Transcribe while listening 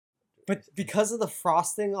But because of the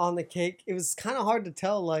frosting on the cake, it was kind of hard to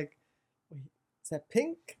tell. Like, wait, is that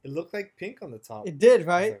pink? It looked like pink on the top. It did, I was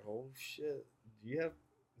right? like, oh shit.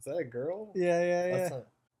 Is that a girl? Yeah. That's not...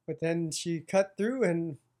 But then she cut through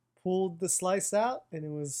and pulled the slice out, and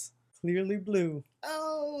it was clearly blue.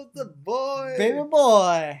 Oh, the boy. Baby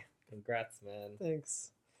boy. Congrats, man.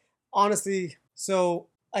 Thanks. Honestly, so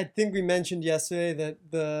I think we mentioned yesterday that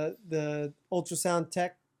the ultrasound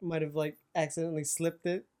tech might have like accidentally slipped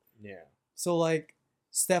it. Yeah. So like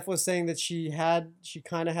Steph was saying that she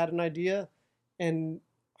kind of had an idea, and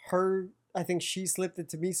I think she slipped it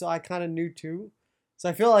to me, so I kind of knew too. So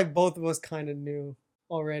I feel like both of us kind of knew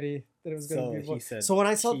already that it was going to be a boy. He said so when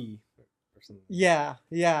I saw, or something.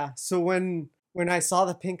 yeah. So when I saw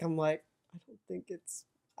the pink, I'm like, I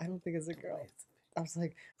don't think it's a girl. I was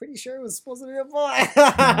like, pretty sure it was supposed to be a boy.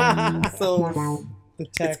 So the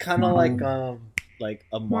tech. It's kind of like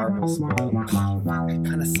a Marvel spoil. I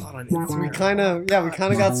kind of saw it on Instagram. We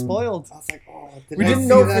kind of got spoiled. I was like, oh, we didn't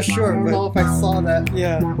know for sure. I don't know if I saw that.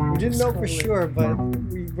 Yeah, we didn't know for sure, but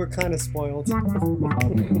we were kind of spoiled.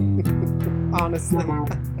 Honestly.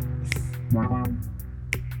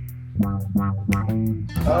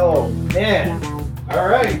 Oh man! All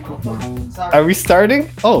right. Are we starting?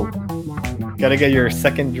 Oh, gotta get your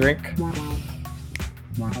second drink.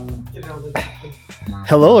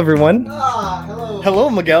 Hello, everyone. Hello. Hello,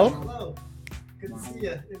 Miguel. Hello. Good to see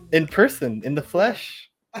you. In person, in the flesh.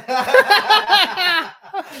 Yeah.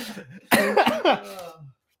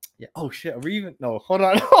 Oh shit. Are we even? No. Hold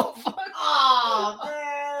on. Oh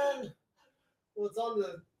man. Well, it's on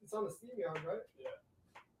the Steam yard, right? Yeah.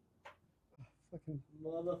 Fucking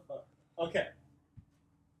motherfucker. Okay.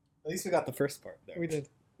 At least we got the first part there. We did.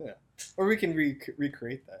 Yeah. Or we can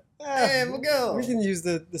recreate that. Hey, we'll go. We can use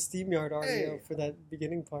the Steam yard audio for that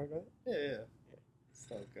beginning part, right? Yeah.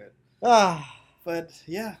 So good. Ah. But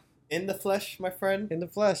yeah, in the flesh, my friend. In the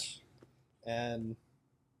flesh. And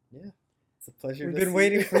yeah, it's a pleasure. We've been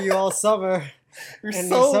waiting for you all summer. We're and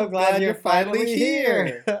so, we're so glad you're finally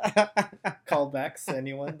here. Callbacks to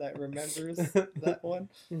anyone that remembers that one.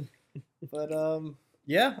 But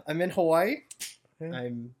yeah, I'm in Hawaii. Yeah.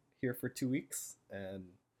 I'm here for 2 weeks, and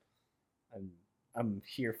I'm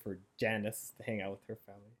here for Janice to hang out with her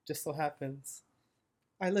family. Just so happens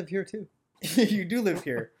I live here too. you do live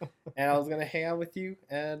here, and I was gonna hang out with you,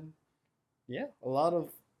 and yeah, a lot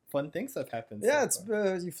of fun things have happened. Yeah,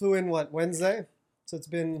 so you flew in Wednesday, so it's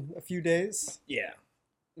been a few days. Yeah,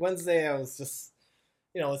 Wednesday I was just,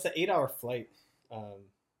 it's an 8-hour flight.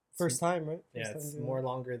 First time, right? Yeah, it's more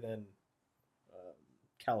longer than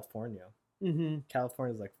California. Mm-hmm.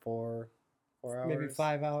 California is like 4 hours, maybe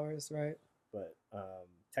 5 hours, right? But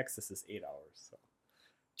Texas is 8 hours. So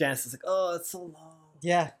Janice is like, "Oh, it's so long."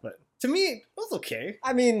 Yeah, but to me, it was okay.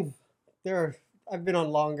 I mean, I've been on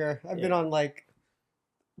longer. I've been on like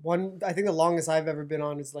I think the longest I've ever been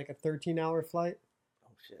on is like a 13-hour flight. Oh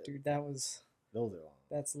shit, dude, those are long.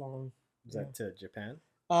 That's long. Was that to Japan?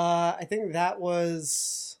 I think that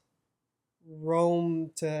was Rome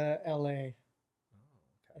to LA. Oh, okay.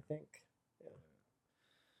 I think.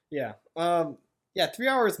 Yeah. Yeah. 3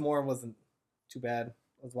 hours more wasn't too bad.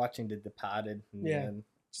 I was watching The Departed. And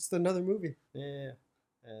just another movie. Yeah.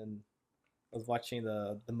 And I was watching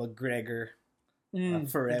the McGregor The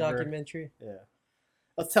Forever documentary. Yeah.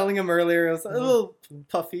 I was telling him earlier, it was a little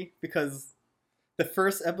puffy because the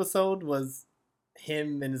first episode was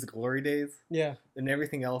him in his glory days. Yeah. And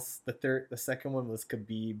everything else, the second one was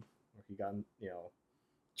Khabib, where he got,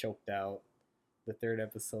 choked out. The third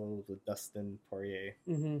episode was Dustin Poirier.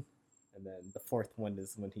 Mm-hmm. And then the fourth one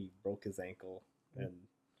is when he broke his ankle. And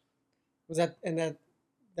that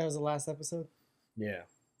was the last episode? Yeah.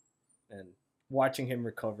 And watching him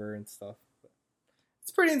recover and stuff.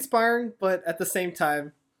 It's pretty inspiring, but at the same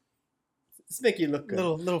time, it's making you look good.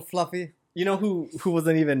 Little fluffy. You know who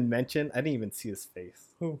wasn't even mentioned? I didn't even see his face.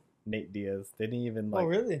 Who? Nate Diaz. They didn't even Oh,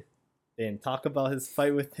 really? They didn't talk about his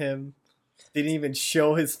fight with him. They didn't even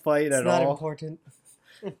show his fight it's at all. It's not important.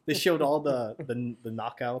 They showed all the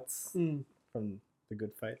knockouts from the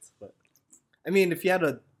good fights, but I mean, if you had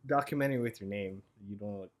a documentary with your name, you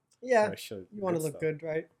don't. Yeah, you want to look good,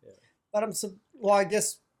 right? Yeah. But I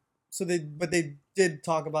guess so. They did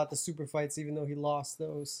talk about the super fights, even though he lost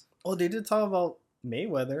those. Oh, they did talk about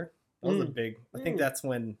Mayweather. That was a big. I think that's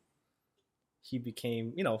when he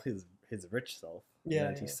became, his rich self. Yeah.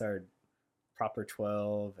 And he started Proper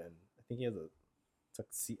 12, and I think he has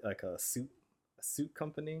a suit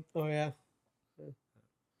company. Oh yeah.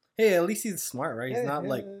 Hey, at least he's smart, right? He's not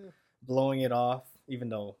blowing it off, even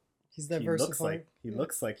though he's diversifying. He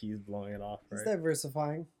looks like he's blowing it off, right? He's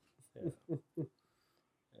diversifying. Yeah. And,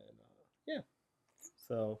 yeah.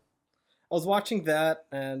 So, I was watching that,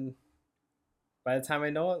 and by the time I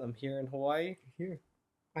know it, I'm here in Hawaii. Here,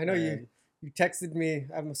 I know And you texted me.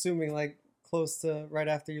 I'm assuming like close to right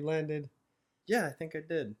after you landed, yeah, I think I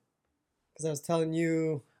did. because I was telling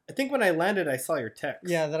you, I think when I landed, I saw your text.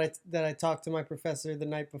 yeah, that I talked to my professor the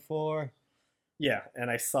night before. Yeah, and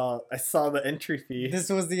I saw the entry fee. This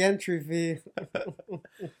was the entry fee.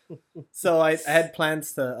 So I had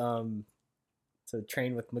plans to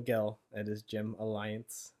train with Miguel at his gym,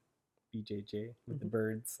 Alliance, BJJ, with the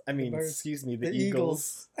birds. I mean, birds. excuse me, the The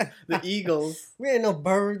Eagles. The Eagles. We ain't no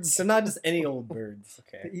birds. They're not just any old birds.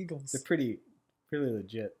 Okay, The Eagles. they're pretty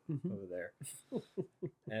legit Mhm. over there.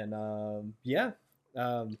 And yeah,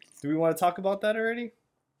 do we want to talk about that already?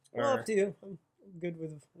 Well, up to you. I'm good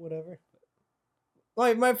with whatever.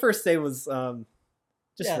 My first day was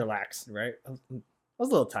just Yeah. relaxed, right? I was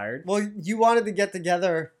a little tired. Well, you wanted to get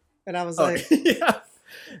together, and I was like, yeah.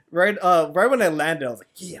 Right when I landed, I was like,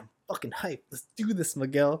 yeah, I'm fucking hyped. Let's do this,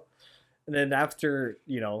 Miguel. And then after,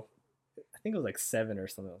 I think it was like 7 or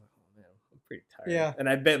something, I was like, oh man, I'm pretty tired. Yeah. And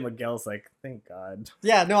I bet Miguel's like, thank God.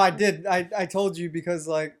 yeah, no, I did. I told you because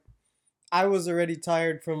like I was already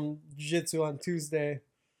tired from jiu-jitsu on Tuesday,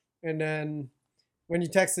 and then when you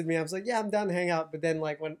texted me, I was like, yeah, I'm down to hang out. But then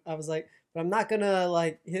like when I was like, but I'm not gonna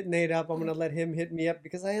like hit Nate up. I'm gonna let him hit me up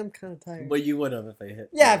because I am kind of tired. But you would have if I hit.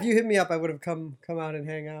 Yeah, if you hit me up, I would have come out and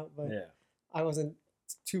hang out. But Yeah. I wasn't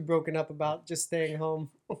too broken up about just staying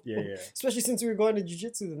home. Yeah. Especially since we were going to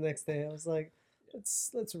jiu-jitsu the next day. I was like,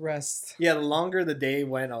 let's rest. Yeah, the longer the day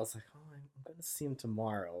went, I was like, oh, I'm gonna see him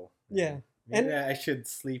tomorrow. Yeah. Maybe And- I should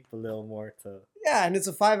sleep a little more to. Yeah, and it's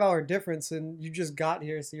a 5-hour difference, and you just got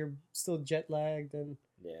here, so you're still jet lagged, and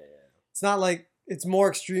Yeah. it's not like it's more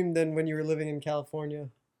extreme than when you were living in California.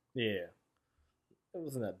 Yeah. It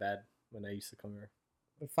wasn't that bad when I used to come here.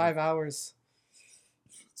 But 5 hours,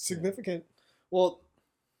 significant. Well,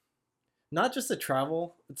 not just the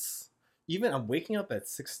travel. It's even I'm waking up at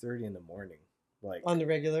 6:30 in the morning. Like On the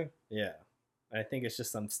regular. yeah, I think it's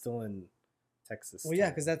just I'm still in Texas. Well, yeah,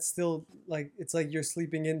 time. because that's still like it's like you're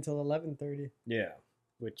sleeping in till 11:30. yeah,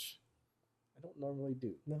 which I don't normally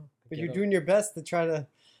do. No, but get you're up. doing your best to try to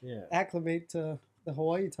Yeah. acclimate to the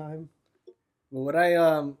Hawaii time. Well, what I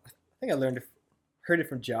think I heard it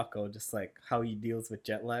from Jocko, just like how he deals with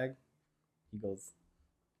jet lag. He goes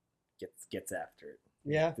gets after it.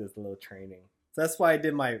 Yeah. Does a little training. So that's why I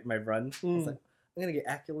did my run. I was Mm. like, I'm gonna get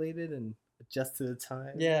acclimated and adjust to the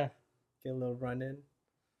time. Yeah. Get a little run in.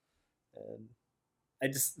 And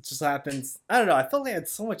it just happens. I don't know. I felt like I had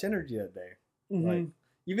so much energy that day. Mhm. Like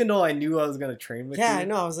even though I knew I was gonna train with Yeah, you. I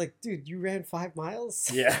know. I was like, dude, you ran 5 miles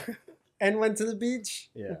Yeah. and went to the beach.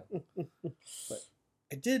 Yeah. But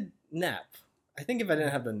I did nap. I think if I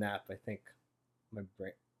didn't have the nap, I think my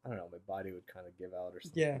brain, I don't know, my body would kind of give out or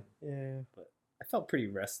something. Yeah. But I felt pretty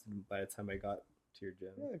rested by the time I got to your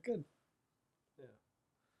gym. Yeah, good.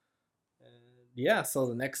 And yeah, so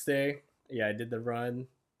the next day, yeah, I did the run.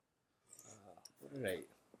 What did I eat?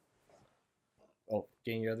 Oh,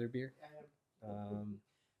 getting your other beer? Where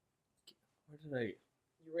did I?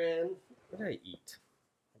 You ran. What did I eat?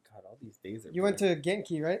 Oh my God, all these days are. You went to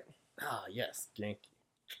Genki, right? Ah, yes, Yankee.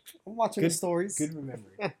 I'm watching the stories. Good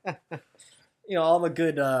memory. All the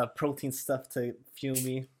good protein stuff to fuel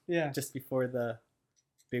me Yeah. just before the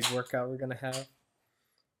big workout we're gonna have.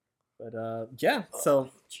 But yeah,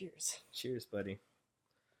 so Cheers. buddy.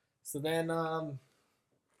 So then, what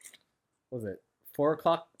was it 4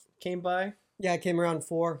 o'clock came by? Yeah, I came around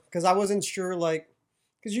 4 because I wasn't sure, like,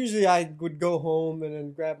 because usually I would go home and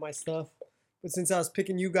then grab my stuff. But since I was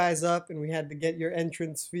picking you guys up and we had to get your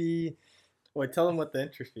entrance fee, Wait, tell them what the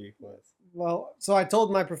entry fee was. well, so I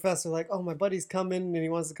told my professor, like, oh, my buddy's coming and he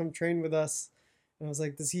wants to come train with us. And I was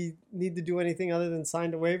like, does he need to do anything other than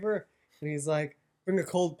sign the waiver? And he's like, bring a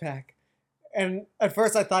cold pack. And at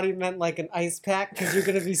first I thought he meant like an ice pack because you're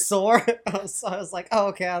going to be sore. So I was like, oh,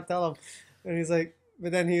 okay, I'll tell him. And he's like,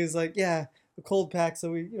 but then he was like, yeah, a cold pack.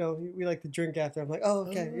 So we like to drink after. I'm like, oh,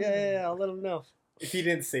 okay. Yeah, I'll let him know. If you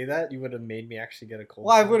didn't say that, you would have made me actually get a cold.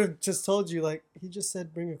 Well, I pack. would have just told you, like, he just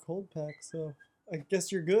said bring a cold pack. So I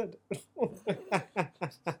guess you're good.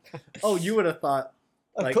 Oh, you would have thought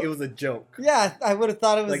A like co- it was a joke. Yeah, I would have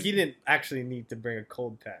thought it was. Like he didn't actually need to bring a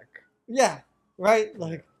cold pack. Yeah, right?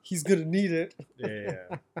 Like, he's going to need it.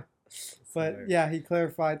 Yeah. But yeah, he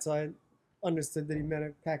clarified, so I understood that he meant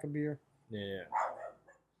a pack of beer. Yeah.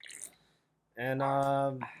 And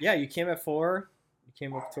yeah, you came at 4. You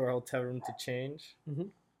came up to our hotel room to change, Mhm.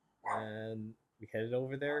 and we headed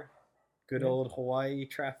over there. Good Yeah. old Hawaii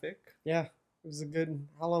traffic. Yeah, it was a good.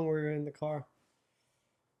 How long were we in the car?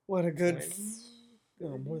 What a good. 20?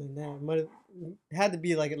 No, more than that. It had to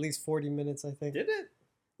be like at least 40 minutes, I think. Did it?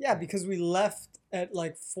 Yeah, because we left at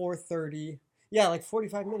like 4:30. Yeah, like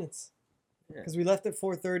 45 minutes. Yeah. Because we left at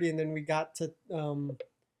 4:30 and then we got to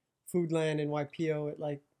Foodland in Waipio at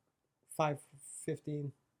like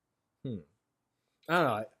 5:15. Hmm. I don't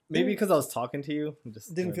know. Maybe because I was talking to you, I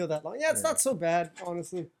just Didn't feel that long. Yeah, it's not so bad,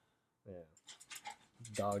 honestly. Yeah.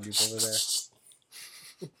 Dog is over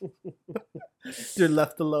there. You're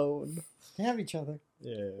left alone. They have each other.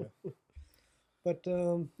 Yeah. But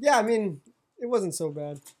yeah, I mean, it wasn't so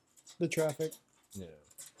bad. The traffic. Yeah.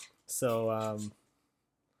 So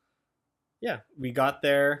yeah, we got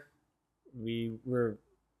there. We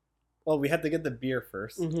had to get the beer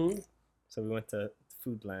first. Mm-hmm. So we went to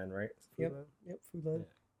Foodland, right? Yep. Foodland? Yep. Foodland. Yeah.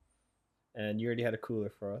 And you already had a cooler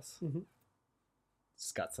for us. Mm-hmm.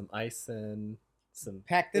 Just got some ice and some.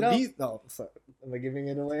 Packed it up. No, sorry. Am I giving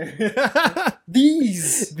it away?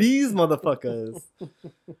 These motherfuckers.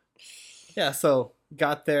 Yeah. So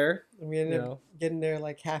got there. And we ended up getting there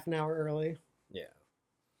like half an hour early. Yeah.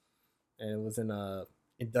 And it was in a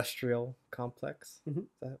industrial complex. Mm-hmm. Is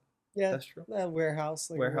that industrial? A warehouse.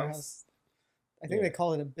 Like warehouse. A warehouse. I think they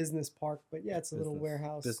call it a business park, but yeah, it's a little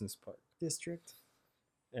warehouse. Business park. District.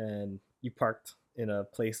 And you parked in a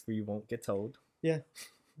place where you won't get towed. Yeah.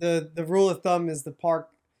 The rule of thumb is to park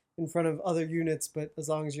in front of other units, but as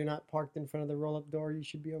long as you're not parked in front of the roll-up door, you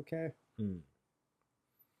should be okay. Hmm.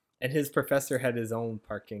 And his professor had his own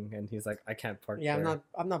parking, and he's like, "I can't park there." Yeah,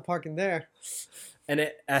 I'm not parking there.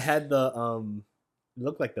 And I had the it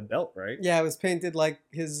looked like the belt, right? Yeah, it was painted like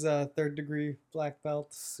his 3rd degree black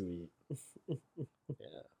belt. Sweet. Yeah.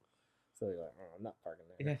 So you're like, "Oh, I'm not parking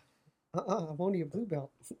there." Yeah. I'm only a blue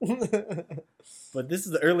belt. But this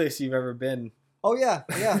is the earliest you've ever been. Oh yeah,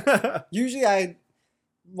 yeah. Usually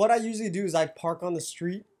what I usually do is I park on the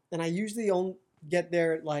street, and I usually only get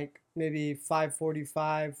there at like maybe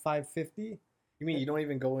 5:45, 5:50. You mean you don't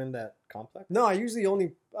even go in that complex? No, I usually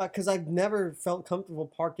only because I've never felt comfortable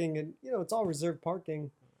parking, and it's all reserved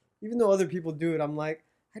parking. Even though other people do it, I'm like,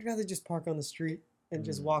 I'd rather just park on the street and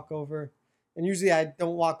just walk over. And usually I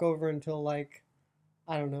don't walk over until like,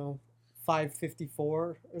 I don't know, 5:54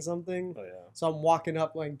 or something. Oh yeah. So I'm walking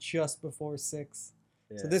up like just before 6.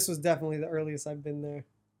 Yeah. So this was definitely the earliest I've been there.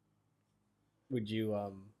 Would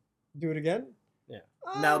you do it again? Yeah.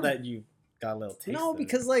 Now that you got a little taste. No,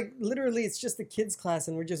 because like literally it's just a kids class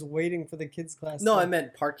and we're just waiting for the kids class. No, I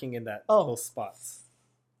meant parking in those spots.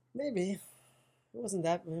 Maybe. It wasn't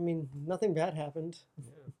that. I mean, nothing bad happened.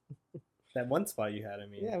 Yeah. That one spot you had, I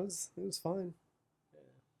mean. Yeah, it was fine. Yeah.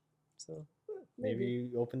 So maybe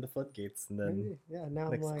you open the floodgates and then. Maybe. Yeah,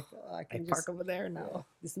 now I'm like, I can park over there now. Yeah,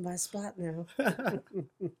 this is my spot now.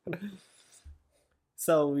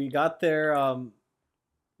 So we got there.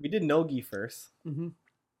 We did no gi first. Mm-hmm.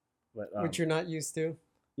 But, which you're not used to.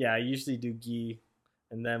 Yeah, I usually do gi,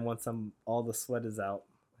 and then once all the sweat is out,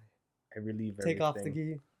 I relieve everything. Take off the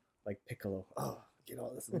gi. Like Piccolo. Oh, get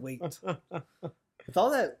all this weight. With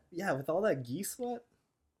all that gi sweat,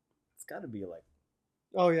 it's got to be like.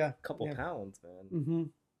 Oh yeah. A couple pounds, man. Mm-hmm.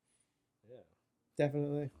 Yeah.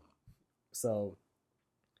 Definitely. So,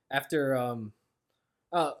 after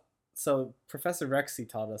so Professor Rexy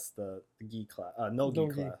taught us the gi class, no gi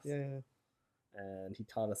class. Yeah. And he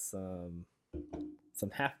taught us some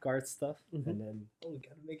half guard stuff, and then we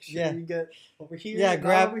gotta make sure you get over here. Yeah,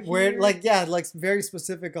 grab over where here. like very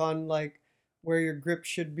specific on like where your grip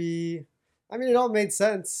should be. I mean, it all made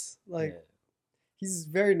sense. Like he's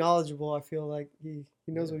very knowledgeable. I feel like he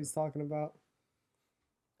knows what he's talking about.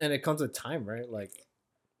 And it comes with time, right? Like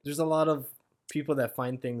there's a lot of people that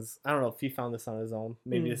find things. I don't know if he found this on his own.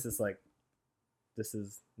 Maybe this is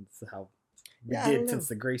how we did since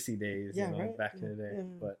the Gracie days, right? Back in the day. Yeah.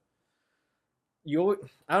 But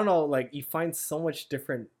I don't know, like you find so much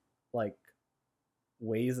different like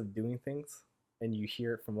ways of doing things, and you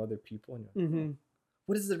hear it from other people, and you're like,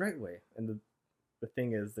 what is the right way? And the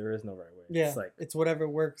thing is, there is no right way. Yeah, it's whatever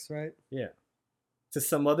works, right? Yeah. To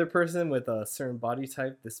some other person with a certain body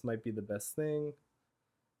type, this might be the best thing.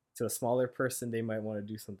 To a smaller person, they might want to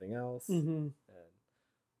do something else.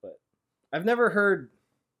 But I've never heard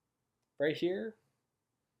right here.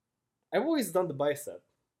 I've always done the bicep,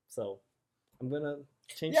 so I'm gonna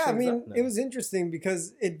change. Yeah, I mean, it was interesting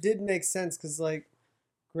because it did make sense because like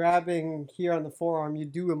grabbing here on the forearm, you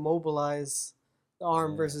do immobilize the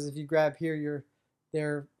arm versus if you grab here,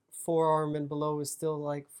 their forearm and below is still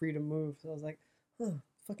like free to move. So I was like,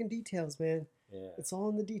 fucking details, man. Yeah, it's all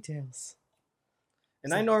in the details.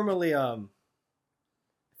 And I normally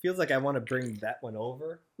feels like I want to bring that one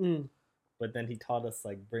over, but then he taught us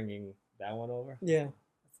like bringing that one over. Yeah,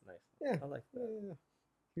 that's nice. Yeah, I like that. Yeah.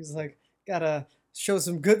 He was like, gotta show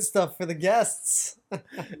some good stuff for the guests. I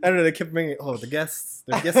don't know. They kept bringing. Oh, the guests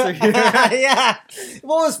are here. Yeah.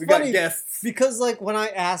 What was We funny got guests. because like when I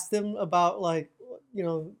asked him about like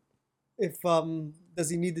if does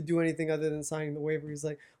he need to do anything other than signing the waiver, he's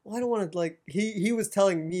like, well, I don't want to like he was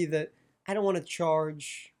telling me that I don't want to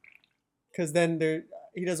charge because then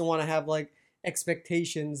he doesn't want to have like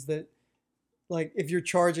expectations that like if you're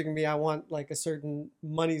charging me, I want like a certain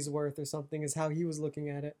money's worth or something is how he was looking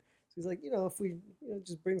at it. So he's like, if we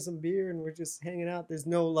just bring some beer and we're just hanging out, there's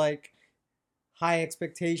no like high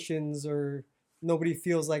expectations or nobody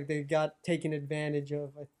feels like they got taken advantage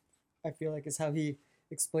of. I feel like is how he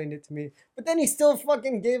explained it to me. But then he still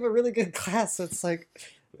fucking gave a really good class. So it's like,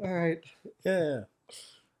 all right. Yeah.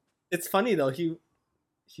 It's funny though.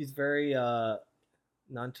 He's very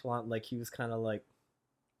nonchalant. Like he was kind of like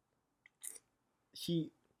he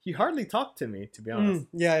hardly talked to me, to be honest.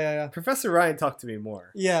 Yeah. Professor Ryan talked to me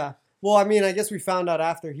more. Yeah. Well, I mean, I guess we found out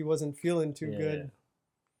after he wasn't feeling too good.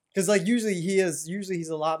 Because like usually he's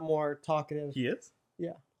a lot more talkative. He is?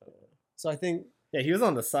 Yeah. So I think. Yeah, he was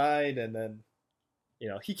on the side, and then,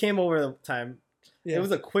 he came over the time. Yeah. It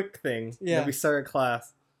was a quick thing. Yeah. Then we started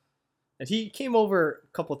class, and he came over a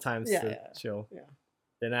couple times to chill. Yeah.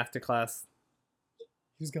 Then after class,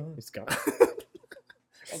 he's gone. I was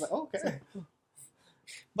like, oh, okay.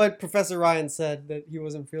 But Professor Ryan said that he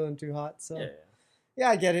wasn't feeling too hot, so yeah,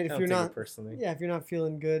 I get it. If you're not personally, if you're not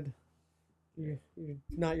feeling good, you're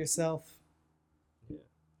not yourself. Yeah,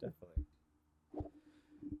 definitely.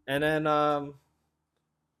 And then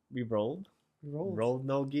we rolled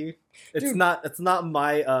no-gi. It's not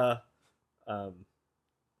my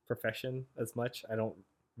profession as much. I don't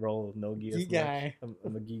roll no-gi as much.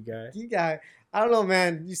 I'm a gi guy. Gi guy. I don't know,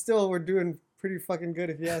 man. You still were doing pretty fucking good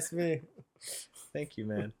if you ask me. Thank you,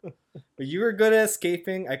 man. But you were good at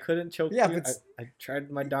escaping. I couldn't choke you. But I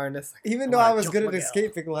tried my darnest. Even though I was good at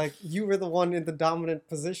escaping, like you were the one in the dominant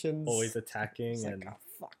positions. Always attacking and like,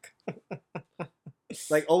 oh, fuck.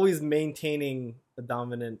 Like always maintaining a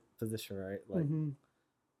dominant position, right? Like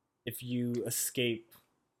if you escape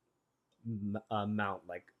mount,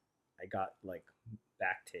 like I got like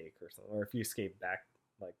back take or something, or if you escape back,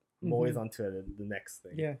 like I'm always onto the next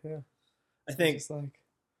thing. Yeah. I think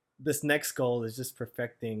this next goal is just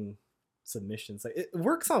perfecting submissions. Like it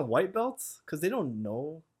works on white belts because they don't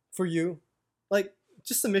know. For you, like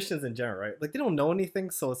just submissions in general, right? Like they don't know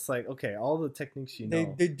anything, so it's like okay, all the techniques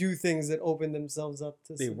know. They do things that open themselves up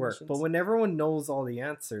to. They work, but when everyone knows all the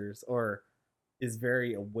answers or is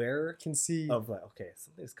very aware, can see of like okay,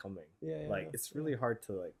 something's coming. Like it's really hard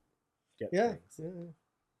to like get things.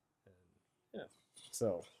 Yeah.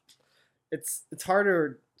 So it's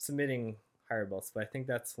harder submitting higher belts, but I think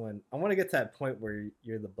that's when I want to get to that point where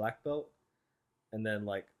you're the black belt, and then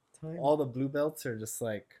like all the blue belts are just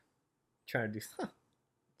like trying to do.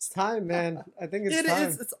 It's time, man. I think it's time.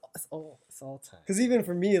 It's all time. Because even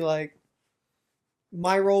for me, like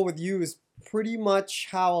my role with you is pretty much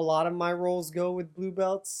how a lot of my roles go with blue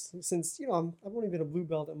belts. Since I've only been a blue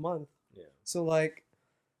belt a month. Yeah. So like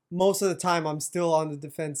most of the time, I'm still on the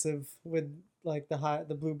defensive with like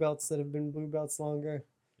the blue belts that have been blue belts longer.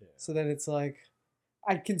 Yeah. So then it's like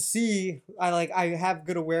I can see I have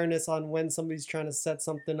good awareness on when somebody's trying to set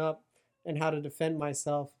something up and how to defend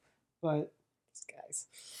myself. But these guys.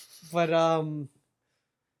 But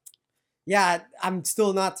yeah, I'm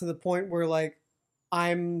still not to the point where like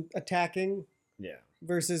I'm attacking. Yeah.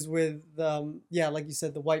 Versus with like you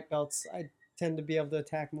said, the white belts, I tend to be able to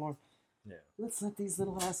attack more. Yeah. Let's let these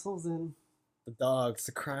little assholes in. The dogs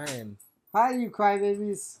are crying. Hi, you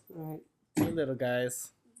crybabies. All right. Hey, little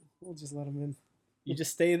guys. We'll just let them in. You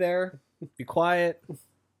just stay there. Be quiet.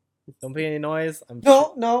 Don't make any noise.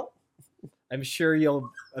 No. I'm sure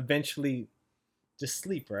you'll eventually just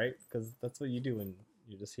sleep, right? Because that's what you do when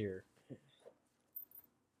you're just here.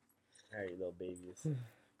 All right, you little babies.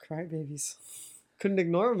 Crybabies. Couldn't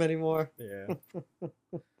ignore them anymore. Yeah. Is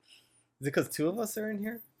it because two of us are in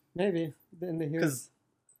here? Maybe. Because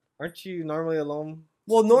aren't you normally alone?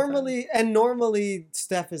 Well, normally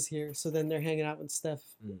Steph is here, so then they're hanging out with Steph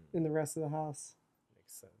in the rest of the house.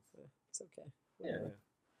 Makes sense. It's okay. Yeah.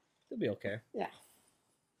 It'll be okay. Yeah.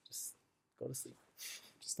 Just go to sleep.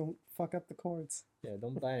 Just don't fuck up the cords. Yeah,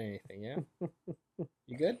 don't buy anything, yeah?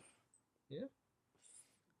 You good? Yeah?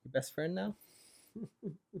 Your best friend now?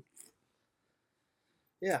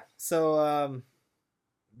 Yeah, so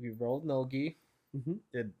we rolled no-gi.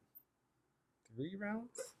 Did 3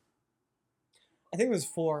 rounds? I think it was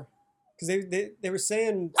 4. Because they were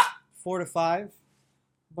saying 4 to 5,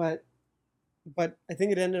 but I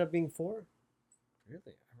think it ended up being 4. Really?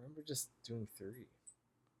 I remember just doing 3.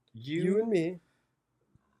 You and me.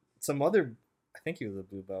 Some other I think he was a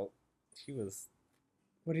blue belt. He was.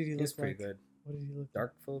 What did he He look was pretty like? good. What did he look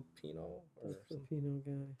Dark Filipino or like? Filipino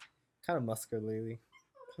guy. kind of muscularly.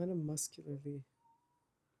 Kind of muscularly.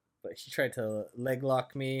 But he tried to leg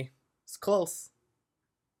lock me. It's close.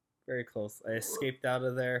 Very close. I escaped out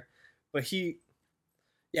of there. But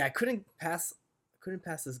I couldn't pass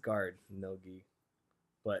his guard, no gi.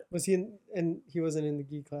 But Was he in? And he wasn't in the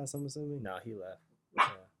gi class, I'm assuming. no, he left. Yeah,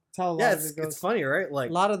 That's how a lot of it's, it goes. it's funny, right?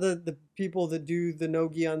 Like a lot of the people that do the no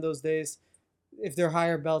gi on those days, if they're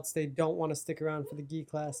higher belts, they don't want to stick around for the gi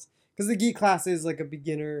class because the gi class is like a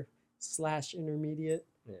beginner / intermediate.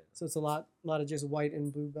 Yeah. So it's a lot of just white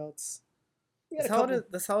and blue belts. That's how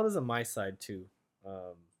it is on my side too.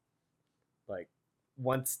 Like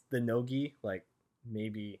once the no-gi, like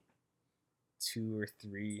maybe 2 or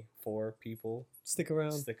 3, 4 people stick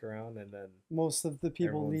around, and then most of the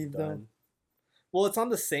people leave though. Well, it's on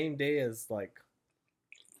the same day as like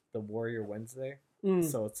the Warrior Wednesday,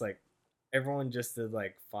 so it's like everyone just did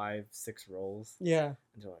like 5, 6 rolls. Yeah,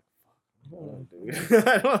 and you're like, fuck, dude,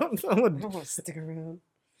 I don't want to stick around.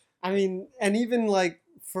 I mean, and even like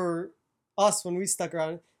for us when we stuck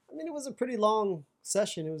around, I mean, it was a pretty long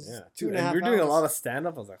session. It was 2.5 hours. You're doing a lot of stand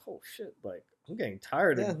up. I was like, oh shit, like I'm getting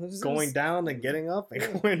tired of going down and getting up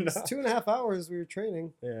and going down. 2.5 hours we were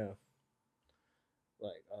training. Yeah.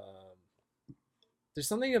 Like, there's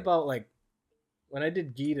something about like when I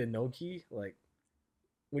did gi to no gi, like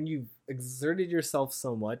when you exerted yourself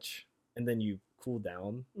so much and then you cool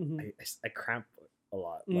down, I cramp a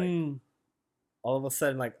lot. Like all of a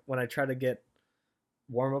sudden, like when I try to get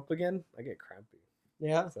warm up again, I get crampy.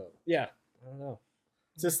 Yeah. So yeah, I don't know.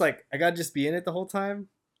 It's just like I gotta just be in it the whole time,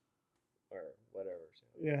 or whatever.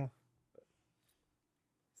 Yeah.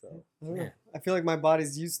 So I feel like my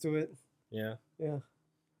body's used to it. Yeah. Yeah.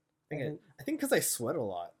 I think because I sweat a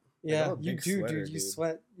lot. Yeah, you do, dude. You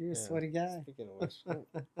sweat. You're a sweaty guy. Speaking of which,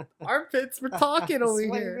 armpits. We're talking over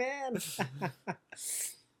here. Man.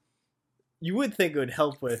 You would think it would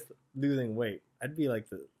help with losing weight. I'd be like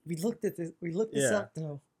the. We looked at this. We looked this up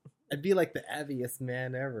though. I'd be like the abbiest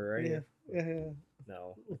man ever, right? Yeah.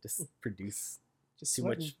 No, just produce just too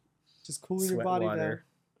much. Just cooling your body water. down.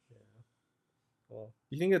 Yeah. Well,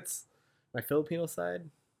 you think it's my Filipino side?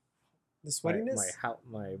 The sweatiness?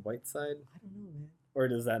 My white side? I don't know, man. Or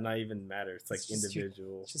does that not even matter? It's like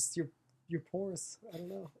individual. Just your pores. I don't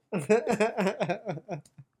know.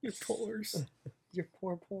 Your pores. Your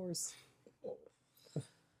poor pores.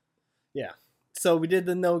 Yeah. So we did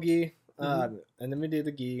the no-gi, and then we did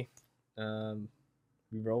the gi.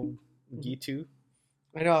 We rolled gi too.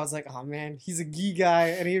 I know. I was like, oh man, he's a gi guy,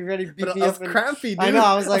 and he already beat me I up. was crampy, dude. I know.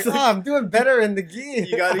 I was like, oh, I'm doing better in the gi.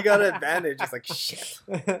 You got an advantage. It's like shit.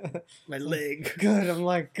 My leg. Good. I'm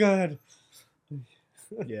like good.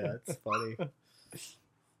 Yeah, it's funny.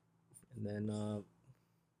 And then, man,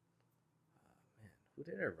 who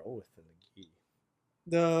did I roll with in the gi?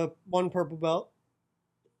 The one purple belt.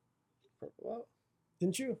 Purple belt?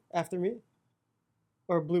 Didn't you? After me?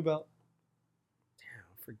 Or a blue belt? Damn,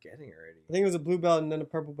 I'm forgetting already. I think it was a blue belt and then a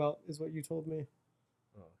purple belt is what you told me.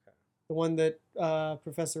 Oh, okay. The one that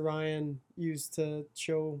Professor Ryan used to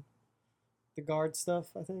show the guard stuff,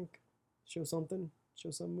 I think. Show some move.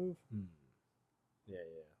 Yeah,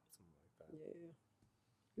 something like that.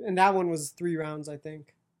 Yeah. And that one was 3 rounds, I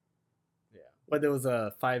think. Yeah, but there was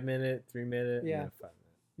a 5-minute, 3-minute, yeah, and a 5-minute.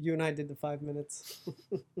 You and I did the 5 minutes.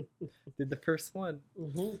 Did the first one.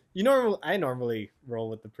 Mm-hmm. I normally roll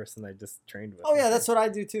with the person I just trained with. Oh yeah, that's what I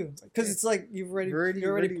do too. Because it's like you're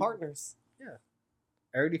already partners. Yeah,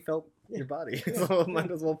 I already felt your body, so I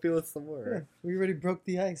might as well feel it some more. Yeah. We already broke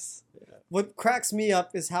the ice. Yeah. What cracks me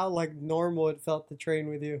up is how like normal it felt to train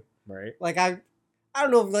with you. Right. Like I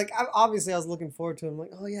don't know. Like obviously I was looking forward to it. I'm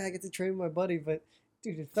like, oh yeah, I get to train with my buddy. But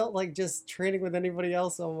dude, it felt like just training with anybody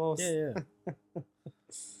else almost. Yeah.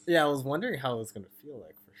 Yeah, I was wondering how it was gonna feel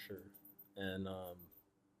like for sure. And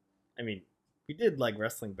I mean, we did like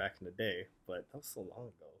wrestling back in the day, but that was so long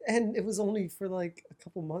ago. And it was only for like a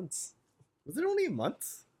couple months. Was it only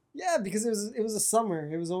months? Yeah, because it was a summer.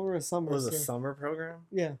 It was over a summer. It was a summer program?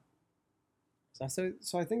 Yeah. So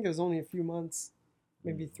I think it was only a few months,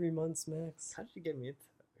 maybe 3 months max. How did you get me into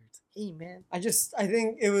that? Hey man. I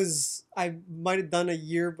think it was, I might have done a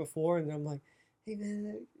year before, and I'm like, hey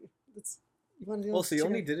man, you want to do? Oh, so you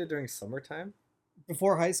only did it during summertime?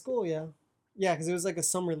 Before high school, yeah. Yeah, because it was like a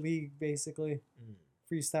summer league, basically.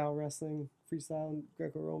 Freestyle wrestling, freestyle and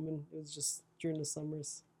Greco-Roman. It was just during the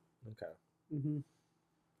summers. Okay. Mm-hmm.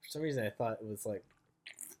 For some reason, I thought it was like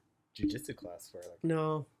jiu-jitsu class where like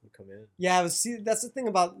no, you come in. Yeah, it was. That's the thing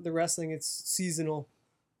about the wrestling. It's seasonal.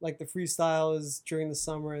 Like the freestyle is during the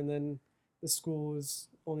summer, and then the school was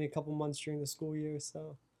only a couple months during the school year.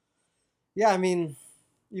 So yeah, I mean,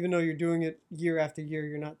 even though you're doing it year after year,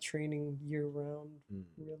 you're not training year round,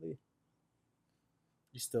 really.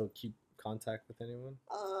 You still keep contact with anyone?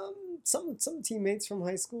 Some teammates from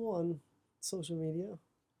high school on social media.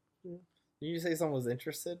 Yeah. Did you say someone was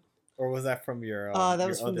interested, or was that from your That your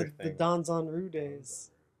was from other the thing? Dons on Rue days.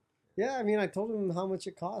 Yeah, I mean, I told him how much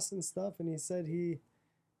it costs and stuff, and he said he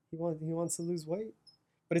wants to lose weight,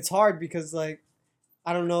 but it's hard because like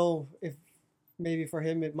I don't know if maybe for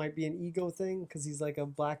him it might be an ego thing because he's like a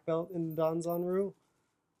black belt in Dons on Rue,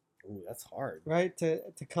 Ooh, that's hard. right? To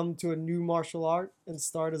come to a new martial art and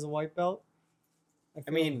start as a white belt. I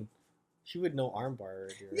mean, he would know armbar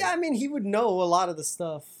already, right? Yeah, I mean, he would know a lot of the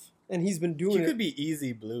stuff, and he's been doing He it. could be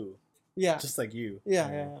easy blue. Yeah. Just like you.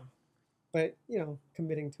 Yeah. But,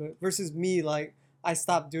 committing to it. Versus me, like, I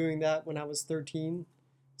stopped doing that when I was 13.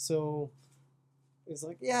 So it's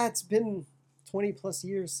like, yeah, it's been 20 plus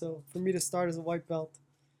years. So for me to start as a white belt,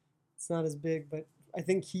 it's not as big. But I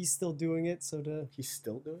think he's still doing it. He's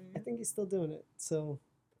still doing it? I think he's still doing it. So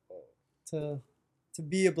to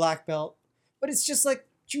be a black belt. But it's just like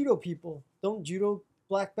judo people. Don't judo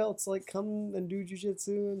black belts like come and do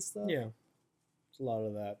jujitsu and stuff? Yeah. There's a lot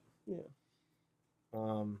of that. Yeah.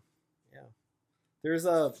 Yeah. There's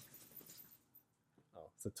a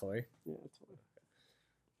it's a toy. Yeah, a toy.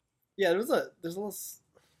 Yeah,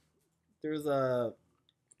 there's a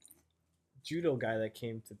judo guy that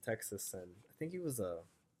came to Texas, and I think he was a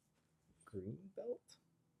green belt.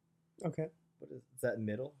 Okay. What is that,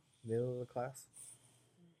 middle of the class?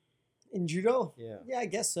 In judo? Yeah. Yeah, I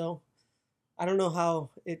guess so. I don't know how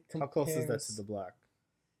it compares. How close is that to the black?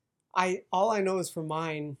 All I know is for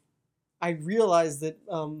mine, I realized that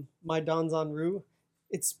my Dons en Rue,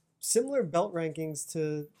 it's similar belt rankings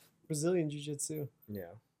to Brazilian Jiu-Jitsu.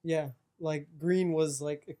 Yeah. Yeah, like green was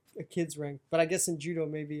like a kid's rank, but I guess in judo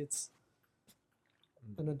maybe it's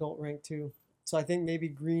an adult rank too. So I think maybe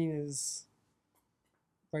green is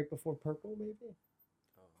right before purple, maybe.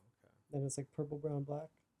 Oh, okay. Then it's like purple, brown, black.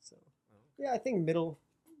 So yeah, I think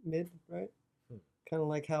mid, right? Kind of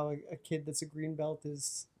like how a kid that's a green belt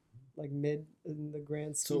is like mid in the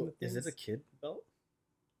grand scheme of things. Is it a kid belt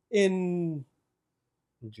in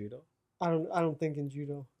judo? I don't think in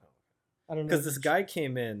judo. Oh, I don't know. Because this guy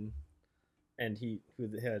came in, and he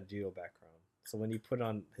had a judo background. So when he put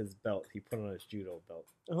on his belt, he put on his judo belt.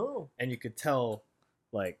 Oh. And you could tell,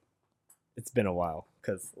 like, it's been a while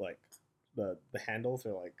because like the handles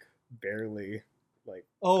are like barely like.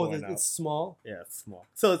 Oh, it's small. Yeah, it's small.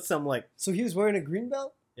 So it's some like. So he was wearing a green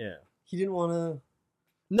belt. Yeah. He didn't want to.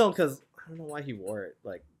 No, because I don't know why he wore it.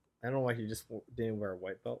 Like, I don't know why he just didn't wear a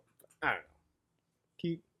white belt. I don't know.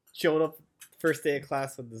 He showed up first day of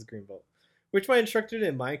class with this green belt, which my instructor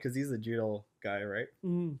didn't mind because he's a judo guy, right?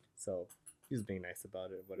 Mm. So he was being nice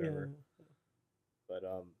about it, whatever. Yeah.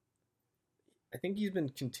 But I think he's been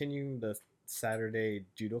continuing the Saturday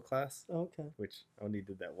judo class. Okay. Which I only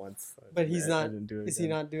did that once. But he's not. Is he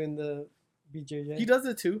not doing the BJJ? He does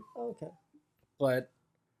it too. Oh, okay. But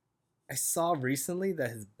I saw recently that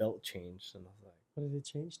his belt changed, and I was like, "What did it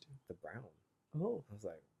change to?" The brown. Oh. I was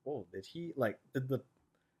like, "Whoa! Did the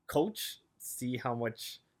coach see how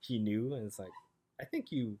much he knew?" And it's like, "I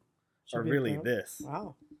think you are really this."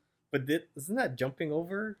 Wow. But isn't that jumping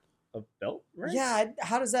over a belt, right? Yeah.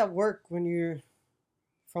 How does that work when you're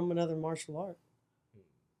from another martial art?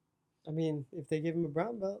 I mean, if they give him a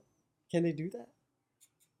brown belt, can they do that?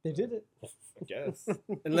 They did it. I guess.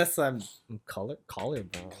 Unless I'm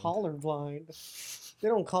collarblind. Collarblind. They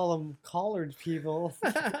don't call them collared people.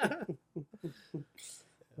 Yeah.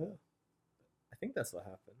 I think that's what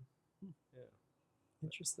happened. Yeah.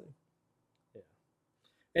 Interesting. Yeah.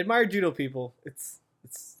 Admire judo people. It's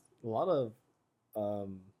a lot of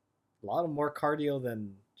more cardio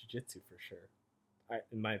than jiu-jitsu for sure.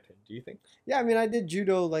 In my opinion. Do you think? Yeah, I mean, I did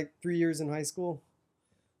judo like 3 years in high school.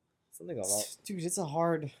 Something about dude, it's a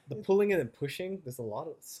hard. The pulling and pushing. There's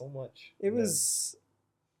so much. It was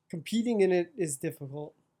competing in it is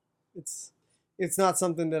difficult. It's not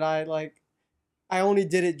something that I like. I only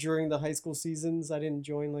did it during the high school seasons. I didn't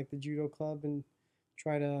join like the judo club and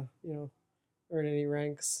try to earn any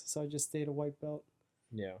ranks. So I just stayed a white belt.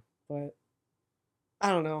 Yeah. But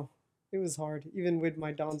I don't know. It was hard, even with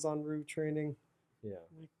my Dons en Rue training. Yeah.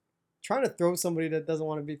 Like, trying to throw somebody that doesn't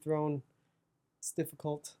want to be thrown, it's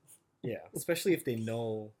difficult. Yeah, especially if they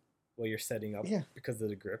know what you're setting up because of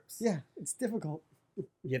the grips. Yeah, it's difficult.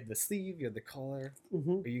 You have the sleeve, you have the collar.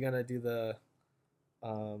 Mm-hmm. Are you gonna do the,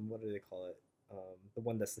 what do they call it? The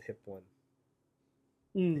one that's the hip one.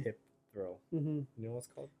 The hip throw. Mm-hmm. You know what it's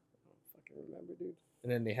called? I don't fucking remember, dude.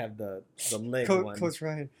 And then they have the leg one. Coach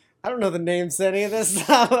Ryan. I don't know the names to any of this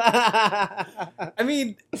stuff. I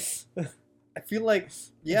mean, I feel like,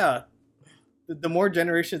 yeah, the more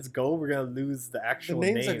generations go, we're going to lose the The actual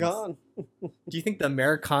names are gone. Do you think the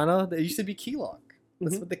Americana, that used to be key lock?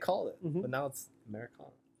 That's Mhm. what they call it. Mhm. But now it's Americana.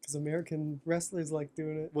 Because American wrestlers like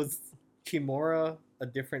doing it. Was Kimura a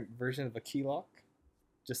different version of a key lock?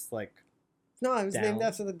 Just like, No, it was named down?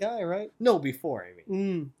 after the guy, right? no, before, I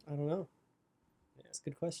mean. I don't know. Yeah. That's a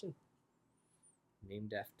good question.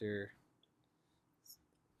 Named after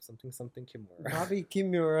something Kimura. Bobby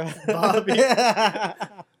Kimura. Bobby.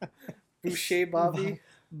 Boucher Bobby.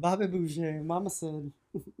 Bobby Boucher. Mama said.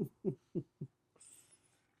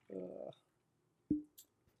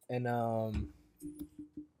 And yeah,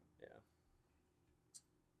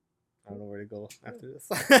 I don't know where to go after this.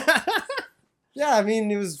 Yeah, I mean,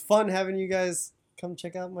 it was fun having you guys come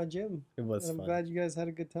check out my gym. It was And I'm fun. glad you guys had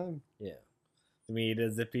a good time. Yeah, we ate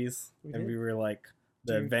at Zippy's, We and did. we were like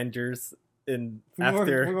the Dude. Avengers in We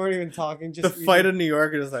after weren't even talking. the Just fight in New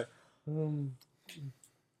York. It was like Um,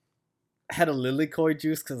 I had a lilikoi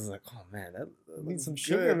juice because I was like, oh man, that need looks some good.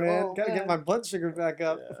 sugar, man. Oh, Gotta get my blood sugar back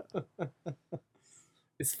up. Yeah.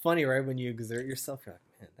 It's funny, right? When you exert yourself, you're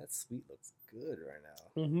like, man, that sweet looks good right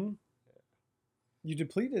now. Mm-hmm. You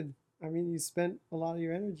depleted. I mean, you spent a lot of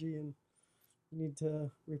your energy, and you need to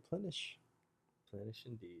replenish. Replenish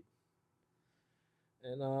indeed.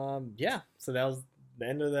 And yeah, so that was the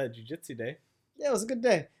end of that jiu-jitsu day. Yeah, it was a good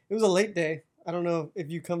day. It was a late day. I don't know if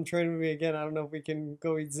you come train with me again. I don't know if we can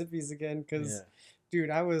go eat Zippies again because, dude,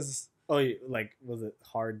 I was... Oh, like, was it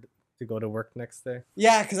hard to go to work next day?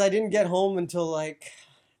 Yeah, because I didn't get home until like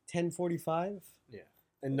 10:45. Yeah.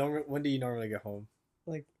 And when do you normally get home?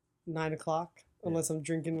 Like 9 o'clock. Yeah. Unless I'm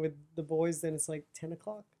drinking with the boys, then it's like 10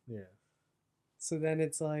 o'clock. Yeah. So then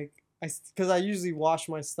it's like, because I usually wash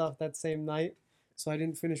my stuff that same night. So I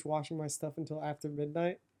didn't finish washing my stuff until after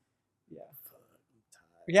midnight. Yeah.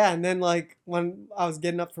 Yeah, and then like when I was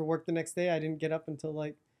getting up for work the next day, I didn't get up until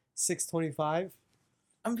like 6:25.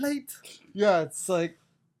 I'm late. Yeah, it's like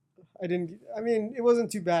I mean, it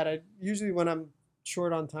wasn't too bad. I usually when I'm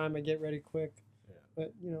short on time, I get ready quick. Yeah.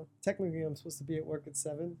 But, you know, technically I'm supposed to be at work at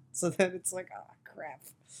 7. So then it's like, crap.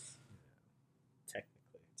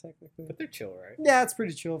 Technically. But they're chill, right? Yeah, it's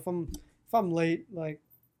pretty chill. If I'm late, like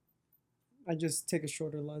I just take a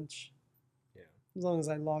shorter lunch. Yeah. As long as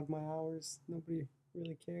I log my hours, nobody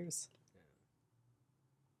really cares.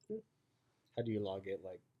 How do you log it?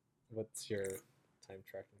 Like, what's your time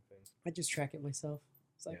tracking thing? I just track it myself.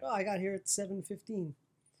 It's like, Yeah. oh, I got here at 7:15.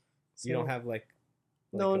 So, You don't have like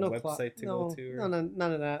no a website website to go to? Or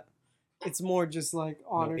none of that. It's more just like no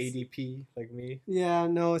honor. ADP like me? Yeah,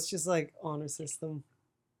 no, it's just like honor system.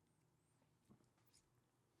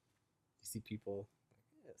 You see people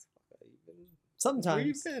like, yes, fuck, you been... Sometimes. Where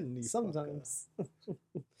you been? You Sometimes.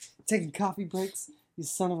 Taking coffee breaks, you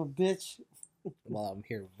son of a bitch. While I'm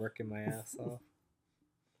here working my ass off.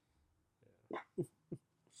 Yeah.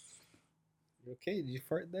 You okay? Did you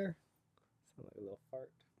fart there? Sound like a little fart.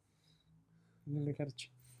 And then they gotta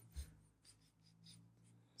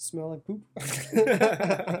smell like poop.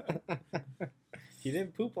 He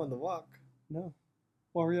didn't poop on the walk. No.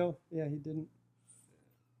 Oreo? Yeah, he didn't.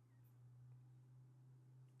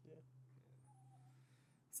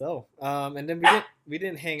 So, and then we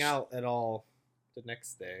didn't hang out at all the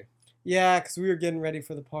next day. Yeah, because we were getting ready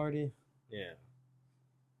for the party. Yeah.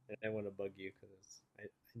 And I want to bug you because I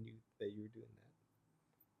knew that you were doing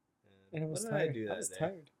that. And I was what tired. did I do that I was day?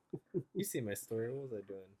 tired. You see my story. What was I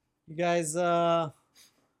doing? You guys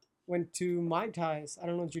went to Mai Tais. I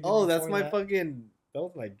don't know what you did. Oh, that's before my that. fucking... That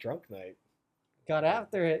was my drunk night. Got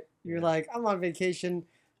after it. You're Yeah. like, I'm on vacation.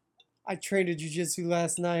 I trained at jiu-jitsu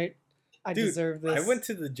last night. I Dude, deserve this. I went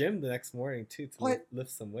to the gym the next morning too to What?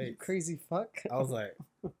 lift some You weight. crazy fuck. I was like,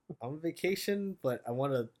 I'm on vacation, but I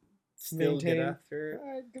want to still Maintain. get after it.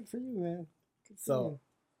 All right, good for you, man. Good for So,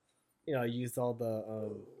 you know, I used all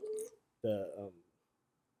the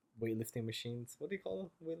weightlifting machines. What do you call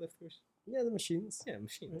them? Weightlifting machines? you. Yeah, the machines. Yeah,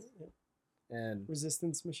 machines. Yeah. And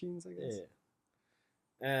Resistance machines, I guess.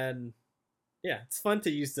 yeah, and yeah, it's fun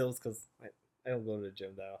to use those because I don't go to the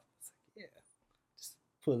gym that often. It's like, yeah, just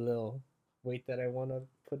put a little weight that I want to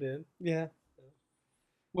put in. Yeah.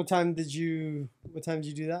 What time did you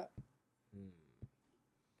do that?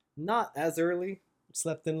 Not as early,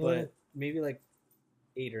 Slept in a little. but maybe like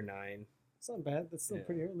 8 or 9. It's not bad. That's still Yeah.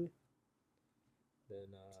 pretty early. Then what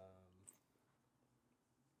did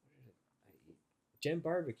I eat? Gem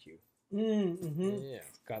barbecue. Mm-hmm. Yeah,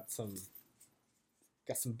 got some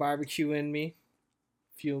barbecue in me,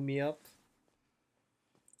 fuel me up.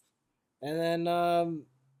 And then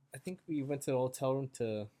I think we went to the hotel room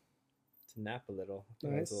to nap a little. I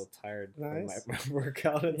think I was a Nice. little tired Nice. from my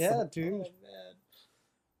workout and Yeah, stuff. dude. Oh man.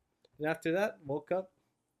 And after that, woke up,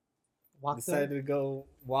 Walk decided there. to go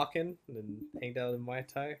walking and hang out in Mai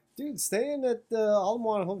Tai. Dude, staying at the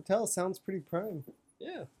Almar Hotel sounds pretty prime.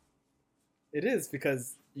 Yeah. It is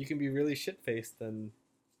because you can be really shit faced and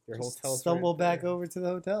your Just hotel's stumble right back there. over to the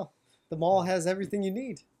hotel. The mall has everything you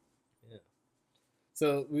need. Yeah.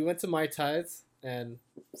 So we went to Mai Tais, and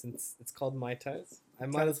since it's called Mai Tais, I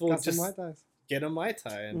might as well Got some just Mai Tais. get a Mai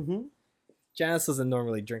Tai. And Mm-hmm. Janice doesn't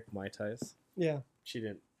normally drink Mai Tais. Yeah. She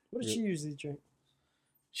didn't. What does she usually drink?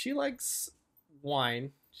 She likes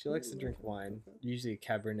wine. She likes to Ooh, drink okay, wine. okay. Usually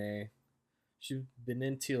Cabernet. She's been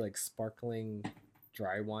into like sparkling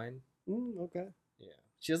dry wine. Okay. Yeah.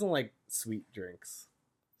 She doesn't like sweet drinks.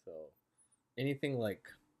 So anything like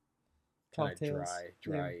kind of Cocktails.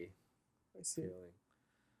 dry I see. feeling.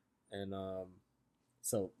 And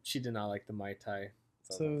so she did not like the Mai Tai.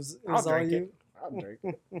 So it was I'll all drink you. it. I'll drink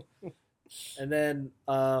it. And then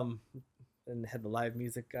and had the live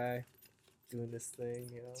music guy doing this thing,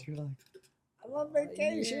 you know. You're like, I love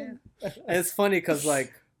vacation. And it's funny because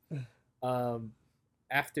like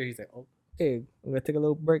after he's like, oh, hey, I'm gonna take a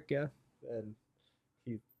little break, yeah. And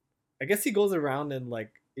I guess he goes around and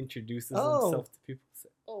like introduces himself to people. Say,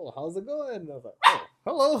 oh, how's it going? And I was like, oh,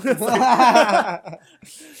 hello. It's like-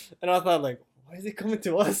 and I thought like, why is he coming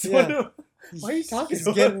to us? Yeah. Why are you talking He's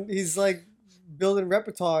to getting, he's like building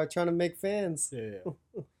repertoire, trying to make fans.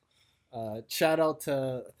 Yeah. Shout out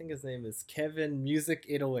to, I think his name is Kevin Music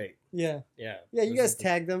 808. Yeah. Yeah. Yeah, you this guys is the-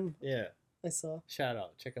 tagged him. Yeah. I saw. Shout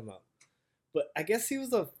out. Check him out. But I guess he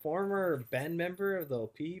was a former band member of the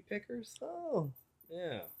PE Pickers. Oh,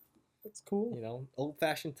 Yeah. that's cool. You know, Old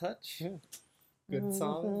Fashioned Touch. Yeah. Good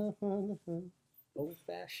song. Old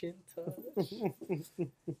Fashioned Touch.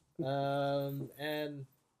 And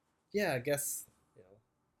yeah, I guess, you know,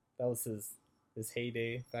 that was his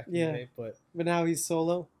heyday back in the day. But now he's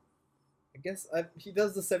solo. I guess he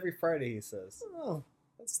does this every Friday, he says. Oh,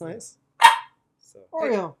 that's nice. So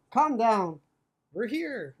Oreo, calm down. we're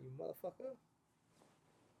here, you motherfucker.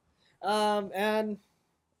 And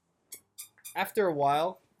after a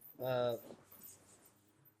while,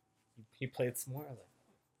 he played some more. Like,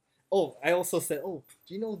 oh, I also said, oh,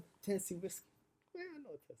 do you know Tennessee whiskey? Yeah, I know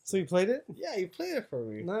Tennessee. So you played it? Yeah, he played it for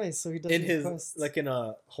me. Nice. So he does In his requests. like in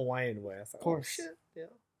a Hawaiian way. I was like, Of course. oh shit,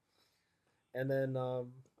 yeah. And then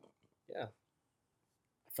yeah,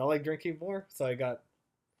 I felt like drinking more, so I got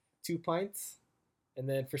 2 pints. And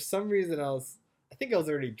then for some reason I think I was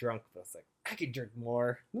already drunk, but I was like, I could drink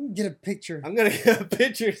more. Let me get a picture. I'm gonna get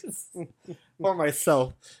pictures for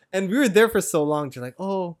myself. And we were there for so long. You're like,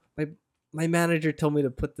 oh, my manager told me to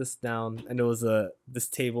put this down, and it was this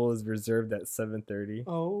table is reserved at 7:30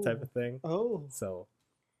 Oh. type of thing. Oh. So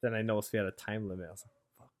then I noticed we had a time limit. I was like,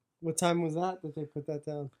 fuck. What time was that they put that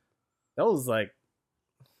down? That was like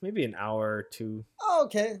maybe an hour or two. Oh,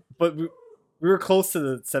 okay. But we were close to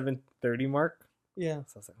the 7:30 mark. Yeah.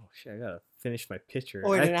 So I was like, oh shit, I gotta finish my picture.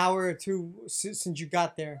 Oh, in an hour or two since you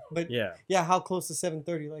got there. But yeah. yeah, how close to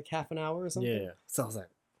 7:30? Like half an hour or something? Yeah. So I was like,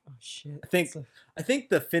 Oh shit. I think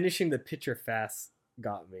the finishing the picture fast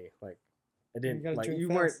got me. Like I didn't gotta like drink you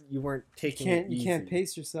fast. weren't taking it easy. You can't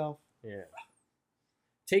pace yourself. Yeah.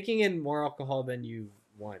 Taking in more alcohol than you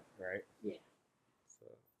want, right? Yeah. So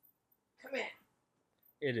Come here.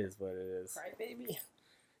 it is what it is. Cry baby.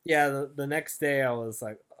 Yeah, the next day I was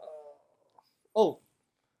like, oh,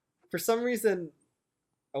 for some reason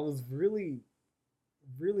I was really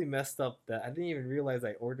messed up that I didn't even realize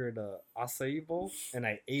I ordered a acai bowl and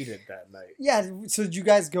I ate it that night. Yeah, so did you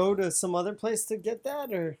guys go to some other place to get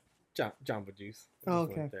that or? Jamba Juice. I Oh,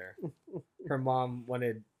 just okay. went there. Her mom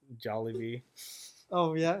wanted Jollibee.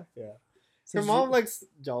 Oh yeah? Yeah. So Her mom likes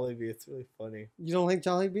Jollibee. It's really funny. You don't like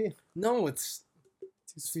Jollibee? No, it's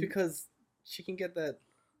Too sweet. because she can get that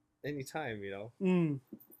anytime, you know. Mm.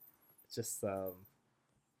 It's just I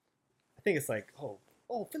think it's like, oh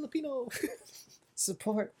Filipino.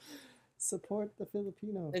 Support the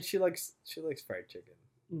Filipino. And she likes fried chicken.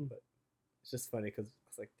 Mm. But it's just funny because I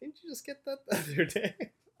was like, didn't you just get that the other day?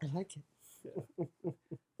 I like it. Yeah.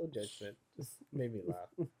 No judgment. Just made me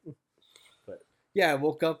laugh. But yeah, I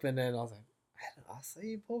woke up and then I was like, I had an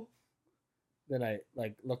acai bowl. Then I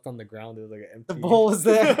like looked on the ground. It was like an empty. The bowl was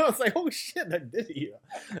there. I was like, oh shit, I did eat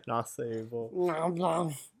an acai bowl. Nom,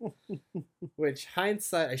 nom. Which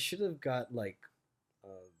hindsight, I should have got like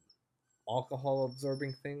alcohol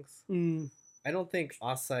absorbing things. Mm. I don't think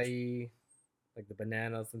acai, like the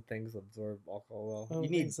bananas and things, absorb alcohol I well. don't You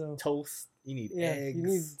need think so. toast. You need Yeah, eggs. you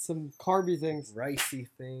need some carby things. Ricey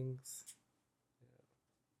things.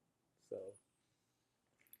 Yeah.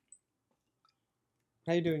 So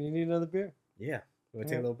How you doing? You need another beer? Yeah. You want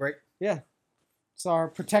to take a little break? Yeah. So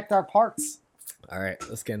protect our parks. All right.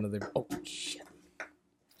 Let's get another. Oh, shit.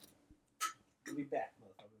 We'll be back,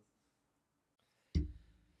 motherfuckers.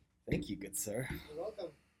 Thank you, good sir. You're welcome.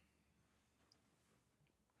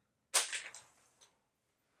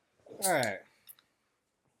 All right.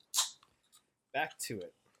 Back to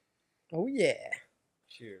it. Oh, yeah.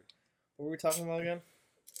 Cheers. What were we talking about again?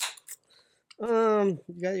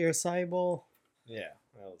 You got your acai bowl. Yeah.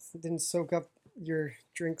 That was... Didn't soak up your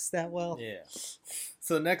drinks that well. Yeah.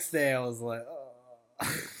 So the next day I was like,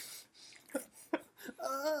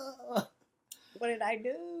 What did I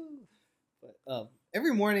do? But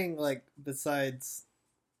every morning, like besides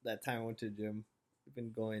that time I went to the gym, we've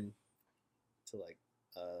been going to like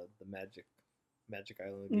the Magic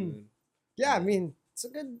Island Lagoon. Yeah, I mean, it's a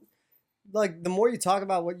good, like, the more you talk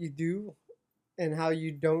about what you do and how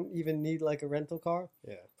you don't even need like a rental car,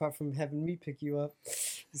 Yeah. apart from having me pick you up,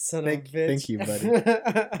 you son of a bitch. Thank you, buddy.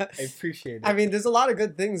 I appreciate it. I mean, there's a lot of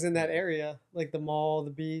good things in that area, like the mall,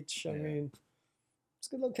 the beach. I mean, it's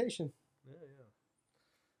a good location. Yeah.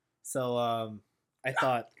 So I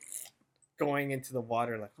thought going into the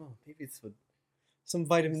water, like, oh, maybe this would Some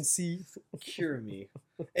vitamin C. cure me.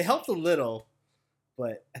 It helped a little,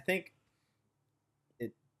 but I think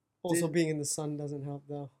it Also, did- being in the sun doesn't help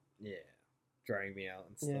though. yeah, drying me out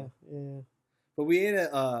and stuff. Yeah. But we ate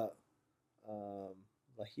at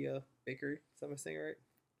Lahia Bakery. Is that my saying right?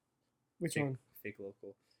 Which fake, one? Fake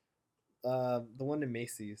local. The one in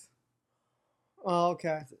Macy's. Oh,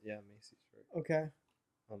 okay. Yeah, Macy's, right? Okay.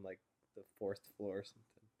 On like the 4th floor or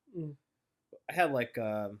something. Mm. I had like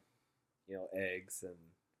eggs and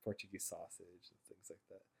Portuguese sausage and things like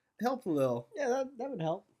that. It helped a little. Yeah, that would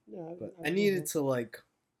help. Yeah. But I needed to like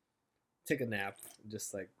take a nap and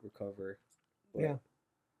just like recover. But Yeah.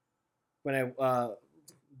 When I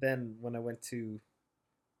when I went to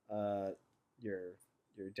your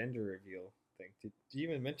gender reveal thing, did you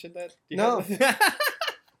even mention that? Do you No. have-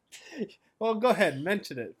 Well, go ahead,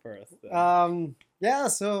 mention it for us. Then. Yeah.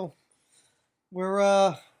 So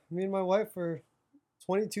we're me and my wife are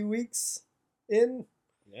 22 weeks in.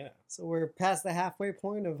 Yeah. So we're past the halfway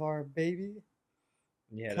point of our baby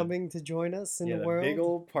Yeah. coming to join us in the A world. big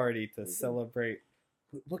old party to celebrate.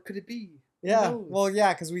 What could it be? Who Yeah. knows? Well,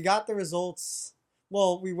 yeah, because we got the results.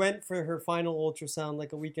 Well, we went for her final ultrasound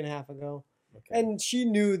like a week and a half ago. Okay. And she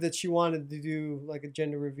knew that she wanted to do like a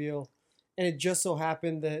gender reveal. And it just so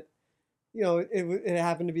happened that, it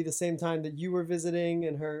happened to be the same time that you were visiting,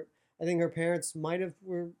 and I think her parents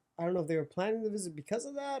I don't know if they were planning the visit because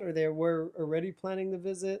of that or they were already planning the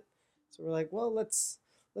visit. So we're like, well, let's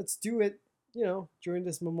do it, during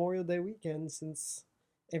this Memorial Day weekend since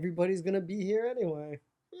everybody's going to be here anyway.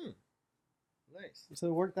 Nice. So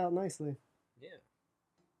it worked out nicely. Yeah.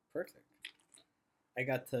 Perfect. I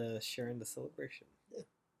got to share in the celebration.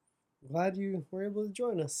 Glad you were able to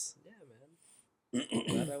join us. Yeah, man.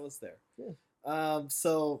 Glad I was there.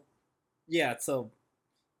 Yeah. So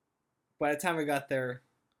by the time I got there,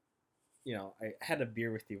 I had a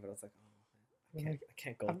beer with you, but I was like, oh, I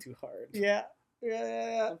can't go too hard. Yeah.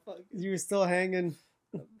 You were still hanging.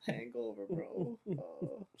 Hangover, bro.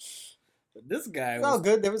 Oh. But this guy It's all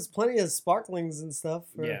good. There was plenty of sparklings and stuff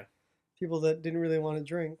for yeah. people that didn't really want to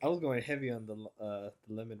drink. I was going heavy on the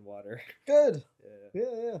lemon water. Good. Yeah.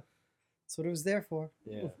 Yeah. That's what it was there for.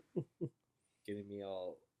 Yeah. Getting me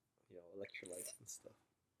all, electrolytes and stuff.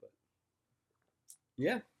 But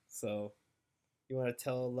yeah. So you want to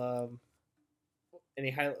tell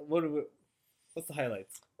any highlight? What's the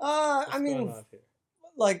highlights? What's I mean, going on here?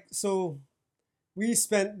 like, so we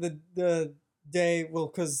spent the day,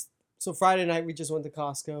 so Friday night we just went to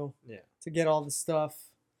Costco to get all the stuff,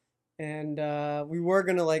 and we were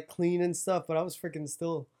gonna like clean and stuff, but I was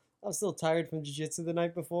still tired from jiu-jitsu the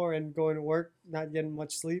night before and going to work, not getting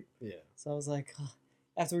much sleep. Yeah. So I was like,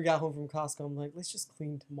 after we got home from Costco, I'm like, let's just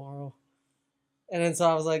clean tomorrow. And then so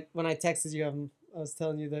I was like, when I texted you, I was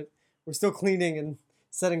telling you that we're still cleaning and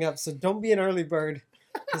setting up, so don't be an early bird,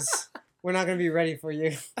 because we're not gonna be ready for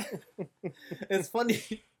you. It's funny.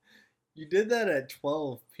 You did that at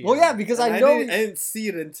 12 p.m. Well, yeah, because and I know I didn't see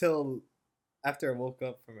it until after I woke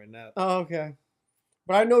up from my nap. Oh, okay.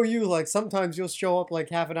 But I know you, like, sometimes you'll show up like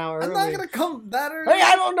half an hour early. I'm not gonna come that early. Hey,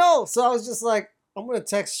 I don't know. So I was just like, I'm gonna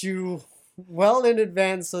text you well in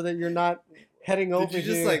advance so that you're not heading over Did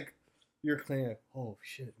you here. just like you're cleaning? Oh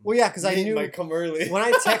shit. Well, yeah, because I Nate knew might come early. when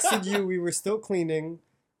I texted you, we were still cleaning.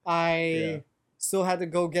 I still had to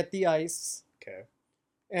go get the ice, Okay.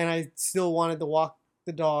 and I still wanted to walk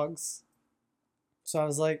the dogs. So I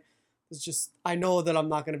was like, I know that I'm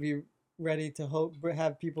not gonna be ready to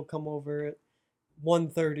have people come over at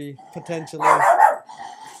 1:30 potentially.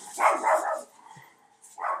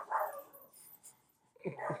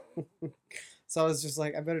 So I was just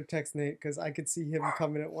like, I better text Nate because I could see him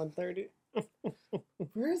coming at 1:30.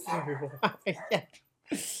 Where's everyone? Yeah.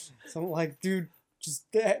 So I'm like, dude, just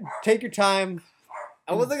take your time.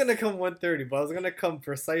 I wasn't gonna come 1:30, but I was gonna come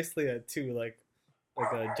precisely at 2, like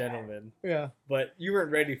a gentleman. Yeah. But you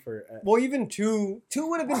weren't ready for it. Well, even two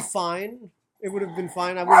would have been fine. It would have been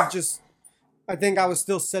fine. I would have just. I think I was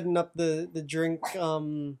still setting up the drink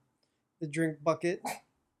bucket,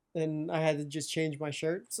 and I had to just change my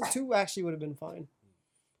shirt. So 2 actually would have been fine.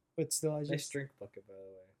 But still, I just Nice drink bucket, by the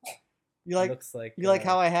way. you like looks like you like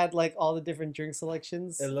how I had like all the different drink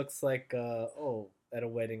selections. It looks like at a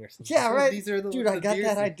wedding or something. Yeah, right. These are Dude, I got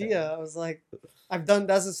that idea. I was like,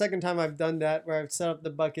 that's the second time I've done that where I've set up the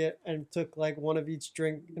bucket and took like one of each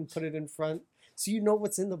drink and put it in front, so you know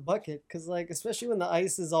what's in the bucket. Cause like especially when the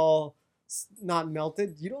ice is all not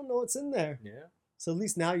melted, you don't know what's in there. Yeah. So at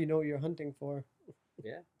least now you know what you're hunting for.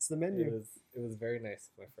 Yeah. It's the menu. It was very nice,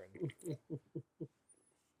 my friend.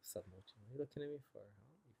 What are you looking at me for?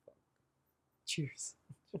 Huh? Cheers.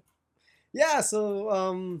 Yeah.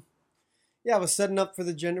 So yeah, I was setting up for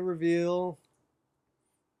the gender reveal.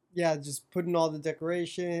 Yeah, just putting all the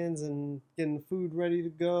decorations and getting the food ready to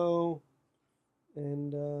go,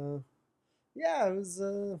 and yeah, it was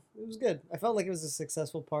good. I felt like it was a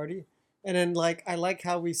successful party, and then like I like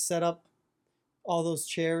how we set up all those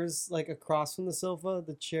chairs like across from the sofa,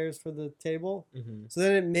 the chairs for the table. Mm-hmm. So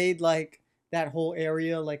then it made like that whole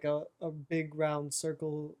area like a big round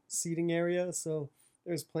circle seating area. So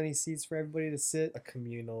there's plenty of seats for everybody to sit. A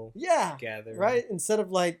communal gathering. Right? Instead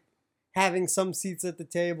of like having some seats at the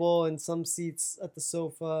table and some seats at the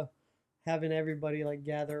sofa, having everybody like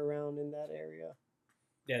gather around in that area.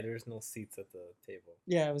 Yeah, there's no seats at the table.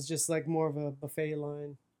 Yeah, it was just like more of a buffet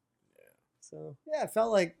line. Yeah. So yeah, it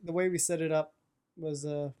felt like the way we set it up was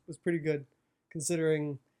pretty good,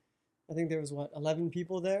 considering I think there was 11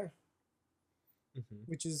 people there,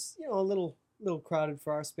 which is a little crowded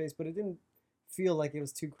for our space, but it didn't feel like it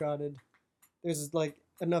was too crowded. There's like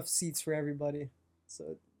enough seats for everybody, so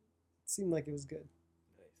it seemed like it was good.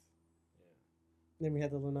 Nice. Yeah. And then we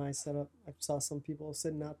had the lanai set up. I saw some people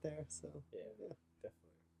sitting out there, so yeah.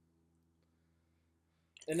 Definitely.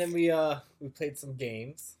 And then we played some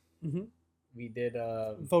games. Mm-hmm. We did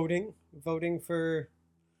voting for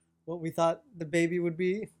what we thought the baby would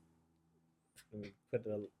be. We put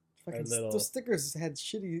those stickers had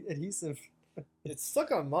shitty adhesive. It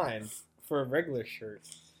stuck on mine for a regular shirt,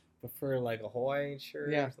 but for like a Hawaiian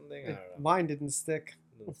shirt or something, I don't know. Mine didn't stick.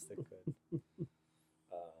 It didn't stick good.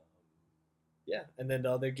 Yeah, and then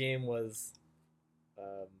the other game was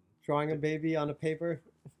drawing a baby on a paper.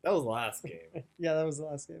 That was the last game. Yeah, that was the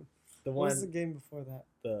last game. What was the game before that?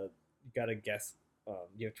 You gotta guess.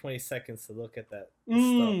 You have 20 seconds to look at that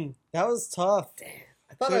stuff. That was tough. Damn,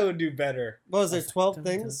 I thought I would do better. What was there? 12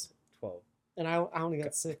 things. 12. And I only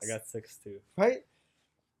got 6. I got 6 too. Right.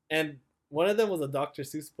 And one of them was a Dr.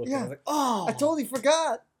 Seuss book. Yeah. And I was like, oh, I totally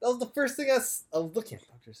forgot. That was the first thing I was looking at.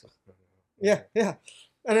 Dr. Seuss. Yeah.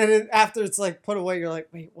 And then after it's like put away, you're like,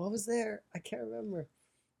 wait, what was there? I can't remember.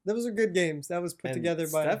 Those were good games. That was put together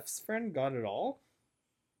by Steph's friend got it all.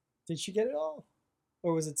 Did she get it all?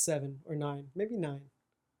 Or was it 7 or 9? Maybe 9.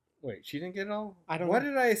 Wait, she didn't get it all? I don't know. Why know.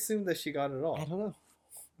 did I assume that she got it all? I don't know.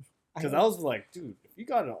 Because I was like, dude, if you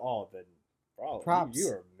got it all, then props. You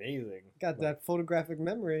are amazing. Got that photographic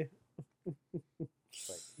memory. Like,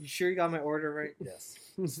 you sure you got my order right? Yes.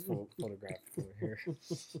 Photographic over here.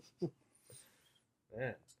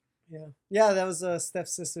 Man. Yeah, that was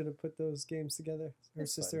Steph's sister to put those games together. Her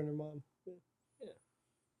sister and her mom. Yeah.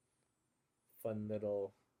 Fun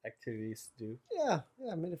little activities to do. Yeah,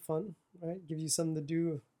 made it fun, right? Give you something to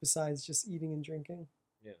do besides just eating and drinking.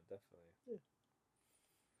 Yeah, definitely. Yeah.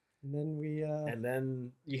 And then we and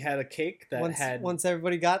then you had a cake that once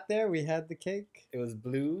everybody got there, we had the cake. It was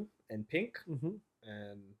blue and pink. Mm-hmm.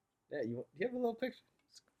 And yeah, you have a little picture?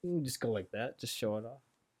 Just go like that. Just show it off.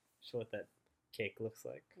 Show what that cake looks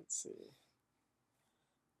like. Let's see.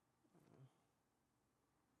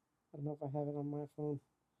 I don't know if I have it on my phone.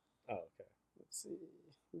 Oh, okay. Let's see.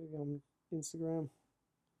 Maybe on Instagram.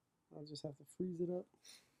 I'll just have to freeze it up.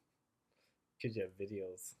 Because you have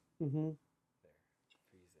videos. Mm-hmm. There.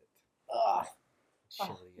 Freeze it.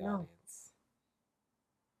 Show the audience.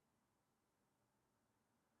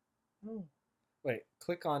 Oh. Wait,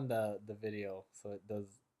 click on the video so it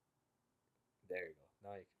does. There you go.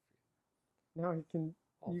 Now you can freeze it. Now you can.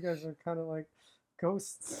 You guys are kind of like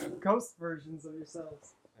ghost versions of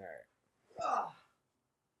yourselves. All right.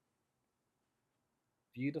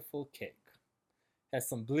 Beautiful cake. Has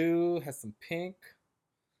some blue, has some pink,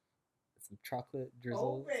 some chocolate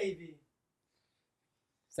drizzle. Oh, baby.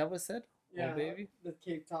 Is that what it said? Yeah, Oh baby. the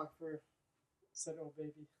Cape talk for said oh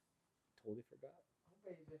baby. Totally forgot. Oh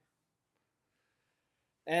baby.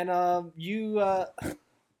 And you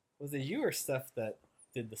was it you or Steph that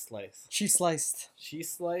did the slice? She sliced. She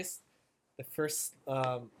sliced the first.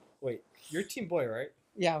 Wait, you're team boy, right?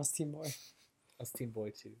 Yeah, I was team boy. I was team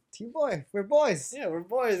boy too. Team boy. We're boys. Yeah, we're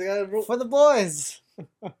boys. I gotta roll. For the boys.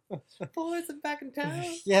 Boys are back in town.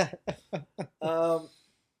 Yeah.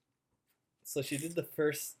 So she did the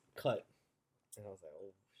first cut, and I was like,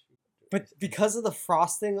 oh shoot. But because of the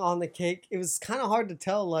frosting on the cake, it was kind of hard to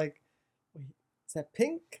tell. Like, wait, is that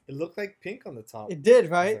pink? It looked like pink on the top. It did, I was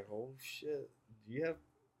right? like, oh shit. Do you have?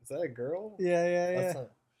 Is that a girl? Yeah, yeah, yeah. That's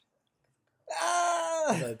not,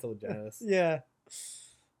 Ah! I told Janice. Yeah.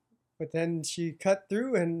 But then she cut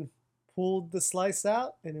through and pulled the slice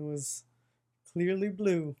out, and it was clearly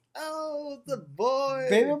blue. Oh, the boy.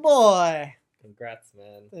 Baby boy. Congrats,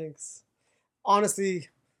 man. Thanks. Honestly,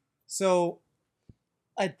 so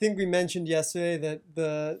I think we mentioned yesterday that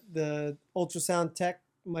the ultrasound tech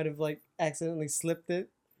might have like accidentally slipped it.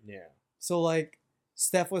 Yeah. So like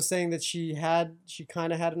Steph was saying that she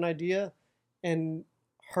kind of had an idea, and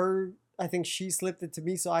I think she slipped it to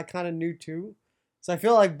me, so I kind of knew too. So I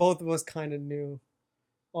feel like both of us kind of knew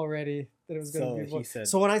already that it was going to be. He said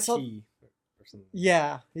so when I saw, or something.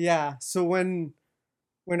 yeah. So when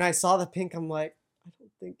I saw the pink, I'm like,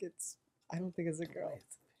 I don't think it's a girl.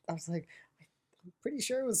 I was like, I'm pretty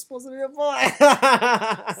sure it was supposed to be a boy.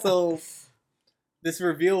 So this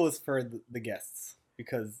reveal was for the guests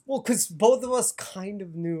because because both of us kind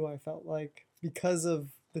of knew. I felt like because of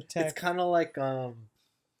the tech. it's kind of like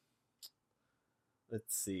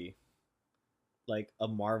let's see, like a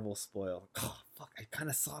Marvel spoil. Oh fuck! I kind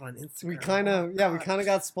of saw it on Instagram. We kind of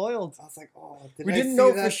got spoiled. I was like, oh, we didn't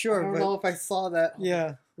know that? for sure. I don't but, know if I saw that.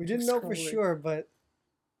 Yeah, we didn't know for scrolling. sure, but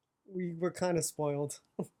we were kind of spoiled.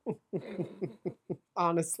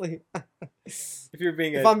 Honestly.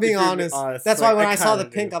 If I'm being honest, that's why when I saw the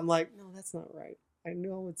pink, I'm like, no, that's not right. I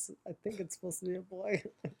think it's supposed to be a boy.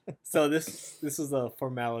 So this was a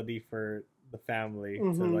formality for the family to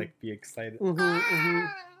like be excited.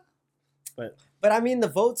 But I mean, the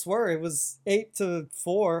votes it was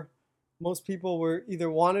 8-4. Most people were either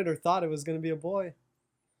wanted or thought it was going to be a boy.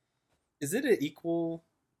 Is it an equal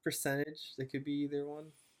percentage? It could be either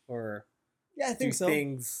one, or yeah, I think so.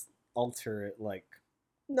 Things alter it like.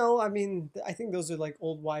 No, I mean, I think those are like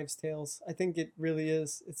old wives' tales. I think it really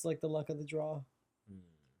is. It's like the luck of the draw.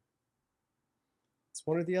 It's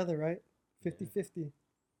one or the other, right? 50-50.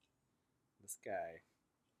 This guy.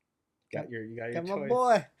 You got your my choice.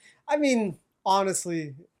 boy. I mean,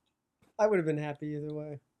 honestly, I would have been happy either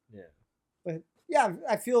way. Yeah. But yeah,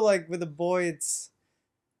 I feel like with a boy,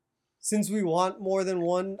 since we want more than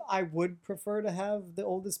one, I would prefer to have the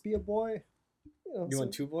oldest be a boy. You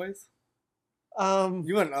want two boys?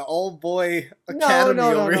 You want an old boy academy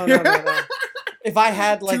over here? No. If I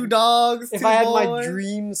had like two dogs, if I had my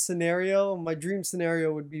dream scenario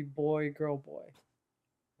would be boy, girl, boy.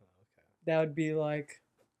 Oh, okay. That would be like,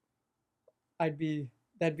 that'd be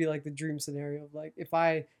like the dream scenario. Like if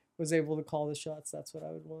I was able to call the shots, that's what I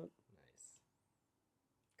would want. Nice.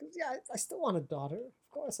 Cause yeah, I still want a daughter. Of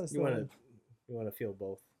course, I still want. You want to feel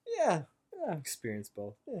both. Yeah. Experience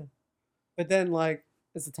both. Yeah. But then like,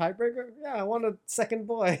 as a tiebreaker, yeah, I want a second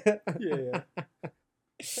boy. Yeah.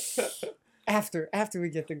 After we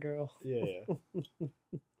get the girl. Yeah.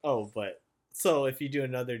 Oh, but so if you do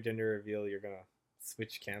another gender reveal, you're gonna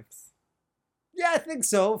switch camps. Yeah, I think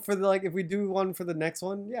so. For if we do one for the next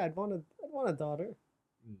one, yeah, I'd want a daughter.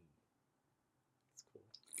 That's cool.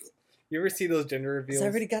 You ever see those gender reveals? I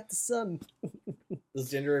already got the son. Those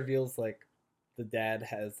gender reveals, like the dad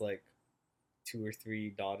has like 2 or 3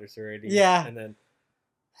 daughters already. Yeah. And then.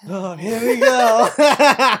 Oh, here we go.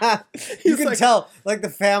 You can tell, like the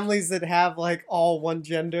families that have like all one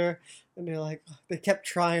gender, and they're like, they kept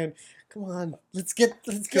trying. Come on, let's get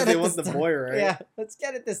it. They want the boy, right? Yeah, let's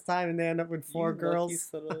get it this time, and they end up with 4 girls. Lucky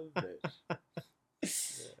son of a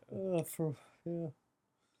bitch.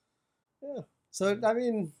 Yeah. So I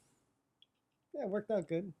mean, yeah, it worked out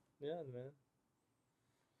good. Yeah, man.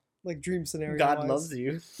 Like dream scenario. God loves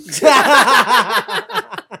you.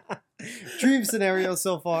 Dream scenario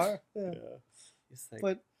so far. Yeah. It's like,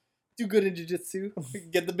 but do good in jiu-jitsu.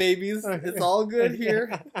 Get the babies. It's all good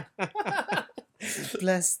here.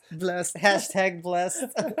 Blessed. Hashtag blessed.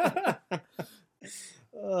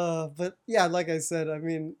 But yeah, like I said, I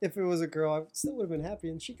mean, if it was a girl, I still would have been happy,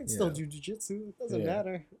 and she could still do jiu-jitsu. It doesn't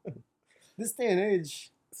matter. This day and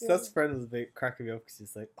age. Steph's friend was cracking me up because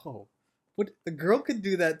she's like, oh, what, the girl could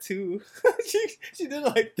do that too. she did it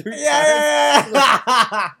like 3 times.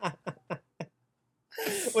 Yeah.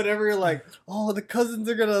 Whenever you're like, oh, the cousins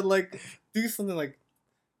are gonna like do something like,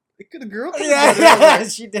 could a girl come Yeah, together? yeah,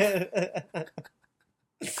 she did.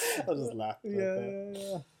 I'll just laugh.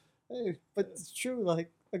 Yeah. Hey, but it's true.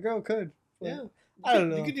 Like a girl could. But Yeah. I don't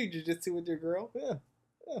know. You could do jujitsu with your girl. Yeah.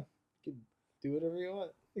 You could do whatever you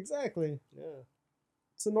want. Exactly. Yeah.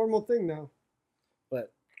 It's a normal thing now.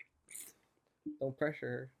 But don't pressure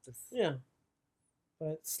her. Just yeah.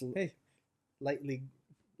 But hey, lightly,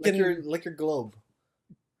 like your globe.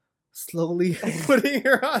 Slowly putting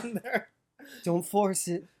her on there. Don't force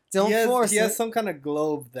it. Don't force it. He has some kind of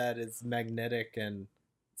globe that is magnetic and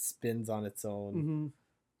spins on its own. Mm-hmm.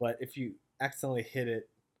 But if you accidentally hit it,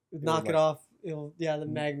 knock it off. It'll the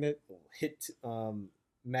magnet hit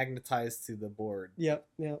magnetized to the board. Yep.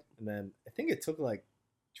 And then I think it took like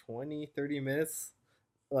 20-30 minutes.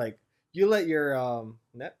 Like you let your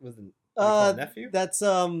nephew? That's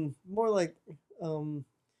more like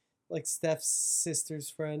Steph's sister's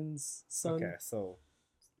friend's son. Okay, so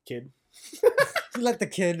kid. You let the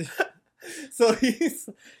kid. So he's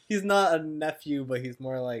not a nephew, but he's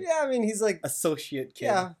more like he's like associate kid.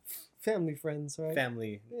 Yeah, family friends, right?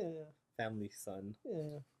 Family. Yeah. Family son.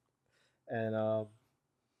 Yeah. And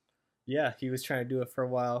he was trying to do it for a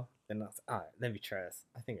while. Then I was like, all right, let me try this.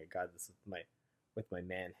 I think I got this with my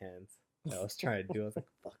man hands. I was trying to do it. I was like,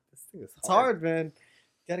 fuck, this thing is hard. It's hard, man.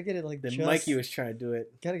 Gotta get it then Mikey was trying to do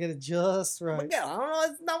it. Gotta get it just right. Yeah, I don't know,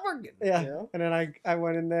 it's not working. Yeah. You know? And then I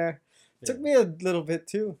went in there. It took me a little bit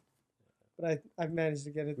too. But I managed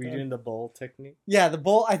to get it Were you doing the bowl technique? Yeah, the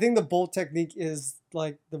bowl. I think the bowl technique is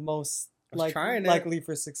like the most likely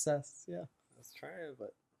for success. Yeah. I was trying,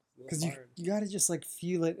 but because you gotta just like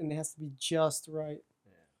feel it, and it has to be just right.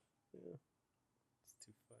 Yeah. It's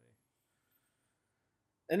too funny.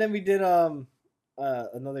 And then we did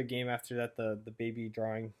another game after that, the baby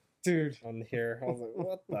drawing. Dude. On here, I was like,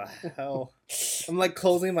 what the hell? I'm like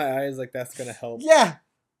closing my eyes, like that's gonna help. Yeah.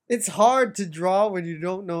 It's hard to draw when you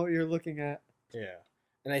don't know what you're looking at. Yeah.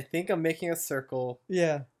 And I think I'm making a circle.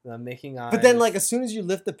 Yeah. And I'm making eyes. But then, like, as soon as you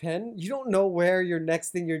lift the pen, you don't know where your next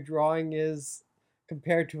thing you're drawing is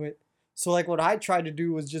compared to it. So, like, what I tried to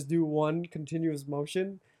do was just do one continuous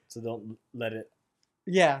motion. So don't let it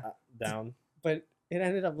down. But it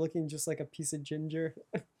ended up looking just like a piece of ginger.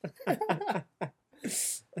 Yeah, I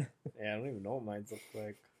don't even know what mine look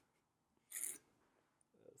like.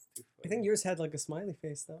 I think yours had like a smiley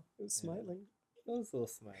face though. It was smiling. It was a little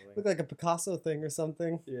smiling. Looked like a Picasso thing or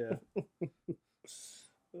something. Yeah.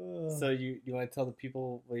 So you want to tell the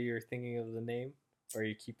people what you're thinking of the name, or are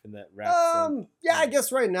you keeping that wrapped? I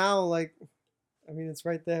guess right now, like, I mean, it's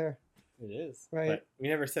right there. It is right. But we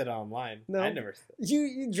never said it online. No, I never said.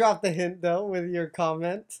 You dropped the hint though with your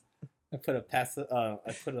comment. I put a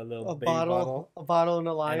little baby bottle, a bottle, and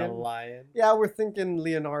a lion. And a lion. Yeah, we're thinking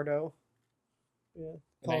Leonardo. Yeah.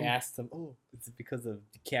 And I asked him, "Oh, is it because of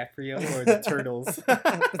DiCaprio or the turtles?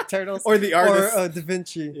 The turtles, or the artist, or Da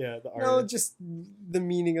Vinci? Yeah, the artist. No, just the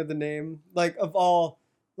meaning of the name. Like of all,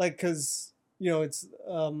 like because it's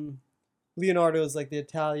Leonardo is like the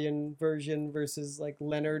Italian version versus like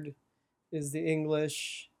Leonard is the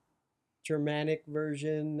English, Germanic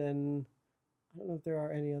version, and I don't know if there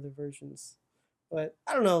are any other versions, but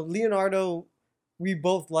I don't know. Leonardo, we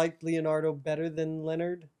both liked Leonardo better than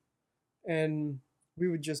Leonard, and we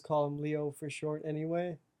would just call him Leo for short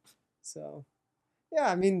anyway. So, yeah,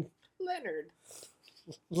 I mean... Leonard.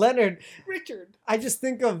 Richard. I just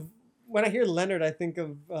think of... When I hear Leonard, I think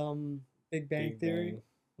of Big Bang Theory.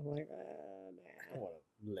 I'm like, I want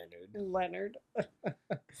a Leonard. I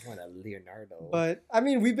want a Leonardo. But, I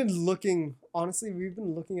mean, we've been looking... Honestly, we've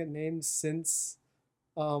been looking at names since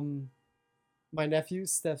my nephew,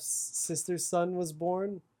 Steph's sister's son, was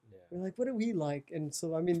born. Yeah. We're like, what do we like? And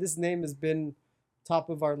so, I mean, this name has been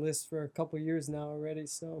top of our list for a couple years now already.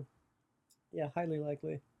 So, yeah, highly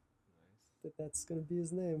likely that's going to be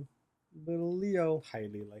his name. Little Leo.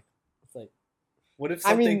 Highly likely. It's like, what if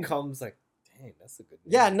something comes like, dang, that's a good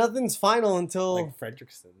name. Yeah, nothing's final until... Like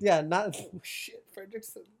Fredrickson. Yeah, not... Oh, shit,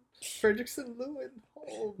 Fredrickson Lewin.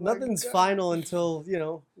 Oh, nothing's final until,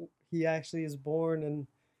 he actually is born and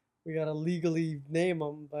we got to legally name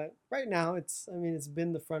him. But right now, it's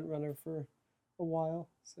been the front runner for a while,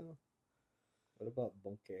 so... What about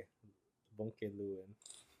Bonke Lewin?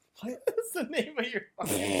 What? That's the name of your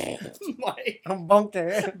Mike.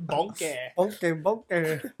 Bonke.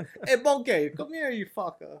 Bonke. Hey, Bonke, come here, you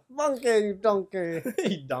fucker. Bonke, you donkey.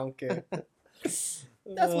 You donkey. That's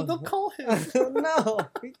what they'll call him. No,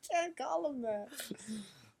 we can't call him that.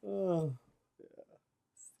 Oh. Yeah,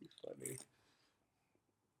 it's too funny.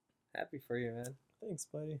 Happy for you, man. Thanks,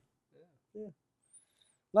 buddy. Yeah.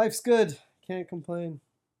 Life's good. Can't complain.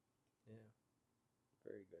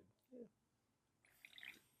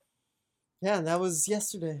 Yeah, and that was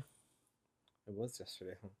yesterday. It was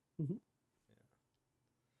yesterday, huh? Mhm.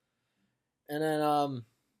 And then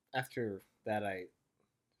after that, I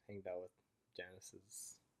hanged out with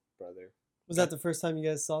Janice's brother. Was that the first time you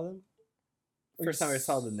guys saw them? Or First you time I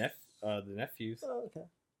saw s- the nephews. Oh, okay.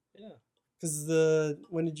 Yeah. Because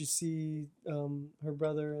when did you see her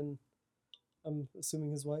brother and I'm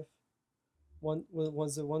assuming his wife?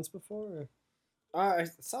 Was it once before? Or? I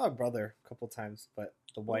saw a brother a couple times, but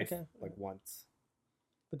the Oh, wife okay. like once.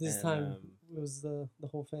 But this And time it was the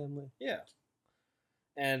whole family. yeah,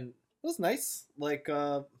 and it was nice. Like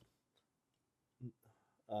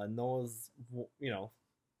Noah's,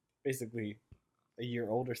 basically a year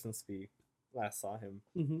older since we last saw him,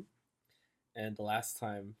 Mm-hmm. and the last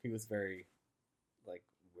time he was very like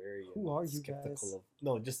wary Who are and you guys? skeptical of.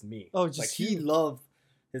 No, just me. Oh, just like he you. loved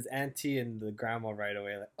his auntie and the grandma right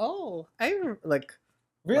away. Like, oh, like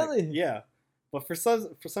Really? yeah. But for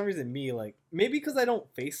some reason, me like maybe because I don't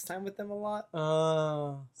FaceTime with them a lot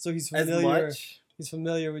So he's as familiar. much. He's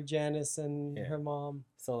familiar with Janice and Yeah. her mom.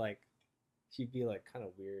 So like, he'd be like kind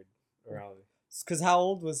of weird around. Because how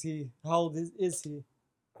old was he? How old is he?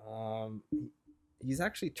 Um, he's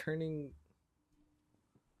actually turning.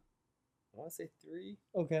 I want to say 3.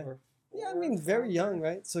 Okay. Or 4, Yeah, I mean, very young,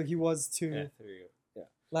 somewhere. right? So he was 2. Yeah, there you go. Yeah.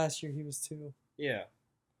 Last year he was 2. Yeah.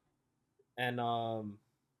 And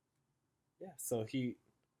yeah. So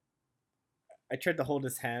I tried to hold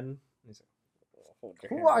his hand. He's like, "Oh, hold your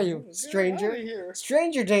Who hand. are you, Get stranger? outta here."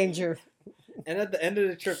 Stranger danger. And at the end of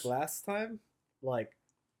the trip last time, like,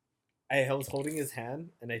 I was holding his hand,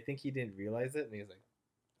 and I think he didn't realize it, and he was like,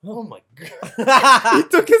 "Oh my god!" He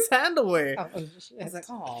took his hand away. Oh, I was like,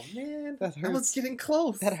 "Oh man, That I was hurts. getting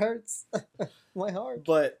close." That hurts. My heart.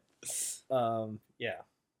 But yeah.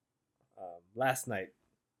 Last night,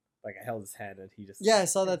 like I held his hand, and he just Yeah, I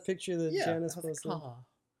saw that picture that Janice I was posted. like, "Aw,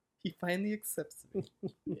 he finally accepts me."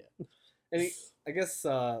 Yeah, and I guess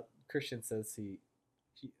Christian says he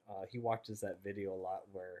watches that video a lot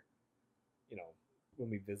where, when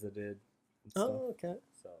we visited and stuff. Oh, okay.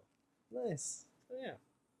 So Nice. yeah.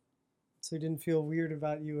 So he didn't feel weird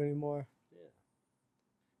about you anymore. Yeah.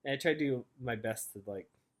 And I try to do my best to like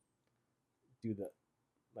do the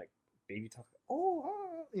like baby talk.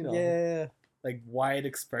 Oh, Yeah. like wide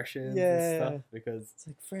expressions Yeah. and stuff because It's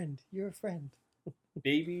like, friend, you're a friend.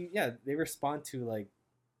 baby, yeah, they respond to like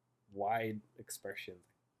wide expressions.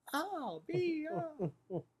 Oh, baby, oh.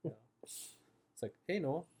 Yeah. It's like, hey,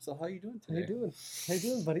 Noah, so how you doing How today? you doing? How you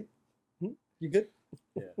doing, buddy? You good?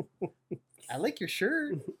 Yeah. I like your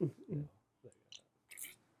shirt.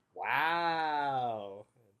 Wow.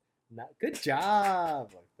 Not good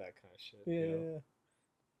job. Like that kind of shit. Yeah.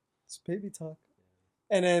 It's baby talk.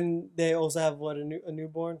 And then they also have what, a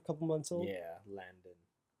newborn, a couple months old. Yeah, Landon,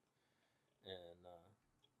 and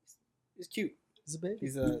he's cute. He's a baby.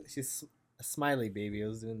 He's a smiley baby. I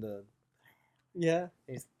was doing the Yeah.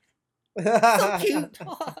 He's So cute.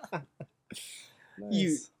 Nice.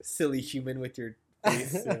 You silly human with your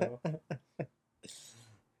face.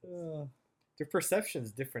 Your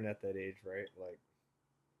perception's different at that age, right? Like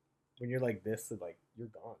when you're like this, like you're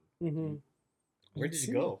gone. Mm-hmm. Where did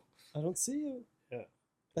you go? I don't see you. Yeah.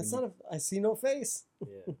 That's not I see no face.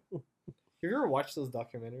 Yeah. Have you ever watched those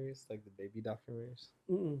documentaries, like the baby documentaries,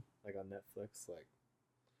 Mm-mm. like on Netflix? Like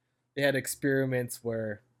they had experiments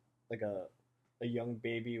where, like a young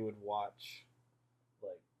baby would watch,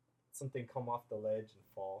 like something come off the ledge and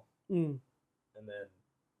fall, and then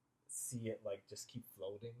see it like just keep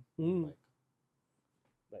floating,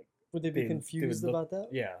 like would they be confused about that?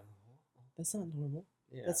 Yeah, That's not normal.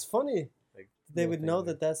 yeah. That's funny. Like They would know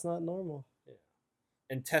that that's not normal. Yeah,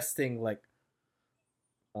 and testing like,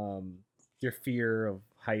 your fear of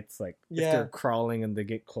heights, like if they're crawling and they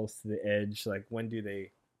get close to the edge, like when do they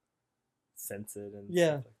sense it and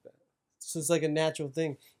stuff like that. So it's like a natural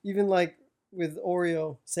thing. Even like with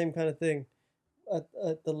Oreo, same kind of thing.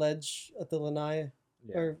 At the ledge, at the lanai,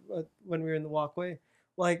 or when we were in the walkway,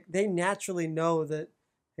 like they naturally know that,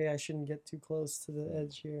 hey, I shouldn't get too close to the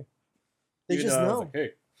edge here. They just know. Like, hey.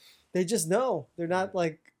 They just know. They're not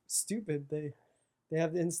like stupid. They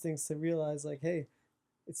have the instincts to realize like, hey,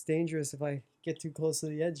 it's dangerous if I get too close to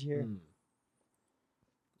the edge here.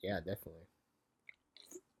 Yeah, definitely.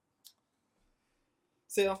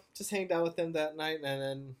 So just hanged out with them that night, and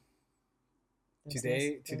then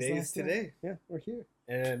today is today. Yeah, we're here.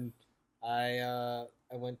 And I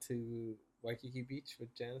went to Waikiki Beach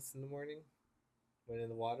with Janice in the morning. Went in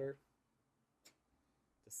the water,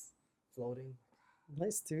 just floating.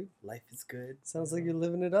 Nice, dude. Life is good. Sounds like you're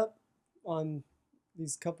living it up on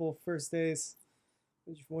these couple first days.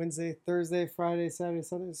 Wednesday, Thursday, Friday, Saturday,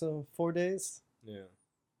 Sunday. So 4 days. Yeah.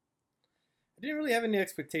 I didn't really have any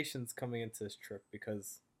expectations coming into this trip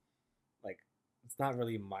because, like, it's not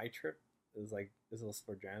really my trip. It was like this was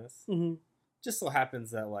for Janice. Mm-hmm. Just so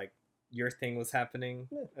happens that like your thing was happening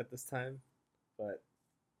Yeah. at this time, but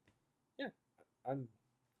yeah, I'm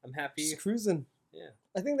happy. Just cruising. Yeah,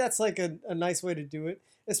 I think that's like a nice way to do it,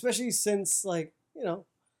 especially since like you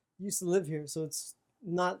used to live here, so it's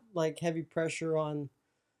not like heavy pressure on.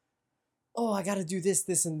 Oh, I got to do this,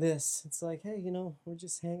 this, and this. It's like, hey, we're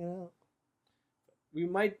just hanging out.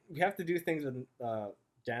 we have to do things with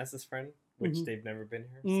Janice's friend, which Mhm. they've never been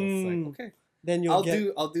here, so it's like okay. Then I'll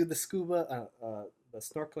do the scuba, the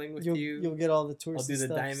snorkeling with you. You'll get all the touristy I'll do the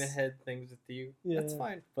stuffs. diamond head things with you. Yeah. That's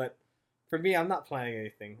fine. But for me, I'm not planning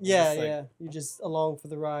anything. I'm Yeah, just like, yeah. You're just along for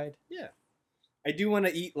the ride. Yeah. I do want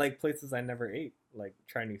to eat like places I never ate, like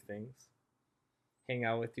try new things, hang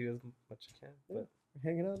out with you as much as I can. But We're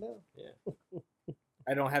hanging out now. yeah,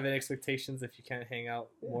 I don't have any expectations if you can't hang out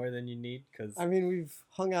more than you need. Because I mean, we've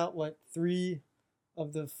hung out 3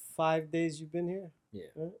 of the 5 days you've been here. Yeah.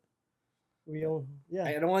 Right?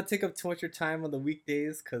 I don't want to take up too much of your time on the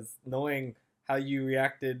weekdays because knowing how you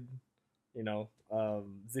reacted,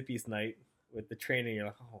 Zippy's night with the training, you're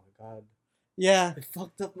like, oh my god. Yeah. I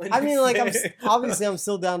fucked up my I mean, like, obviously I'm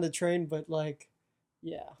still down to train, but like,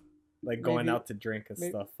 yeah. Like going out to drink and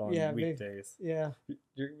stuff on weekdays. Yeah.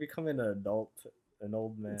 You're becoming an adult, an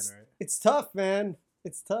old man, right? It's tough, man.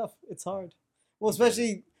 It's tough. It's hard. Well,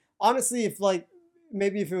 especially, honestly, if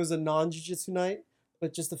maybe if it was a non-jiu-jitsu night,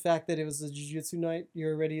 but just the fact that it was a jiu-jitsu night,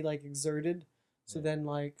 you're already like exerted. So then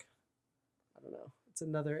like, I don't know, it's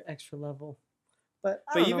another extra level. But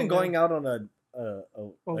even going out on a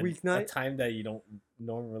weeknight, a time that you don't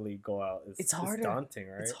normally go out it's harder. It's daunting,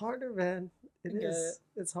 right? It's harder, man. It is.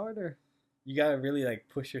 It's harder. You gotta really like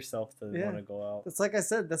push yourself to want to go out. That's like I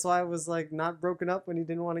said. That's why I was like not broken up when you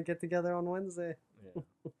didn't want to get together on Wednesday. Yeah.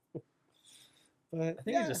 But I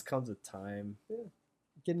think it just comes with time. Yeah.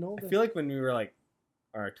 Getting older. I feel like when we were like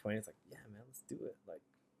our 20s, like yeah, man, let's do it. Like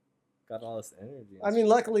got all this energy. I mean,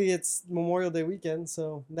 luckily it's Memorial Day weekend,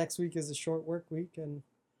 so next week is a short work week, and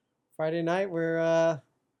Friday night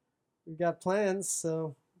we got plans,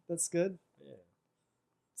 so that's good. Yeah.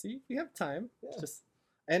 See, we have time. Yeah. Just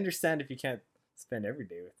I understand if you can't spend every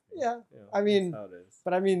day with me. Yeah. I mean, that's how it is.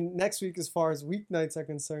 But I mean, next week, as far as weeknights are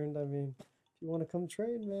concerned, I mean, if you want to come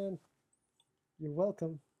train, man, you're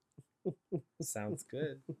welcome. Sounds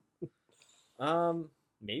good.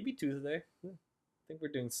 Maybe Tuesday. Yeah. I think we're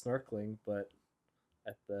doing snorkeling, but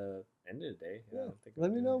at the end of the day, I don't think.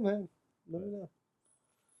 Let me know, man. Let me know.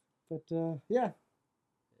 But yeah.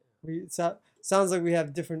 Sounds like we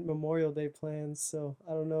have different Memorial Day plans, so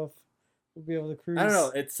I don't know if we'll be able to cruise. I don't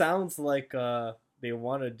know. It sounds like they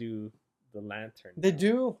want to do the lantern. They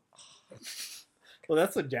do? Well,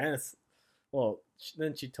 that's what Janice. Well,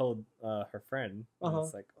 then she told her friend. And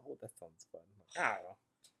it's like, oh, that sounds fun. I don't know.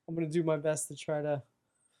 I'm gonna do my best to try to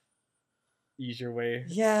ease your way.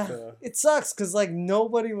 Yeah, it sucks because like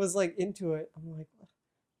nobody was like into it. I'm like,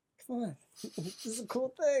 come on, this is a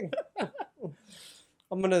cool thing.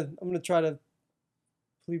 I'm gonna try to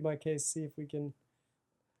plead my case, see if we can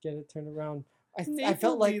get it turned around. I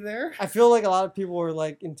felt like I feel like a lot of people were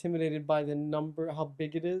like intimidated by the number, how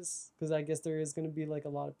big it is, because I guess there is gonna be like a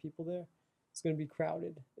lot of people there. It's gonna be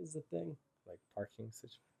crowded, is the thing. Like parking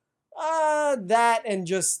situation. That and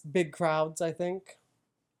just big crowds, I think.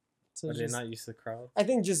 So are they not used to crowds? I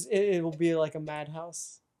think just it will be like a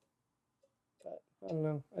madhouse. But I don't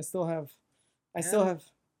know. I still have. It's gonna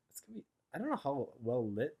be. I don't know how well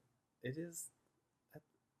lit it is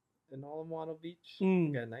in Alamano Beach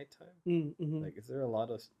at nighttime. Mm-hmm. Like, is there a lot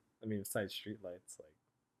of? I mean, besides street lights, like,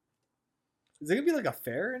 is it gonna be like a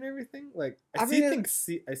fair and everything? Like, I see things.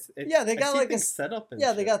 They got like a set up. And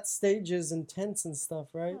they got stages and tents and stuff,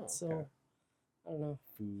 right? Oh, okay. So I don't know.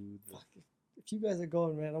 Food. Fuck, if you guys are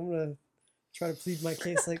going, man, I'm gonna try to plead my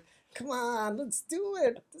case. Like, come on, let's do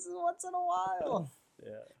it. This is once in a while.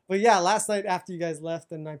 Yeah. But yeah, last night after you guys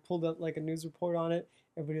left and I pulled up like a news report on it,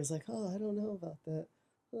 everybody was like, "Oh, I don't know about that."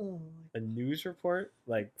 Oh. A news report,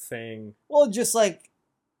 like saying. Well, just like,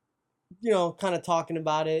 kind of talking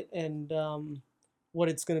about it and what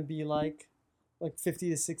it's gonna be like. Like 50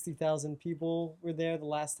 to 60,000 people were there the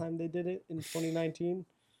last time they did it in 2019.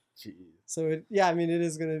 Jeez. So it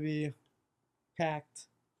is gonna be packed.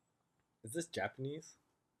 Is this Japanese?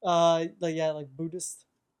 Like Buddhist.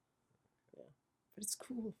 Yeah, but it's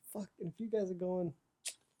cool. Fuck, and if you guys are going,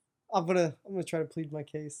 I'm gonna try to plead my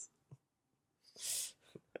case.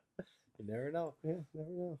 You never know. Yeah,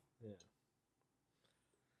 never know.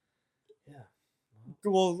 Yeah.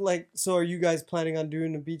 Well, like, so are you guys planning on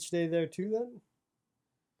doing a beach day there too then?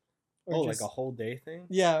 Or Oh, just, like a whole day thing?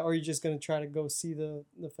 yeah, or you're just gonna try to go see the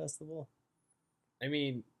festival? I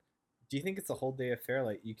mean, do you think it's a whole day affair?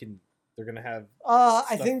 Like they're gonna have I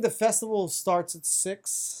stuff. think the festival starts at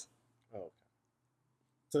 6. Oh, okay.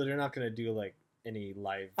 So they're not gonna do like any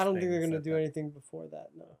live. I don't think they're things gonna at do that. anything before that.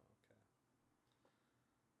 No.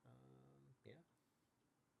 Yeah,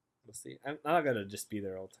 we'll see. I'm not gonna just be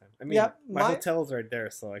there all the time. I mean, Yep, my hotel's right there,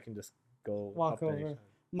 so I can just go walk up over. anytime.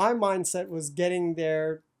 My mindset was getting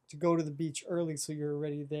there to go to the beach early, so you're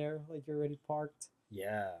already there, like you're already parked.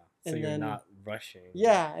 Yeah, so And you're then- not rushing.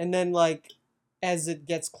 Yeah, and then like as it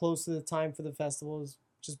gets close to the time for the festivals,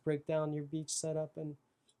 just break down your beach setup and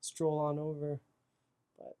stroll on over.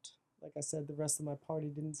 But like I said, the rest of my party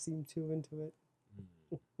didn't seem too into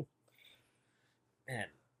it. Man,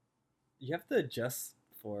 you have to adjust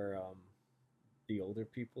for the older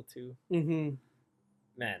people too. Mm-hmm.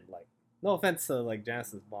 Man, like, no offense to like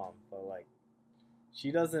Janice's mom, but like,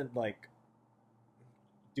 she doesn't like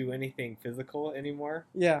do anything physical anymore.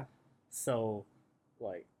 Yeah. So,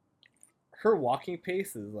 like, her walking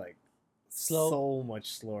pace is like Slow. so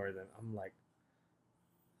much slower than I'm like.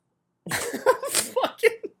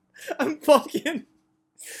 I'm fucking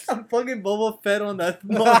Boba Fett on that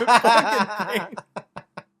motherfucking thing.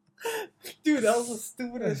 Dude, that was the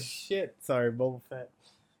stupidest shit. Sorry, Boba Fett.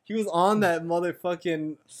 He was on that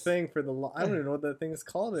motherfucking thing for I don't even know what that thing is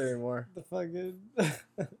called anymore. The fucking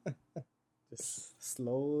Just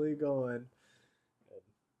slowly going.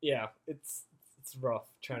 Yeah, it's rough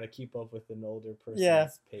trying to keep up with an older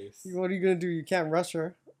person's pace. What are you gonna do? You can't rush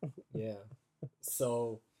her. Yeah.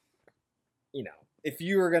 So, you know, if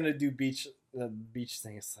you were gonna do the beach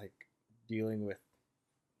thing, it's like dealing with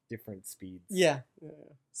different speeds. Yeah.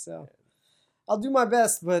 So I'll do my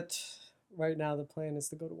best, but right now the plan is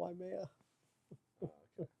to go to Waimea. Okay.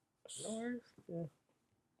 No worries. Yeah.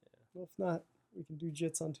 Well, if not, we can do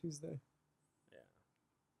jits on Tuesday. Yeah.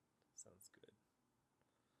 Sounds good.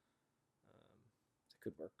 It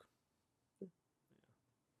could work. Yeah.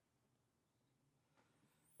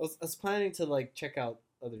 I was planning to like check out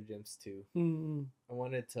other gyms too. Mm-hmm. I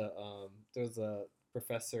wanted to there's a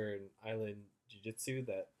professor in Island Jiu-Jitsu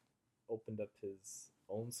that opened up his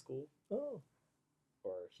own school. Oh.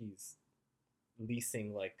 Or he's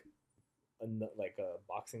leasing like a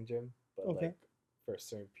boxing gym, but Okay. like for a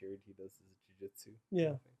certain period he does his jiu-jitsu.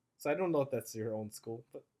 Yeah. So I don't know if that's your own school,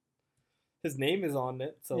 but his name is on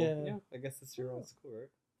it, so Yeah. I guess it's your own school, right?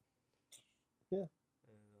 Yeah.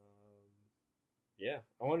 Yeah,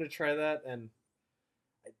 I wanted to try that, and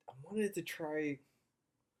I wanted to try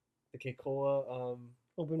the Keikoa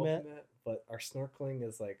Open mat, mat. but our snorkeling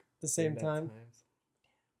is like The same during that time.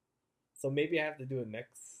 So maybe I have to do it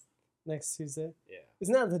Next Tuesday. Yeah.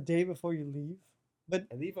 Isn't that the day before you leave? But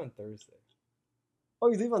I leave on Thursday.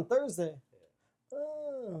 oh, you leave on Thursday. Yeah.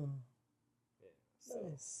 Oh, Yeah. So,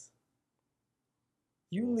 nice.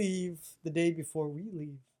 You leave the day before we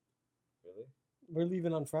leave. really? We're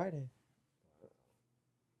leaving on Friday.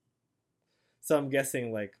 So I'm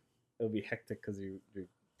guessing like it'll be hectic because you're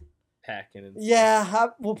packing and stuff. Yeah,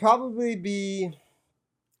 we'll probably be.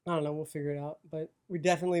 I don't know. We'll figure it out. But we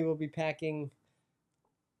definitely will be packing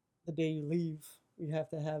the day you leave. We have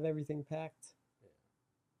to have everything packed. Yeah.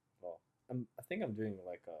 Well, I think I'm doing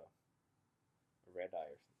like a red eye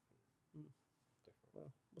or something.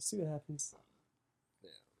 Well, we'll see what happens.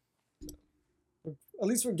 Yeah. At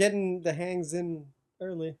least we're getting the hangs in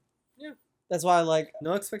early. Yeah. That's why I like.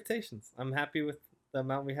 No expectations. I'm happy with the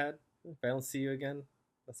amount we had. If I don't see you again,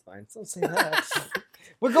 that's fine. Don't say that.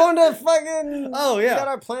 We're going to fucking. Oh, yeah. We got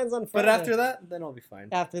our plans on Friday. But after that, then I'll be fine.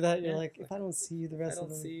 After that, you're Yeah. like, if I don't see you the If I rest of don't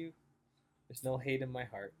the see you, there's no hate in my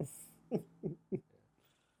heart. Yeah.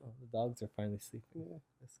 Oh, the dogs are finally sleeping. Yeah.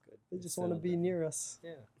 That's good. they just want to be near us.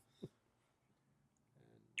 Yeah.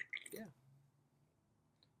 Yeah.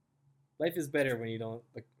 Life is better when you don't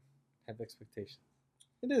like have expectations.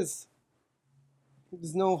 It is.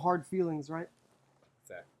 There's no hard feelings, right?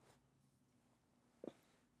 Exactly.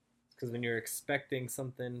 Because when you're expecting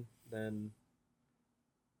something, then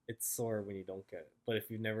it's sore when you don't get it. But if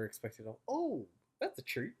you've never expected it, oh, that's a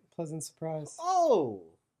treat. Pleasant surprise. Oh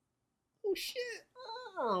shit.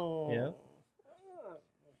 Oh. Yeah.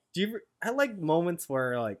 Do you ever? I like moments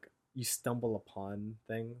where like you stumble upon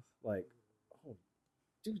things like, oh,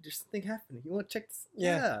 dude, there's something happening. You want to check this?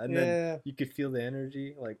 Yeah. And then you could feel the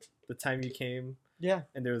energy, like the time you came. Yeah.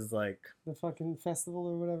 And there was like The fucking festival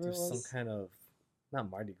or whatever it there's was. some kind of not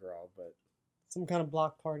Mardi Gras, but Some kind of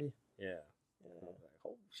block party. yeah. Yeah. I was like,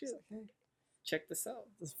 oh shit, It's like, hey, check this out.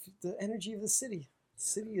 the energy of the city. The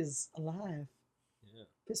city is alive. Yeah.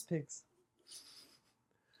 Piss pigs.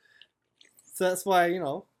 So that's why,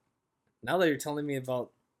 now that you're telling me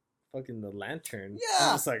about fucking the lantern. Yeah.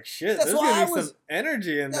 I'm just like, shit, That's there's why gonna I be was- some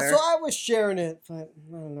energy in That's there. why I was sharing it, but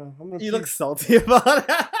I don't know. I'm gonna You look salty about it.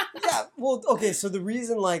 yeah, well, okay, so the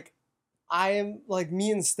reason, like, I am, like,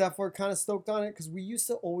 me and Steph were kind of stoked on it because we used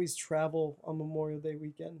to always travel on Memorial Day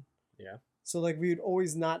weekend. Yeah. So, like, we would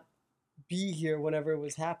always not be here whenever it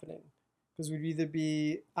was happening because we'd either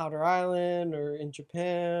be Outer Island or in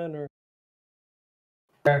Japan or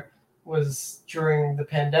was during the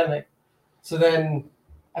pandemic. So then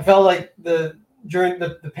I felt like during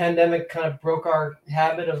the pandemic kind of broke our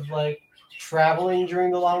habit of, like, traveling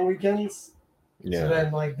during the long weekends. So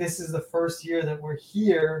then, like, this is the first year that we're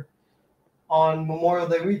here on Memorial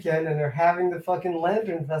Day weekend, and they're having the fucking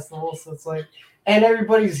Lantern Festival. So it's like, and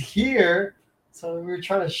everybody's here. So we were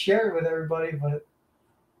trying to share it with everybody, but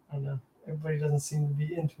I don't know. Everybody doesn't seem to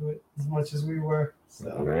be into it as much as we were. So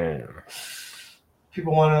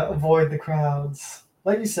people want to avoid the crowds.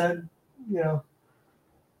 Like you said, you know,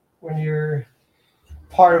 when you're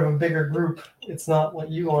part of a bigger group, it's not what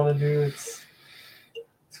you want to do. It's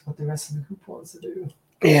what the rest of the group wants to do.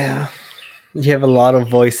 Yeah. You have a lot of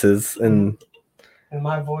voices, and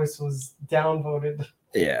my voice was downvoted.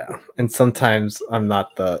 yeah, and sometimes I'm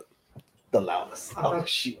not the loudest.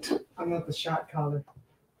 Shoot. I'm not the shot caller.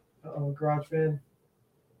 Uh-oh, garage band.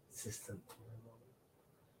 System.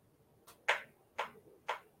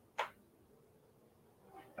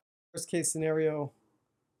 Worst case scenario,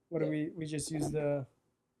 what do we just use the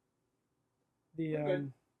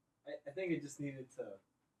I think it just needed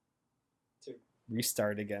to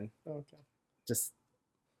restart again. okay. Just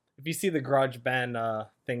if you see the garage band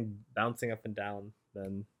thing bouncing up and down,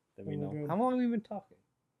 then we know. Good. How long have we been talking?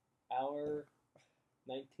 Hour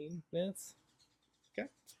 19 minutes? Okay.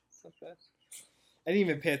 It's not bad. I didn't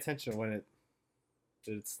even pay attention when it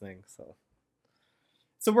did its thing, so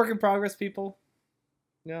it's a work in progress, people.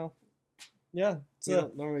 No. Yeah. You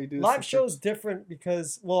don't normally do this live show's different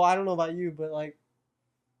because, well, I don't know about you, but like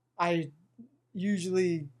I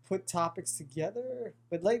usually put topics together,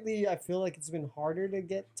 but lately I feel like it's been harder to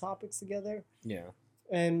get topics together. Yeah.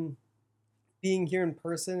 And being here in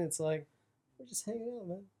person, it's like we're just hanging out,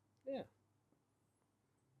 man. Yeah.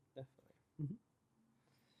 Definitely. Mm-hmm.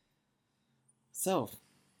 So,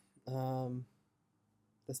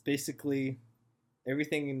 that's basically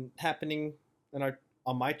everything happening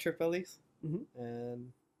on my trip, at least. Mm-hmm.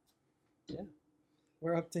 And yeah,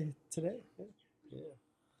 we're up to today. Yeah.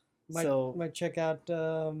 Might check out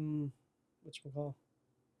whatchamacall?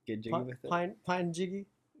 Get jiggy with it. Pine Jiggy.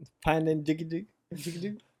 Pine and Jiggy Jig.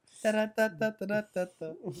 Jiggy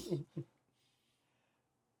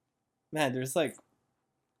Man, there's like,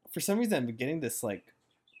 for some reason I'm getting this like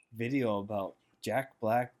video about Jack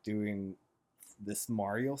Black doing this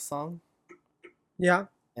Mario song. Yeah.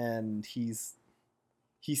 And he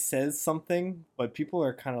says something, but people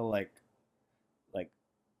are kind of like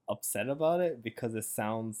upset about it because it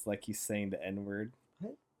sounds like he's saying the N-word.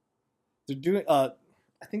 What? They're doing I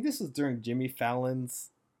think this was during Jimmy Fallon's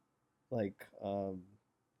like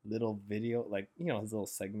little video, like, you know, his little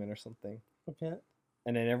segment or something. Okay.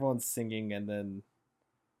 And then everyone's singing, and then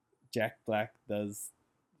Jack Black does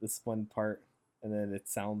this one part, and then it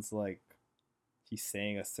sounds like he's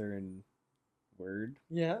saying a certain word.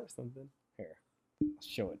 Yeah. Or something. Here, I'll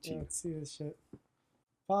show it to you. Let's see this shit.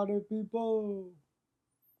 Party people.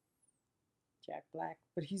 Jack Black,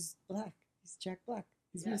 but he's black. He's Jack Black.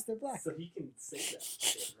 He's Mr. Black. So he can say that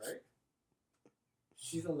shit, right?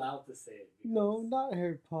 He's allowed to say it. No, not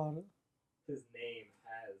Harry Potter. His name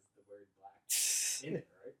has the word black in it,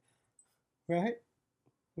 right? Right?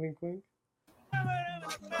 Wink, wink.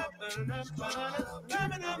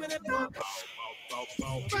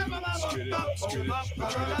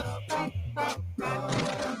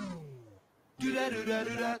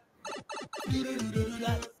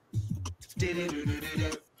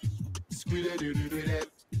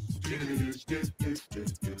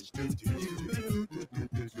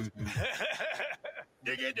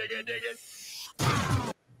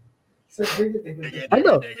 I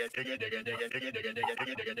know.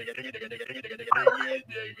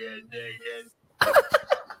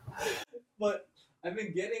 But I've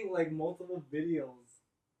been getting like multiple videos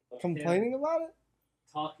of complaining about it,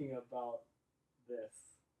 talking about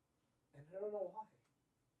this, and I don't know why.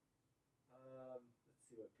 Let's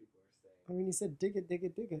see what people are saying. I mean, he said, "Dig it, dig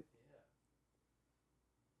it, dig it."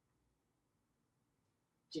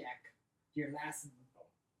 Yeah. Your last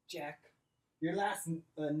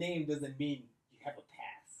name doesn't mean you have a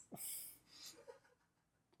pass.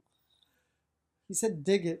 He said,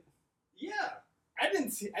 "Dig it." Yeah, I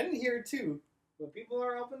didn't hear it too, but people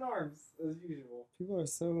are up in arms as usual. People are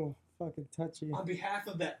so fucking touchy. On behalf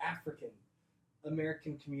of the African,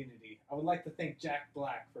 American community. I would like to thank Jack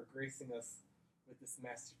Black for gracing us with this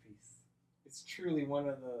masterpiece. It's truly one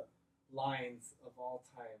of the lines of all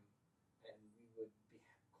time, and we would be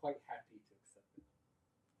quite happy to accept it.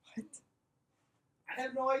 What? I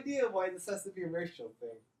have no idea why this has to be a racial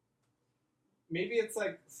thing. Maybe it's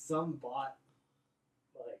like some bot,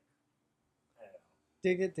 like, I don't know.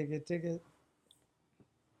 Dig it, dig it, dig it.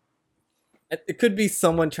 It could be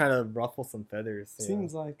someone trying to ruffle some feathers.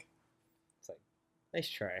 Seems like. It's like, nice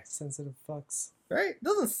try. Sensitive fucks. Right?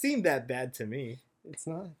 Doesn't seem that bad to me. It's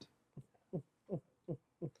not.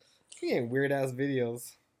 Getting weird ass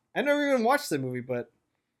videos. I never even watched the movie, but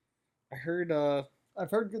I heard.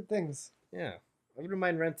 I've heard good things. Yeah, I wouldn't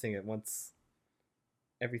mind renting it once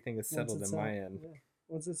everything is settled in my end. Yeah.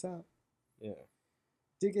 Once it's out. Yeah.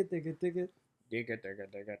 Dig it, dig it, dig it. Dig it, dig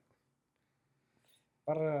it, dig it.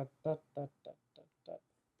 Yeah.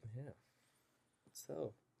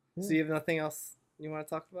 So you have nothing else you want to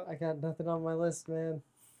talk about? I got nothing on my list, man.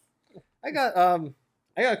 I got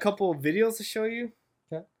a couple of videos to show you.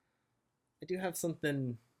 Okay. I do have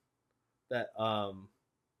something that I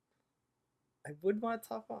would want to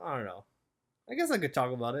talk about. I don't know. I guess I could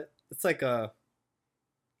talk about it. It's like a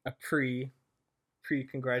pre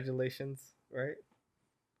congratulations, right?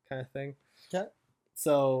 Kind of thing. Okay.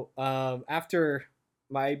 So after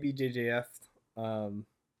my IBJJF,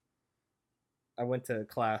 I went to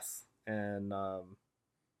class and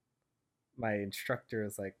my instructor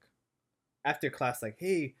was like, after class, like,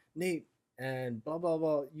 hey, Nate and blah blah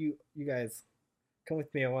blah, you guys come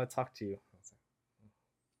with me. I want to talk to you. I was like,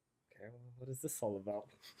 okay, well, what is this all about?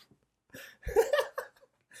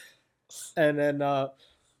 And then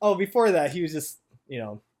before that, he was just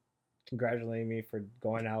congratulating me for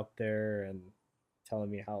going out there and telling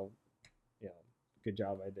me how good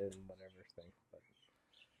job I did and whatever thing. But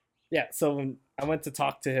yeah, so when I went to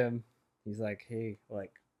talk to him, he's like, hey,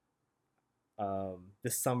 like,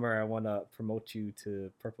 this summer I want to promote you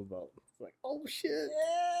to purple belt. It's like, oh shit.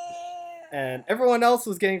 Yeah. And everyone else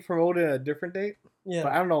was getting promoted at a different date. Yeah.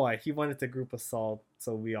 But I don't know why. He wanted to group us all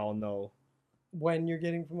so we all know when you're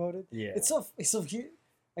getting promoted. Yeah. It's so he,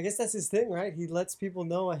 I guess that's his thing, right? He lets people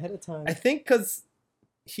know ahead of time. I think because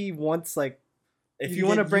he wants, like, if you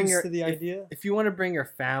want to bring if you want to bring your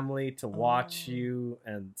family to watch you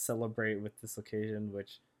and celebrate with this occasion,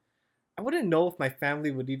 which I wouldn't know if my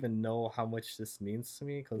family would even know how much this means to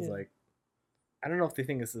me, because like, I don't know if they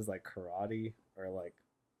think this is like karate or like,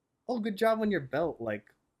 oh, good job on your belt. Like,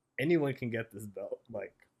 anyone can get this belt.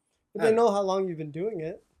 Like, but they know how long you've been doing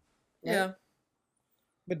it. Right? Yeah.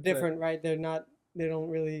 But different, right? They don't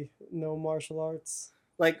really know martial arts.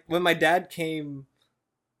 Like, when my dad came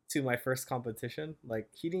to my first competition, like,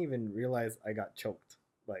 he didn't even realize I got choked.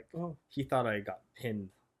 Like, he thought I got pinned,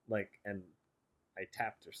 like, and I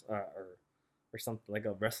tapped or something, like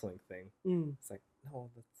a wrestling thing. It's like, no,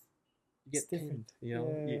 you get pinned,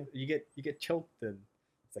 you get choked, and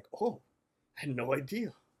it's like, oh, I had no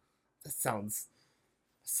idea. That sounds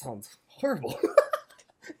horrible.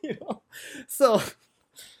 So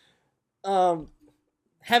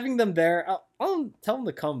having them there, I'll tell them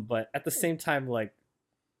to come, but at the same time, like,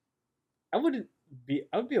 I would be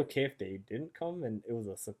okay if they didn't come and it was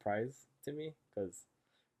a surprise to me, because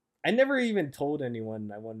I never even told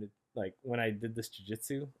anyone I wanted, like, when I did this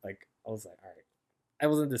jiu-jitsu, like, I was like, all right, I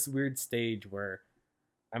was in this weird stage where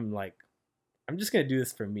I'm like, I'm just gonna do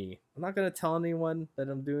this for me. I'm not gonna tell anyone that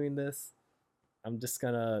I'm doing this. I'm just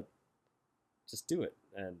gonna do it,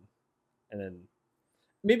 and then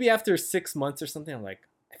maybe after 6 months or something, I'm like,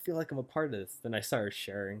 I feel like I'm a part of this. Then I started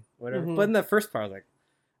sharing whatever. But in the first part, I was like,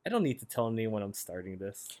 I don't need to tell anyone I'm starting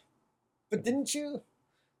this. But didn't you?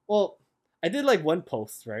 Well, I did like one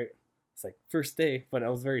post, right? It's like first day, but I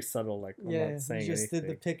was very subtle. Like, I'm not saying you just anything.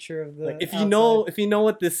 did the picture of the. Like, if outside. you know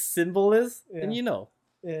what this symbol is, then you know.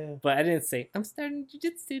 Yeah. But I didn't say I'm starting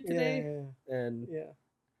jiu-jitsu today, and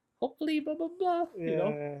hopefully blah blah blah. You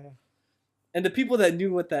know. And the people that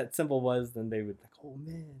knew what that symbol was, then they would like, oh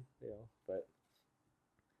man, But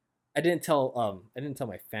I didn't tell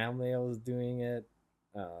my family I was doing it.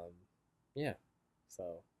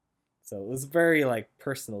 So it was very like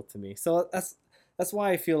personal to me. So that's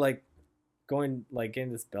why I feel like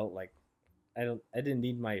getting this belt, like, I didn't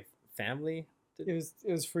need my family to,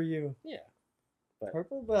 it was for you. Yeah. But,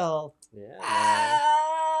 purple belt. Yeah.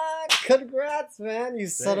 Congrats, man! You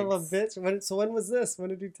son of a bitch. When was this? When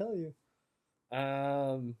did he tell you?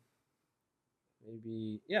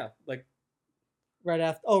 Maybe like right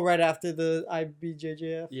after the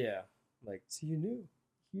IBJJF. Yeah, like, so you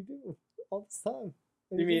knew all this time.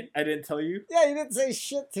 You mean I didn't tell you? Yeah, you didn't say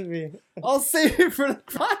shit to me. I'll save it for the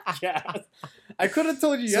podcast. I could have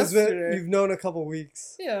told you So it's been- yesterday. you've known a couple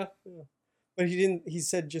weeks. Yeah. But he didn't. He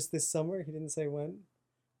said just this summer. He didn't say when,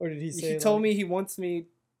 or did he say? He told me he wants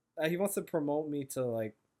to promote me to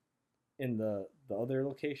like in the other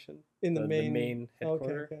location in the main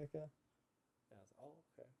headquarters. Okay. I was, oh,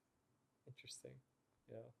 okay, interesting.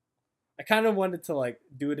 Yeah, I kind of wanted to like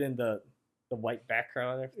do it in the white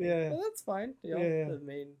background and everything. Yeah. Well, that's fine. You know, Yeah. the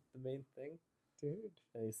main thing. Dude.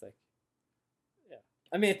 And he's like, yeah.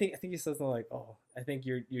 I mean, I think he says something like, oh, I think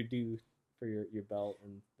you're due for your belt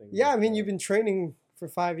and things. Yeah, like I mean, that. you've been training for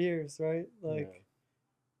 5 years, right? Yeah. Like,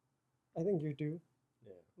 I think you're due.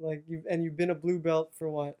 Yeah. Like you've been a blue belt for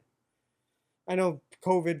what? I know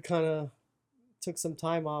COVID kind of took some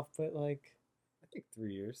time off, but like, I think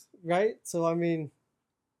 3 years. right? So I mean,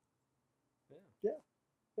 Yeah.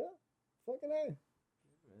 fucking A.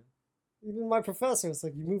 Even my professor was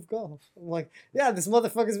like, "You move golf." I'm like, "Yeah, this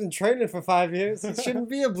motherfucker's been training for 5 years. He shouldn't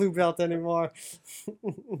be a blue belt anymore."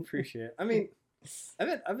 Appreciate it. I mean,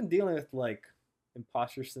 I've been dealing with like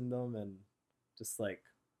imposter syndrome and just like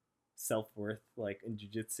self-worth like in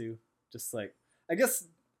jiu-jitsu. Just like I guess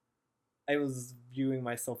I was viewing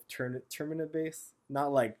myself tournament base,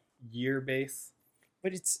 not like year base.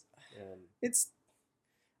 But it's And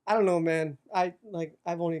I don't know, man. I've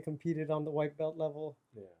only competed on the white belt level.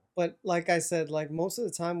 yeah. But like I said, like most of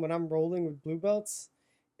the time when I'm rolling with blue belts,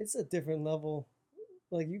 it's a different level.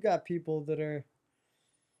 Like you got people that are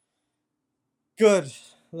good,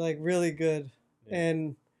 like really good. Yeah.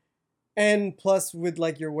 And plus with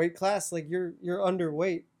like your weight class, like you're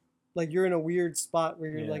underweight. Like you're in a weird spot where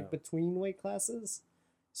you're Yeah. like between weight classes.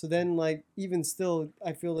 So then like even still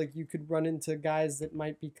I feel like you could run into guys that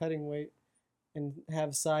might be cutting weight and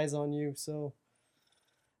have size on you. So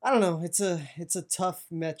I don't know. It's a tough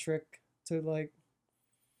metric to like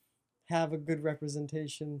have a good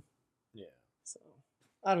representation. Yeah. So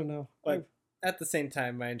I don't know. But at the same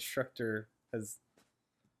time, my instructor has.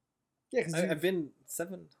 Yeah, because I've been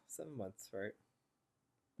 7 months, right?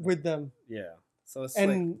 with them, Yeah. So it's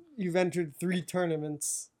and you've entered 3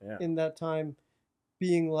 tournaments like in that time,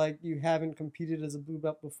 being like you haven't competed as a blue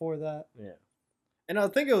belt before that. yeah. And I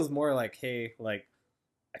think it was more like, hey, like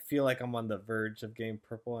I feel like I'm on the verge of getting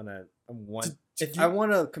purple, and I want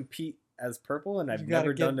to compete as purple, and I've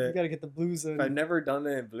never done it. You gotta get the blues in. If I've never done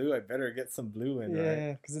it in blue, I better get some blue in, right?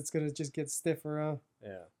 Yeah, because it's gonna just get stiffer, huh?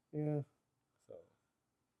 Yeah. Yeah. So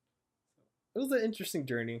it was an interesting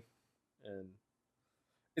journey, and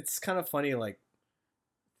it's kind of funny, like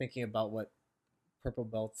thinking about what purple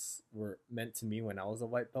belts were meant to me when I was a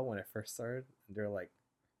white belt when I first started, and they're like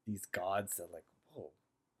these gods that like, whoa,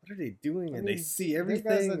 what are they doing? And they see everything.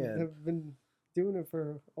 Guys that and have been doing it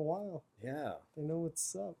for a while. yeah, They know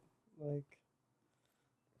what's up. Like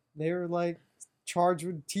they're like charged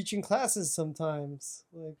with teaching classes sometimes.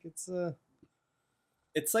 Like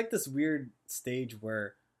it's like this weird stage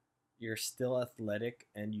where you're still athletic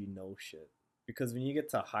and you know shit. Because when you get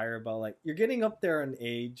to higher belt, like you're getting up there in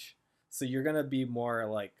age, so you're gonna be more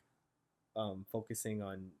like focusing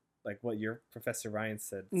on like what your Professor Ryan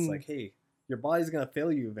said. It's like, hey, your body's gonna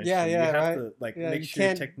fail you eventually. Yeah, you have right. to like Yeah, make you sure your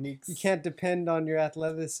can't- techniques. you can't depend on your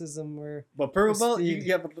athleticism or But purple belt, speed.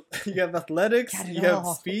 you have athletics, got it you have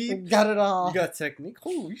all. speed, Got it all. you got technique.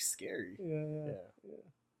 Oh, you're scary. Yeah.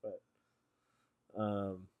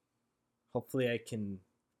 But hopefully I can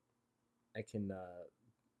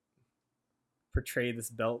portray this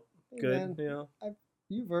belt Hey, good. man, You know.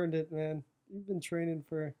 you've earned it, man. You've been training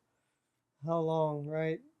for how long,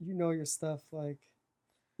 right? You know your stuff. Like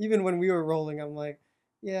even when we were rolling, I'm like,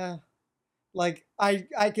 yeah, like I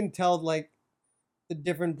can tell like the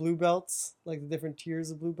different blue belts, like the different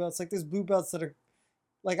tiers of blue belts. Like there's blue belts that are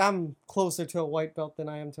like I'm closer to a white belt than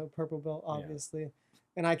I am to a purple belt, obviously,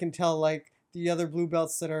 and I can tell like the other blue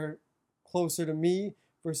belts that are closer to me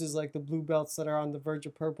versus like the blue belts that are on the verge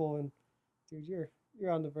of purple. And dude,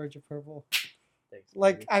 you're on the verge of purple. Thanks,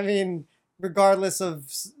 Like buddy. I mean, regardless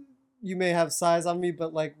of you may have size on me,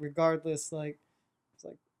 but like regardless, like it's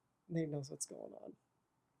like Nate knows what's going on,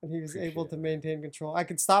 and he was able to maintain control. I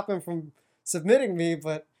could stop him from submitting me,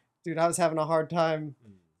 but dude, I was having a hard time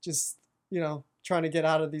just trying to get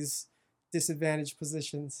out of these disadvantaged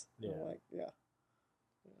positions. Yeah. I'm like, yeah.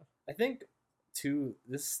 I think too,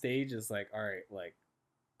 this stage is like, all right, like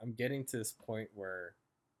I'm getting to this point where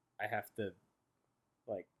I have to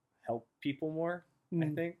like help people more, I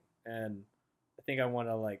think. And I think I want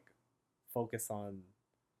to like focus on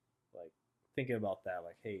like thinking about that,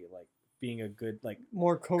 like, hey, like being a good, like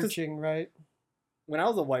More coaching, right? when I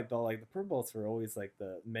was a white belt, like the purple belts were always like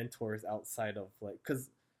the mentors outside of like, because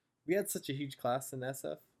we had such a huge class in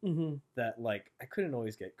SF Mm-hmm. that like I couldn't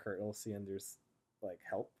always get Kurt Olsey and there's like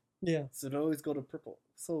help. Yeah. So it always go to purple.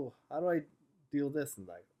 So how do I deal this? And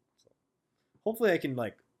like, so hopefully I can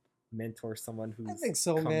like mentor someone who's I think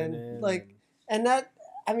so, coming man. in. Like, and that,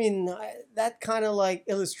 I mean, that kind of like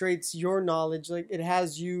illustrates your knowledge. Like, it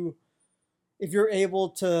has you, if you're able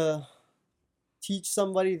to teach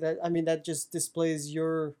somebody that, I mean, that just displays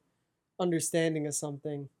your understanding of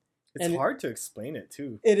something. It's And hard to explain it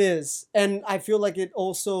too. it is. And I feel like it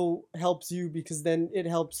also helps you because then it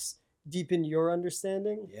helps deepen your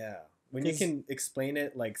understanding. Yeah. When you can explain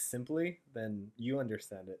it like simply, then you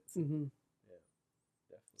understand it. So, Mm-hmm. yeah,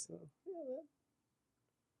 definitely. So, yeah, man.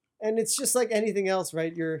 And it's just like anything else,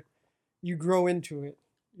 right? You grow into it.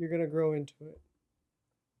 You're gonna grow into it.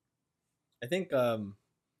 I think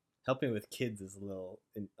helping with kids is a little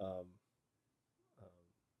I'm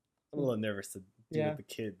a little nervous to deal with the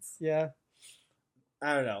kids. Yeah.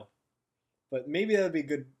 I don't know, but maybe that would be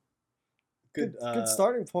good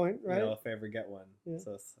starting point, right? You know, if I ever get one. Yeah.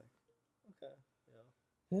 So it's like, okay,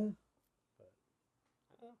 you know. Yeah.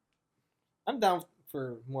 But I'm down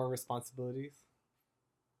for more responsibilities.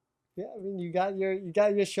 Yeah, I mean, you got your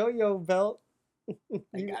shoyo belt. I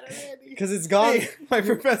got it ready because it's gone. Hey, my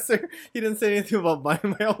professor, he didn't say anything about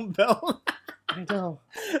buying my own belt. I know.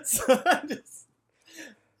 So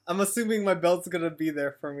I'm assuming my belt's gonna be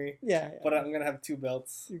there for me. Yeah. But I'm gonna have 2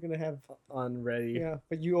 belts. You're gonna have on ready. Yeah,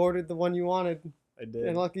 but you ordered the one you wanted. I did.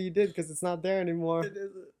 And lucky you did because it's not there anymore. It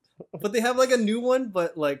isn't. But they have like a new one,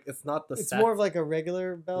 but like it's not the. It's more of like a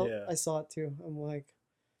regular belt. Yeah. I saw it too. I'm like,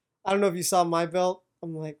 I don't know if you saw my belt.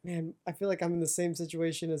 I'm like, man, I feel like I'm in the same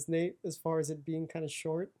situation as Nate as far as it being kind of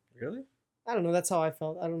short. Really? I don't know. That's how I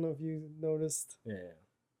felt. I don't know if you noticed. Yeah.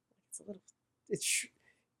 It's a little.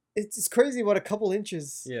 It's crazy what a couple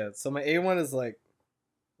inches. Yeah. So my A1 is like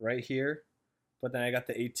right here, but then I got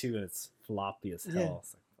the A2 and it's floppy as hell. Yeah.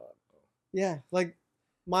 It's like, fuck. Yeah, like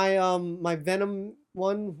my Venom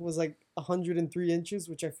one was like 103 inches,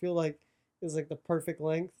 which I feel like is like the perfect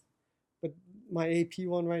length. But my AP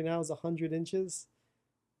one right now is 100 inches.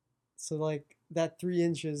 So like that 3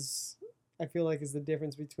 inches, I feel like is the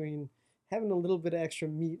difference between having a little bit of extra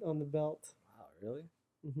meat on the belt. Wow, really?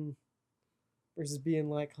 Mm-hmm. Versus being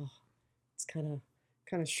like, oh, it's kind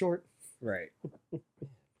of short. Right.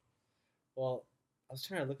 Well, I was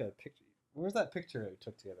trying to look at a picture. Where's that picture we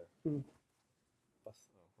took together? Hmm. I'll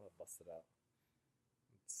bust it out.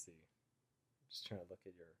 Let's see. I'm just trying to look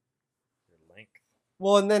at your length.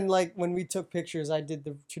 Well, and then like when we took pictures, I did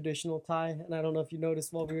the traditional tie, and I don't know if you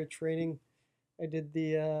noticed while we were training, I did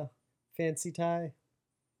the fancy tie.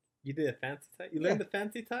 You did a fancy tie? You learned the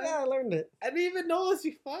fancy tie? Yeah, I learned it. I didn't even notice,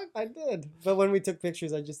 you fuck. I did. But when we took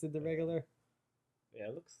pictures, I just did the regular. Yeah,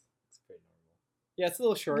 it looks pretty normal. Yeah, it's a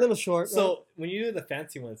little short. A little short. So right? when you do the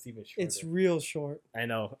fancy one, it's even shorter. It's real short. I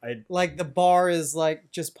know. Like the bar is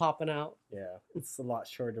like just popping out. Yeah, it's a lot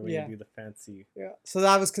shorter when Yeah. you do the fancy. Yeah. So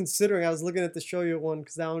I was considering, I was looking at the shoyu one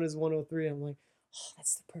because that one is 103. I'm like, oh,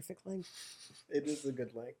 that's the perfect length. It is a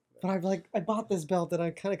good length. But I bought this belt and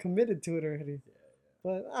I kind of committed to it already. Yeah.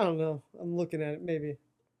 But I don't know. I'm looking at it. Maybe.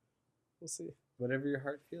 We'll see. Whatever your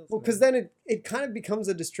heart feels. Well, because then it kind of becomes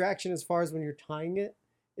a distraction as far as when you're tying it.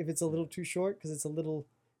 If it's a little too short, because it's a little,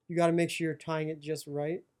 you got to make sure you're tying it just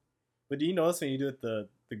right. But do you notice when you do it the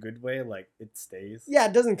good way, like it stays? Yeah,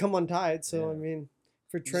 it doesn't come untied. So, Yeah. I mean,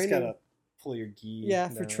 for You training. just gotta pull your gi. Yeah,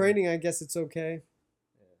 for down. training, I guess it's okay.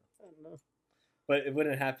 Yeah. I don't know. But it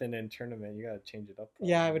wouldn't happen in tournament. You gotta change it up.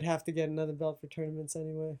 Yeah, I probably. would have to get another belt for tournaments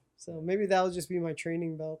anyway. So maybe that'll just be my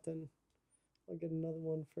training belt, and I'll get another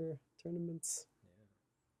one for tournaments. Yeah,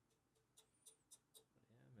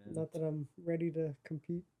 man. Not that I'm ready to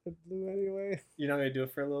compete with blue anyway. You're not gonna do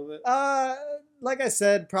it for a little bit? Like I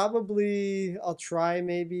said, probably I'll try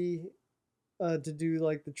maybe to do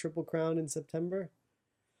like the Triple Crown in September,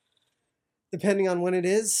 depending on when it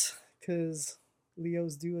is, because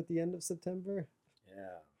Leo's due at the end of September.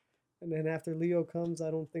 Yeah. And then after Leo comes,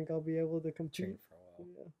 I don't think I'll be able to compete. Train for a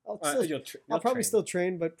while. Yeah. I'll probably still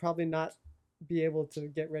train, but probably not be able to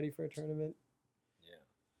get ready for a tournament. Yeah.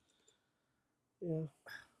 Yeah.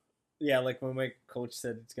 Yeah, like when my coach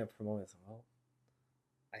said it's gonna promote, I said, well,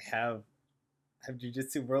 I have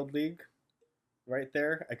Jiu-Jitsu World League right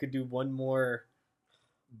there. I could do one more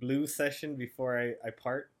blue session before I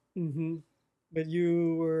part. Mm-hmm. But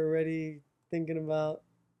you were already thinking about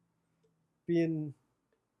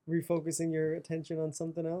refocusing your attention on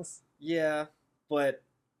something else? Yeah, but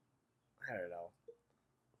I don't know.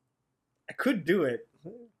 I could do it.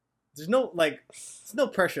 There's no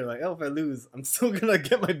pressure. Like, oh, if I lose, I'm still gonna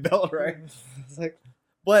get my belt, right? It's like,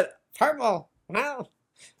 But purple. No,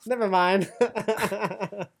 never mind.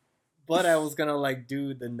 but I was gonna like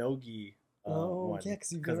do the no-gi Oh, one yeah,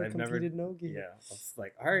 because you've because never I've never. competed no-gi. Yeah, I was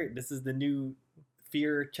like, all right, this is the new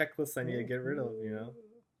fear checklist I need to get rid of. Yeah.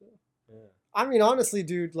 I mean, honestly,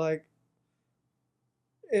 dude, like,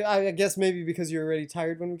 I guess maybe because you're already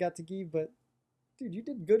tired when we got to gi, but dude, you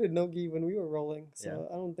did good at no-gi when we were rolling, so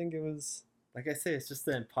Yeah. I don't think it was. Like I say, it's just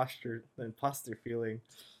the imposter feeling.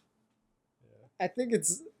 I think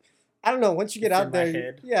it's. I don't know. Once you get It's in out my there,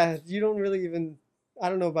 head. yeah, you don't really even. I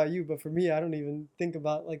don't know about you, but for me, I don't even think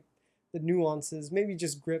about like the nuances. Maybe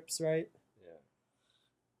just grips, right?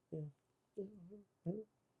 Yeah.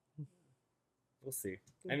 We'll see.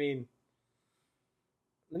 I mean,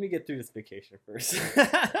 let me get through this vacation first.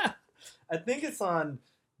 I think it's on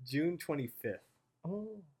June 25th. Oh.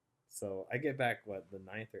 So I get back, what, the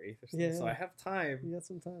 9th or 8th or something? Yeah. So I have time. You got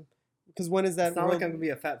some time. Because when is that? It's not like I'm going to be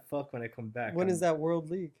a fat fuck when I come back. When is that World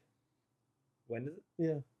League? When is it?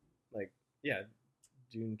 Yeah. Like, yeah,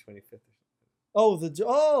 June 25th or something.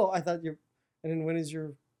 Oh, I thought you're. And then when is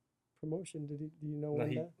your promotion? Do you know No,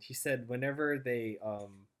 when he said whenever they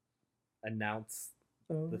announce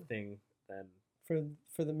that? the thing, then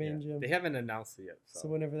For the main gym. they haven't announced it yet. So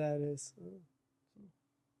whenever that is. Oh.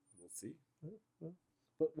 We'll see. Well.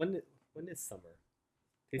 But when is summer?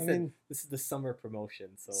 They said this is the summer promotion,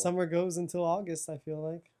 so summer goes until August. I feel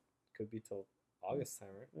like could be till August time,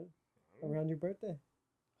 right? Yeah. Around your birthday.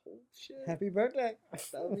 Oh shit! Happy birthday!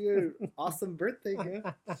 That would be an awesome birthday,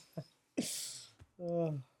 girl.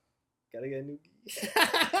 Oh. Gotta get a new gi.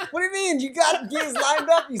 What do you mean? You got geese lined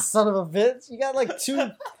up, you son of a bitch! You got like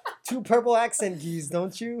two purple accent geese,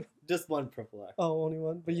 don't you? Just one purple accent. Oh, only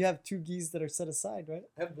one. But you have two geese that are set aside, right?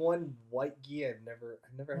 I have one white gi. I've never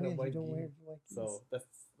had a white gi. Wear white geese. So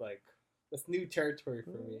that's new territory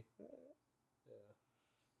for me. Yeah.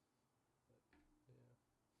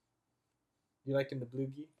 You liking the blue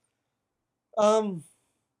gi?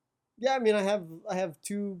 Yeah. I mean, I have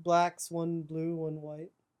two blacks, one blue, one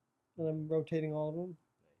white, and I'm rotating all of them.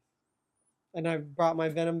 And I brought my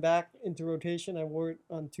Venom back into rotation. I wore it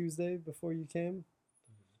on Tuesday before you came.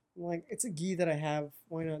 I'm like, it's a gi that I have.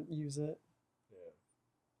 Why not use it? Yeah.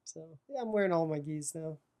 So yeah, I'm wearing all my gis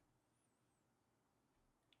now.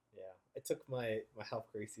 Yeah, I took my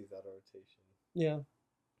Half Gracies out of rotation. Yeah.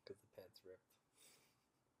 Because the pants ripped.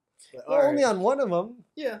 But, well, only on one of them.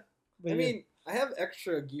 Yeah. But I mean, I have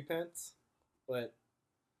extra gi pants, but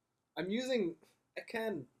I'm using. I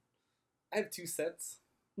have two sets.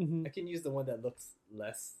 Mm-hmm. I can use the one that looks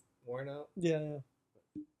less worn out. Yeah.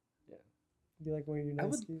 Yeah. You like wearing your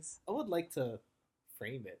nice gis? I would like to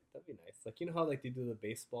frame it. That'd be nice. Like, you know how like they do the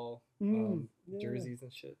baseball jerseys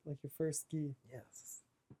and shit? Like your first gi. Yes.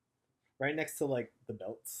 Right next to like the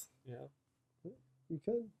belts. Yeah. You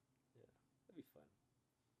could. Yeah. That'd be fun.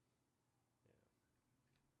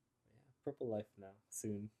 Yeah. Purple Life now.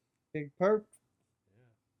 Soon. Big perp.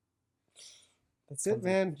 That's it,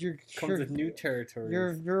 man. Comes with new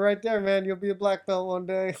territories. You're right there, man. You'll be a black belt one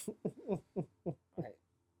day. Right.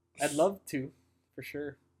 I'd love to, for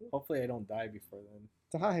sure. Hopefully, I don't die before then.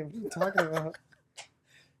 Die? What are you talking about?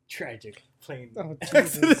 Tragic plane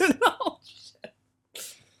accident. Oh shit!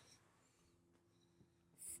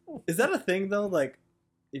 Is that a thing though? Like,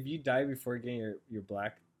 if you die before getting your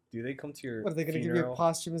black, do they come to your? What are they gonna funeral? give you a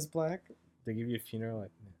posthumous black? They give you a funeral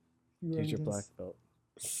like, man, here's your black belt.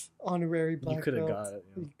 Honorary black belt. You could have got it.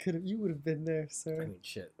 You know? You would have been there, sir. I mean,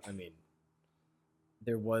 shit. I mean,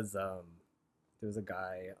 there was a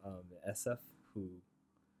guy in SF who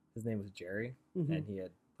his name was Jerry, and he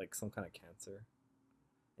had like some kind of cancer,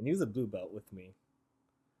 and he was a blue belt with me,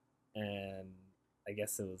 and I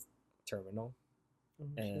guess it was terminal,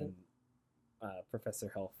 and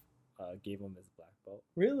Professor Health gave him his black belt.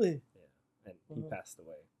 Really? Yeah, and he passed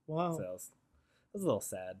away. Wow. So it was a little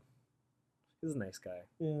sad. He was a nice guy.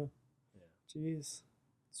 Yeah. Jeez,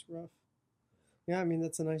 it's rough. Yeah, I mean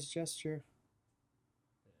that's a nice gesture.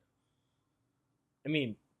 I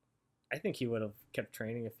mean, I think he would have kept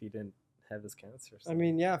training if he didn't have his cancer. So. I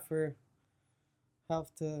mean, yeah, for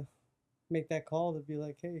Health to make that call to be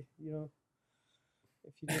like, hey, you know,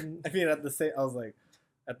 if you didn't. I mean, at the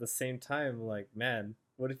same time, like, man,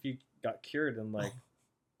 what if you got cured and like,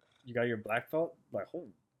 you got your black belt? Like, do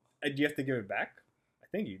you have to give it back? I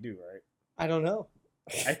think you do, right? I don't know.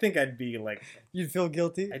 I think I'd be like. You'd feel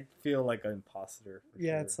guilty? I'd feel like an imposter.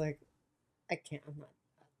 Yeah, sure. It's like, I can't, I'm not.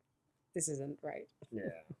 This isn't right. Yeah.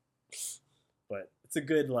 But it's a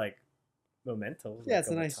good, like, memento. Yeah, like,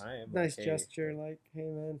 it's a nice gesture. Like, hey,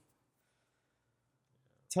 man.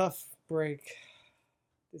 Tough break.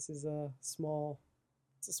 This is a small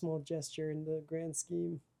gesture in the grand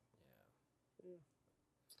scheme. Yeah.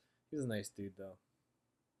 He was a nice dude, though.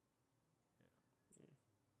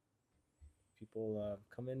 People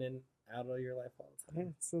come in and out of your life all the Yeah,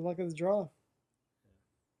 time. it's the luck of the draw.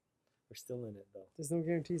 We're still in it though. There's no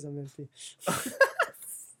guarantees I'm empty.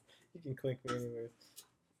 You can clink me anywhere.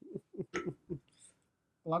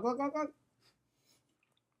 Lock.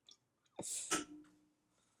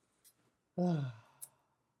 Bathroom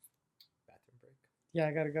break. Yeah,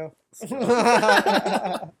 I gotta go.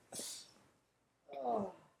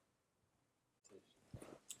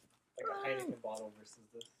 Like a Heineken bottle versus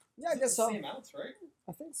this. Yeah, I guess so. Same ounce, right?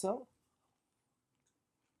 I think so.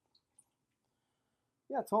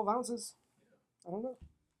 Yeah, 12 ounces. I don't know.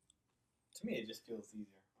 To me, it just feels easier.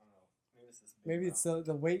 I don't know. Maybe it's this big Maybe it's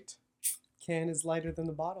the weight. Can is lighter than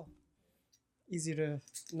the bottle. Easy to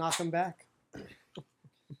knock them back.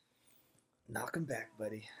 Knock him back,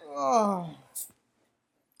 buddy. Oh,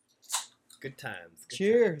 Good times. Good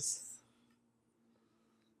cheers. times.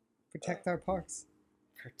 Protect our parks.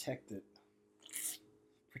 Protect it.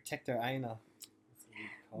 Protect our Aina. That's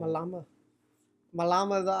what we call it.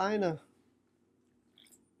 Malama. Malama the Aina.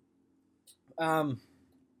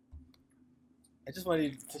 I just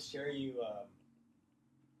wanted to share you.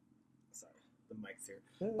 Sorry, the mic's here.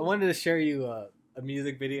 Yeah. I wanted to share you a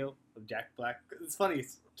music video of Jack Black. It's funny,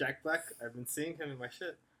 Jack Black. I've been seeing him in my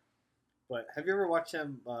shit. But have you ever watched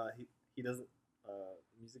him? He does a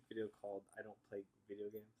music video called "I Don't Play Video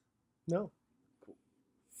Games." No. Cool.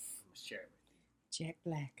 I'm gonna share it with you. Jack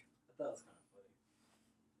Black. I thought it was kind of funny.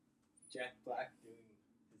 Jack Black doing his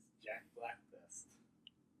Jack Black best.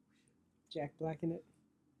 Jack Black in it.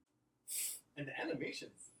 And the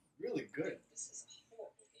animation's really good. This is a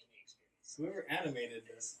horrible gaming experience. Whoever animated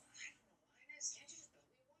this.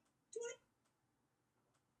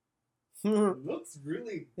 It looks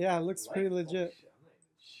really. Yeah, it looks pretty like- oh, legit. shit, I'm not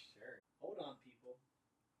even sharing. Hold on, people.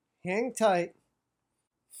 Hang tight.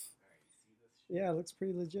 Alright, see this shit? Yeah, it looks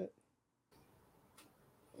pretty legit.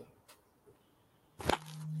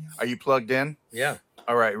 Are you plugged in? Yeah.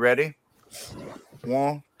 All right, ready?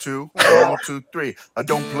 1, 2, 1, 2, 3. I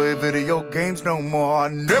don't play video games no more. I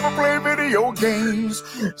never play video games.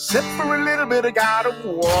 Except for a little bit of God of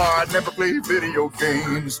War. I never play video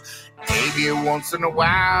games. Maybe once in a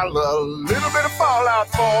while, a little bit of Fallout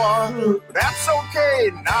 4. But that's okay,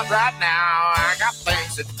 not right now. I got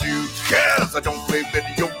things to do. Cause I don't play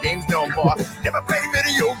video games no more. Never play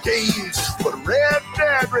video games. But Red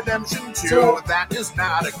Dead Redemption 2, that is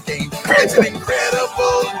not a game. It's an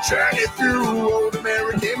incredible journey through old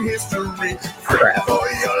American history. Fight for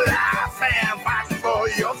your life and fight for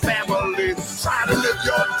your family. Try to live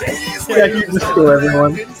your days Yeah, keep this cool,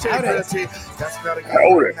 everyone. integrity. That's not a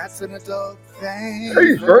game. That's an adult thing.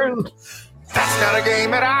 Hey, friend. That's not a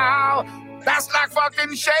game at all. That's like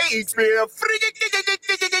fucking Shakespeare. You know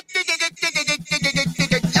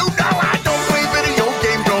I don't play video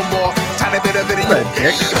games no more. Tiny bit of video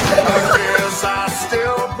games. I guess I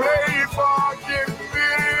still play fucking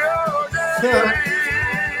video games.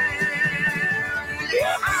 Yeah.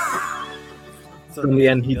 So In the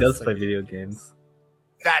end, he does play video games.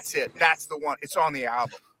 That's it. That's the one. It's on the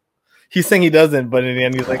album. He's saying he doesn't, but in the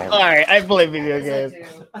end, he's like, all right, I play video games.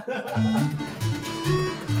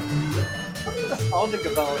 I'll think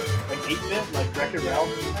about like 8-bit, like Record Ralph.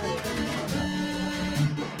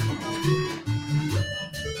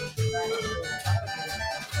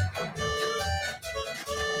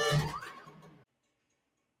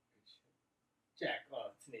 Jack,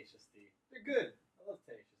 Tenacious D. They're good. I love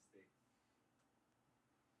Tenacious D.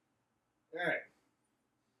 All right.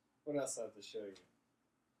 What else I have to show you?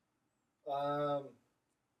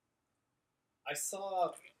 I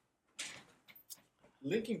saw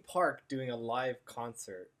Linkin Park doing a live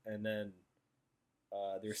concert, and then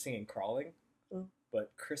they were singing "Crawling," Oh.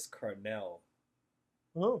 but Chris Cornell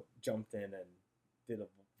Oh, jumped in and did a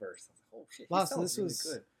verse. I was like, "Oh shit, he Wow, so sounds this really was-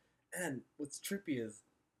 good." And what's trippy is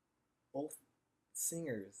both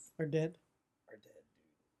singers are dead. are dead,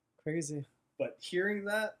 dude. Crazy. But hearing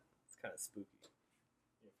that, it's kind of spooky.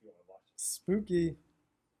 If you want to watch it, Spooky.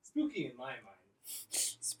 spooky in my mind.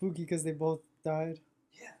 Spooky because they both died.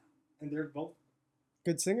 Yeah, and they're both.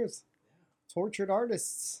 Good singers. Yeah. Tortured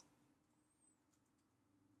artists.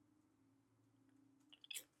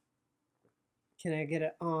 Can I get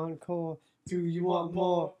an encore? Do you want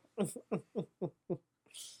more?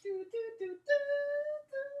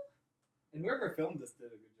 And whoever filmed this did a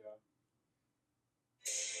good job.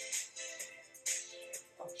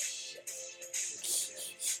 Oh shit!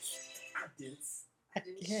 I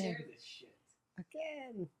didn't share this shit.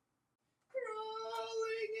 Again.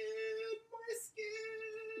 Crawling in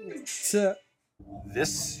my skin. So,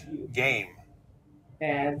 This game,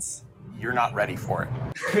 ads. you're not ready for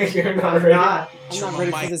it. You're not I'm not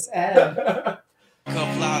ready for this ad.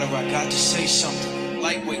 Cup louder, I got to say something.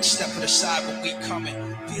 Lightweight, step to the side, but we coming.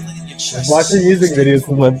 Feel it in your chest. Watching music videos is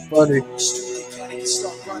what's funny.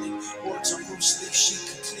 Start running. Words on Bruce Lee, she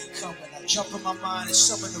complete coming. I jump in my mind and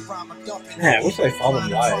summon the rhyme I'm dumping. Man, I wish I saw them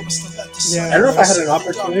live. Yeah. I don't know if I had an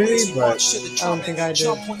opportunity, but I don't think I did.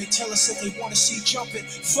 Jump when they tell us that they want to see jumping.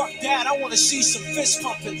 Fuck that, I want to see some fist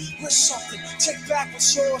pumping. Risk something, take back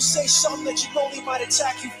what's yours. Say something that you know they might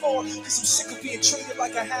attack you for. Cause I'm sick of being treated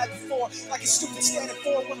like I had before. Like it's stupid standing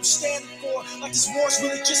for what I'm standing for. Like this war's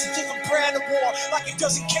really just a different brand of war. Like it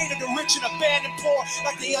doesn't cater to rich and abandoned poor.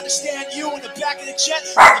 Like they understand you in the back of the jet.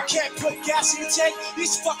 Like you can't put gas in the tank.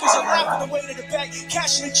 These fuckers are laughing away to the bank.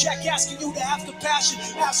 Cashing a check, asking you to have compassion.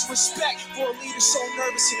 Have some respect for a leader so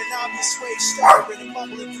nervous in an obvious way. Stuttering and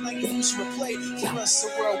mumbling like they used to replay. The rest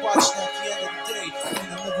of the world watching at the end of the day. In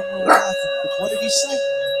the living room laughing. What did he say?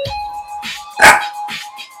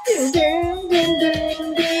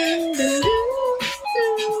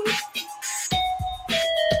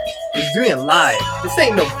 He's doing it live. This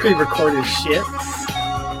ain't no pre-recorded shit.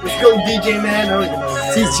 Let's go, DJ man. I don't even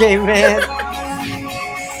know. DJ man.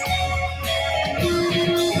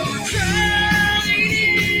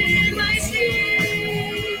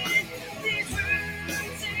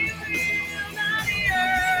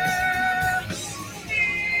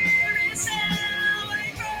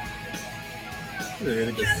 He's a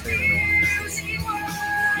really good singer.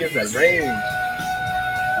 He has that range.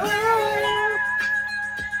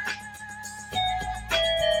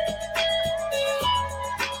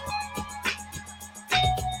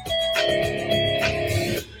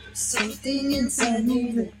 Something inside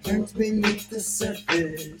me that burns beneath the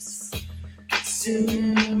surface.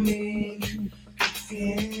 Consuming,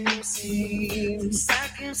 confusing.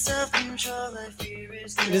 Stacking self-control, I fear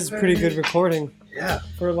is It is a pretty good recording. Yeah.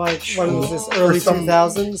 For like, what was this, early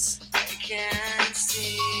 2000s? I can't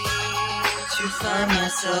seem to find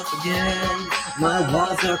myself again. My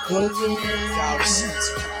walls are closing in.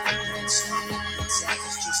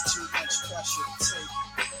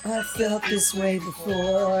 I felt this way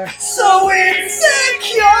before. So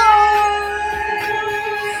insecure.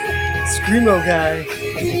 Screamo guy.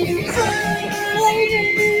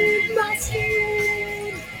 My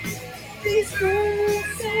skin. These words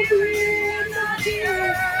so green, my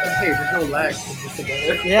dear. Hey, there's no lag. We're just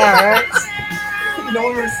together. Yeah, right? You know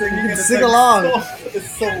when we're singing, You can and it's sing like along.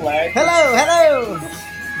 It's so lag. Hello, hello.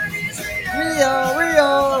 Rio.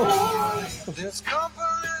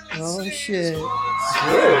 Oh shit.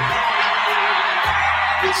 Good.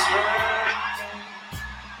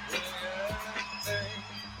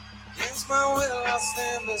 Against my will, I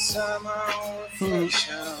stand beside my own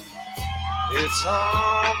reflection. It's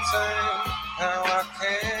haunting how I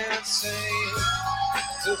can't seem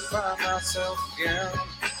to find myself again.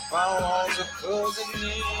 My walls are closing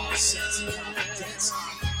in. It's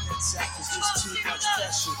just too much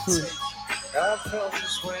pressure to take. I felt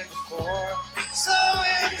this way before. So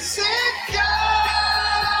insecure.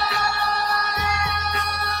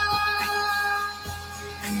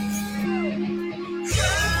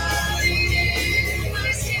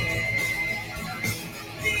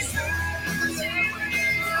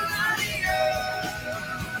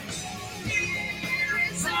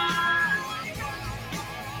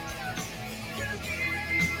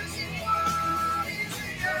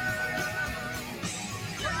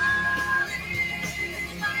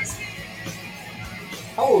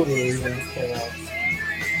 How old were you when this came out?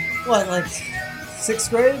 What, like 6th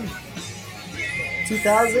grade?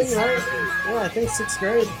 2000, right? Yeah, I think 6th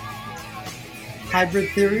grade. Hybrid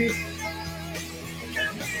Theory.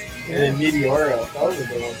 And then Meteora. That was a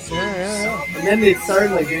good one. Yeah. And then they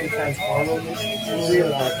started like doing Transformers. And we were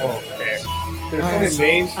like, oh, okay. They're coming Alright,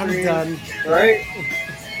 mainstream. I'm done. Right?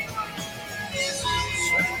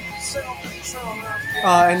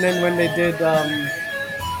 And then when they did the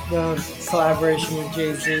collaboration with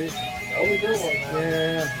Jay-Z. That was a good one,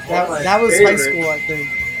 man. Yeah. One of my That was high favorites. school, I think.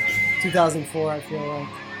 2004, I feel like.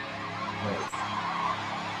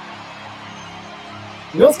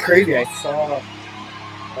 You know what's crazy? I saw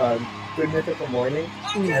Good Mythical Morning,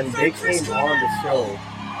 and they came on the show,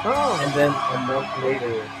 Oh. and then a month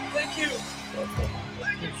later, Thank you.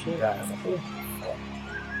 yeah, I was like, oh,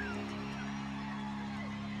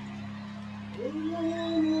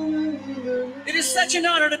 It is such an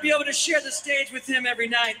honor to be able to share the stage with him every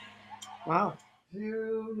night. Wow.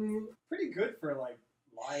 pretty good for like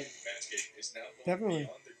live. Definitely.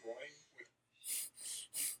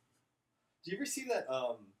 Do you ever see that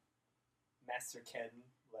Master Ken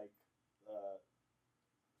like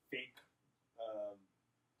fake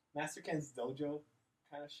Master Ken's dojo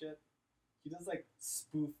kind of shit? He does like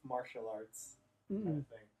spoof martial arts kind of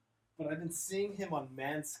thing. But I've been seeing him on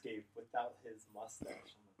Manscaped without his mustache.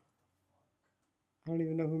 I'm like, I don't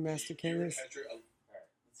even know who Master Ken is. alright,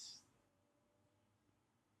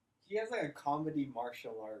 he has like a comedy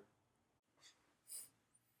martial art.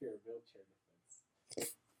 Here, wheelchair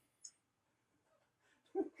defense.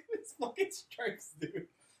 Look at his fucking stripes, dude.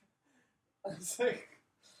 It's like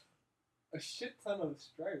a shit ton of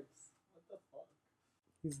stripes. What the fuck?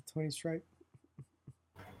 He's a 20 stripe.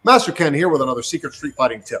 Master Ken here with another secret street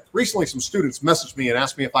fighting tip. Recently, some students messaged me and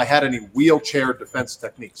asked me if I had any wheelchair defense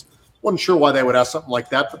techniques. Wasn't sure why they would ask something like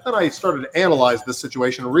that, but then I started to analyze this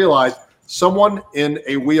situation and realized someone in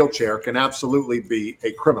a wheelchair can absolutely be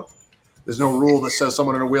a criminal. There's no rule that says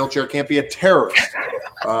someone in a wheelchair can't be a terrorist.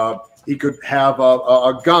 He could have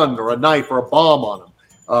a gun or a knife or a bomb on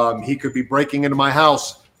him. He could be breaking into my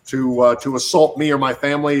house to assault me or my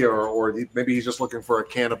family, or maybe he's just looking for a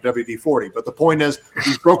can of WD-40. But the point is,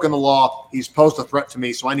 he's broken the law. He's posed a threat to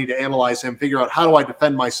me, so I need to analyze him, figure out how do I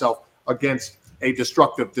defend myself against a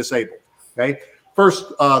destructive disabled. Okay.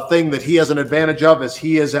 First thing that he has an advantage of is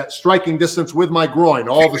he is at striking distance with my groin.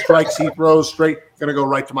 All the strikes he throws straight going to go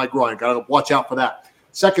right to my groin. Got to watch out for that.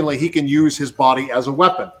 Secondly, he can use his body as a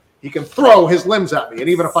weapon. He can throw his limbs at me, and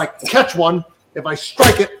even if I catch one, if I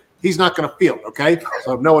strike it, he's not going to feel it, okay?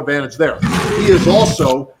 So no advantage there. He is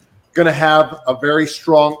also going to have a very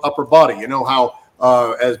strong upper body. You know how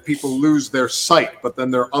as people lose their sight, but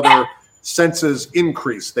then their other senses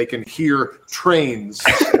increase. They can hear trains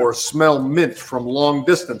or smell mint from long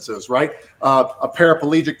distances, right? A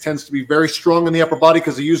paraplegic tends to be very strong in the upper body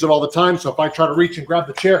because they use it all the time. So if I try to reach and grab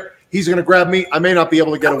the chair, he's going to grab me. I may not be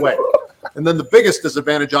able to get away. And then the biggest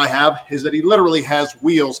disadvantage I have is that he literally has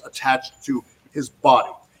wheels attached to his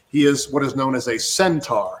body. He is what is known as a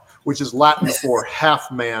centaur, which is Latin for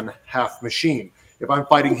half man, half machine. If I'm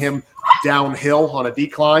fighting him downhill on a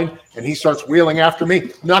decline and he starts wheeling after me,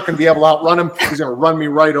 I'm not going to be able to outrun him. He's going to run me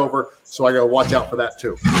right over. So I got to watch out for that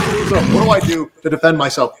too. So what do I do to defend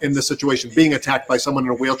myself in this situation, being attacked by someone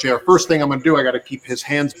in a wheelchair? First thing I'm going to do, I got to keep his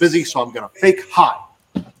hands busy. So I'm going to fake high,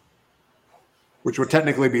 which would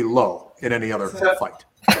technically be low in any other fight,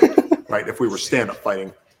 right? If we were stand-up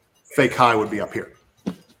fighting, fake high would be up here.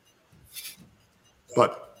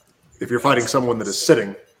 But if you're fighting someone that is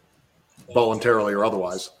sitting, voluntarily or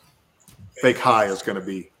otherwise, fake high is going to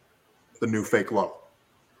be the new fake low.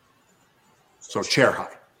 So chair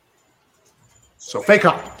high. So fake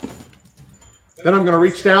high. Then I'm going to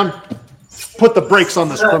reach down, put the brakes on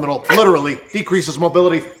this criminal, literally decrease his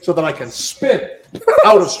mobility so that I can spin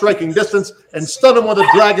out of striking distance and stun him with a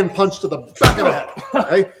dragon punch to the back of the head.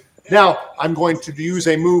 Okay? Now I'm going to use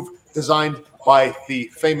a move designed by the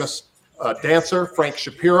famous dancer, Frank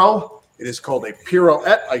Shapiro. It is called a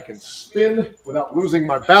pirouette. I can spin without losing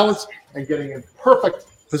my balance and getting in perfect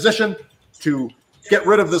position to get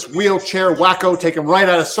rid of this wheelchair wacko, take him right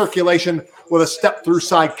out of circulation with a step through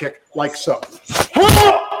side kick like so.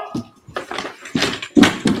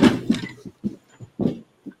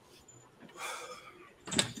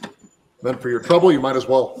 Then for your trouble, you might as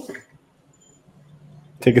well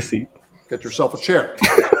Take a seat. get yourself a chair.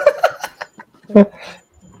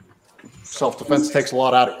 Self-defense takes a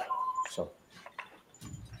lot out of you. So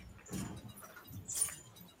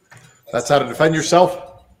that's how to defend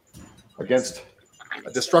yourself against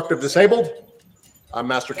a destructive disabled. I'm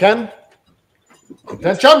Master Ken.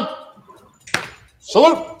 Attention.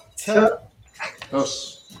 Salute.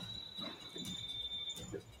 Dos.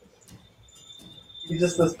 He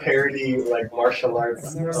just does parody like martial arts.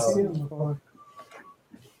 I've never seen him before.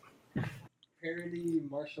 Parody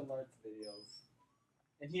martial arts videos.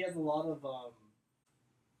 And he has a lot of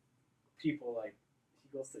people, like,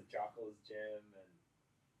 he goes to Jocko's gym and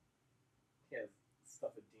he has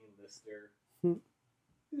stuff with Dean Lister. Hmm.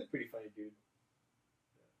 He's a pretty funny dude.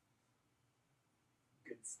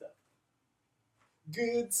 Good stuff.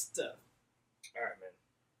 Good stuff. Alright, man.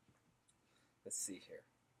 Let's see here.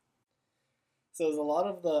 So there's a lot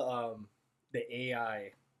of the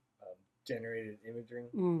AI generated imagery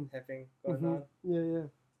thing going on. Yeah.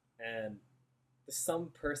 And there's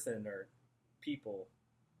some person or people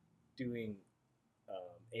doing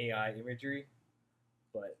AI imagery,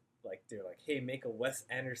 but like they're like, hey, make a Wes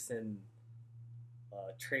Anderson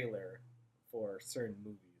trailer for certain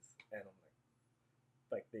movies, and I'm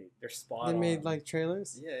like they're spot on. They made like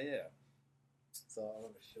trailers. Yeah. So I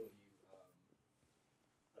want to show you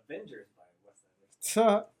Avengers by Wes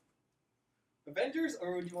Anderson. Avengers,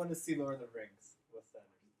 or would you want to see Lord of the Rings? Wes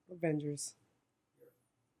Anderson. Avengers.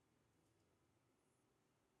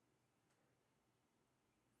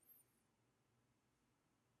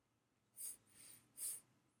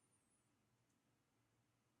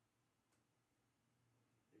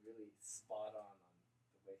 They really spot on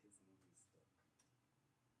the way his movies look.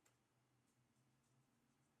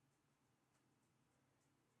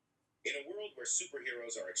 In a world where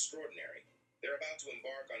superheroes are extraordinary, they're about to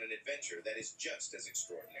embark on an adventure that is just as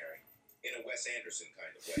extraordinary, in a Wes Anderson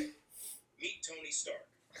kind of way. Meet Tony Stark,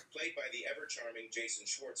 played by the ever-charming Jason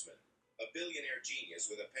Schwartzman, a billionaire genius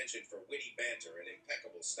with a penchant for witty banter and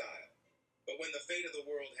impeccable style. But when the fate of the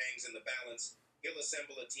world hangs in the balance, he'll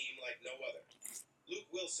assemble a team like no other. Luke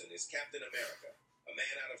Wilson is Captain America, a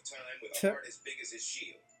man out of time with a heart as big as his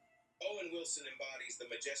shield. Owen Wilson embodies the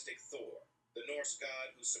majestic Thor, the Norse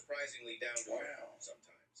god who's surprisingly down to earth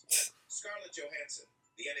sometimes. Scarlett Johansson,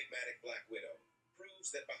 the enigmatic Black Widow, proves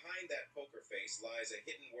that behind that poker face lies a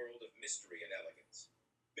hidden world of mystery and elegance.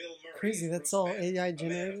 Bill Murray Crazy, is that's Bruce all Banner, AI a man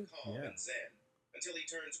generated. of calm and zen, until he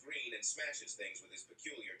turns green and smashes things with his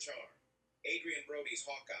peculiar charm. Adrian Brody's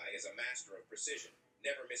Hawkeye is a master of precision,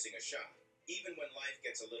 never missing a shot, even when life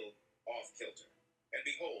gets a little off-kilter. And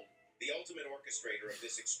behold, the ultimate orchestrator of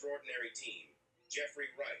this extraordinary team, Jeffrey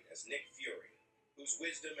Wright as Nick Fury, whose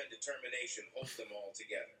wisdom and determination hold them all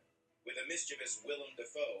together. With a mischievous Willem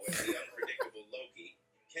Dafoe as the unpredictable Loki,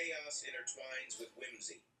 chaos intertwines with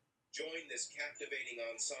whimsy. Join this captivating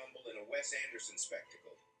ensemble in a Wes Anderson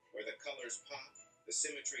spectacle, where the colors pop, the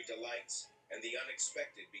symmetry delights, and the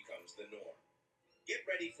unexpected becomes the norm. Get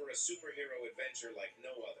ready for a superhero adventure like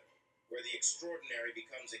no other, where the extraordinary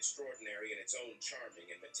becomes extraordinary in its own charming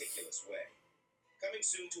and meticulous way. Coming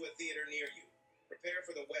soon to a theater near you. Prepare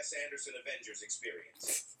for the Wes Anderson Avengers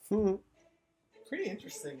experience. Pretty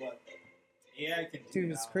interesting what AI can do.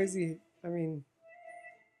 Dude, it's now. crazy. I mean,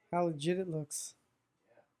 how legit it looks.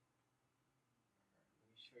 Yeah.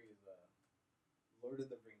 Let me show you the Lord of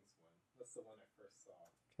the Rings one. That's the one I first saw.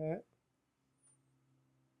 Okay.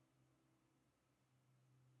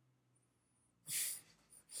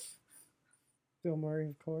 Bill Murray,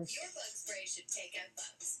 of course. Your bug spray should take out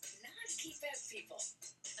bugs, not keep out people.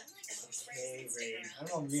 Unlike other sprays Hey, that stick Raid. around, I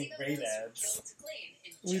don't read Sevo Raid kills ads. kill to clean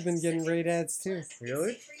in We've just been getting seconds. raid ads too. Plus, it's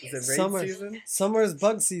Really? safe for Is you. it raid Summer. season? Summer's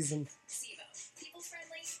bug season. Sevo, people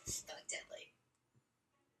friendly, bug deadly.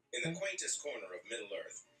 In the quaintest corner of Middle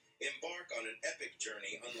Earth, embark on an epic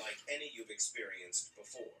journey unlike any you've experienced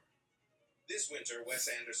before. This winter, Wes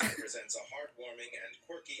Anderson presents a heartwarming and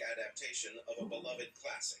quirky adaptation of a beloved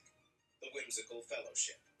classic, The Whimsical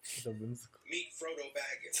Fellowship. The whimsical. Meet Frodo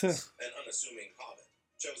Baggins, an unassuming hobbit,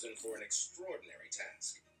 chosen for an extraordinary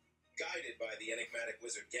task. Guided by the enigmatic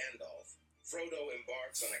wizard Gandalf, Frodo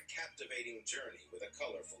embarks on a captivating journey with a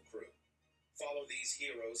colorful crew. Follow these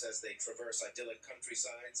heroes as they traverse idyllic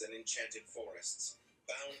countrysides and enchanted forests,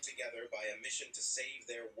 bound together by a mission to save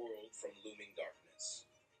their world from looming darkness.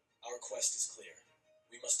 Our quest is clear.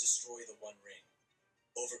 We must destroy the One Ring,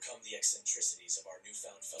 overcome the eccentricities of our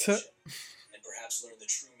newfound fellowship, and perhaps learn the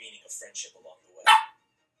true meaning of friendship along the way.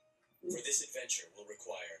 For this adventure, we'll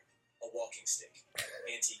require a walking stick,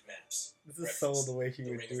 antique maps, This is so the way he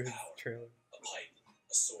the would ring do of his power, trailer. a pipe,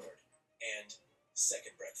 a sword, and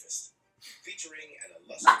second breakfast. Featuring an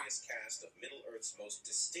illustrious cast of Middle-earth's most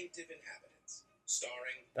distinctive inhabitants.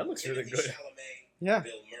 Starring That looks really Timothée good. Chalamet, Yeah.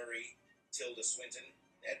 Bill Murray, Tilda Swinton,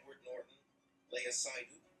 Edward Norton, Leia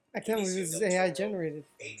Seydoux, I can't believe this is Benicio del AI Toro, generated.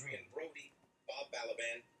 Adrian Brody, Bob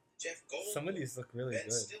Balaban, Jeff Goldblum, Some of these look really Ben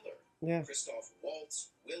good. Stiller, Yeah. Christoph Waltz,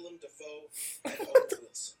 Willem Dafoe, and Owen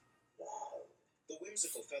Wilson. The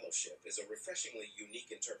Whimsical Fellowship is a refreshingly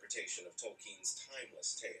unique interpretation of Tolkien's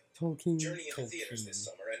timeless tale. Tolkien. Journey into theaters this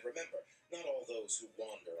summer, and remember, not all those who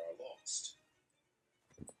wander are lost.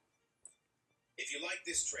 If you like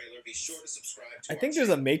this trailer, be sure to subscribe to I our think there's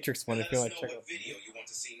a channel Matrix one and if let you us want to know check what out. video you want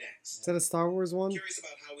to see next. Is that a Star Wars one? Curious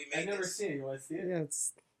about how we I've made never this? seen it. You want to see it? Yeah,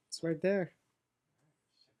 it's right there.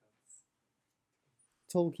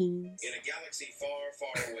 Tolkien. In a galaxy far,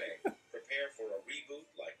 far away, prepare for a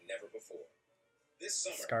reboot like never before. This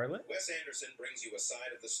summer, Scarlet? Wes Anderson brings you a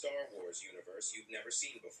side of the Star Wars universe you've never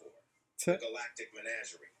seen before. The Galactic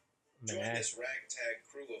Menagerie. Join this ragtag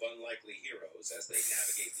crew of unlikely heroes as they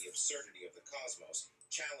navigate the absurdity of the cosmos,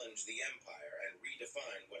 challenge the Empire, and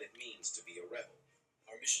redefine what it means to be a rebel.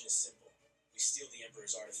 Our mission is simple. We steal the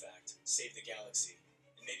Emperor's artifact, save the galaxy,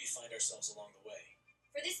 and maybe find ourselves along the way.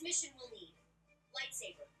 For this mission, we'll need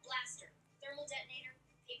lightsaber, blaster, thermal detonator,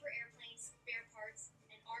 paper airplanes, spare parts,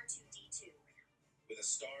 and R2-D2. With a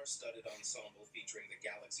star-studded ensemble featuring the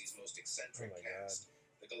galaxy's most eccentric Oh my cast,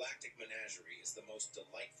 the Galactic Menagerie is the most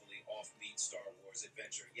delightfully offbeat Star Wars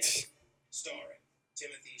adventure yet. Starring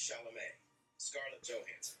Timothée Chalamet, Scarlett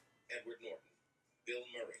Johansson, Edward Norton, Bill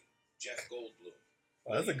Murray, Jeff Goldblum,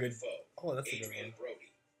 Oh, that's a William good. Dafoe, Oh, that's a good Adrian one.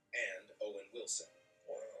 Brody, and Owen Wilson.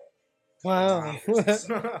 Wow. Coming to theaters this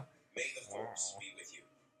summer. May the Force be with you.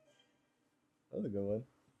 That was a good one.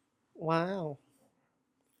 Wow.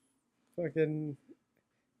 Fucking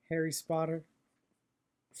Harry Spotter.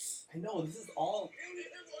 I know this is all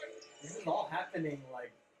happening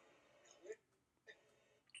like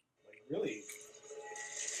really.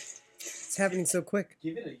 It's happening so quick.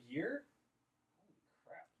 Give it a year. Holy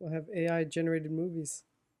crap! We'll have AI generated movies.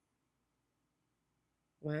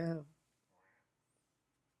 Wow.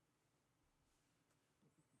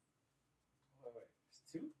 Wait, there's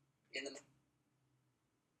two. In the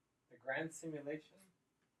The Grand Simulation,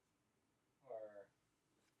 or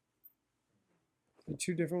The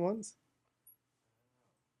two different ones?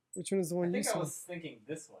 Which one is the one I you think I saw? was thinking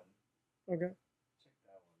this one. Okay. Check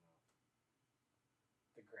that one out.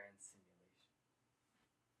 The Grand Simulation.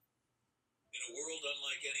 In a world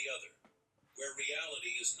unlike any other, where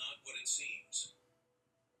reality is not what it seems.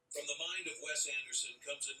 From the mind of Wes Anderson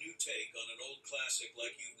comes a new take on an old classic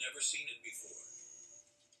like you've never seen it before.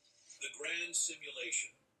 The Grand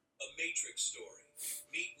Simulation, a Matrix story.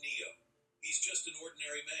 Meet Neo. He's just an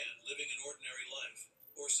ordinary man living an ordinary life,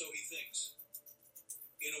 or so he thinks.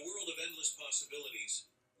 In a world of endless possibilities,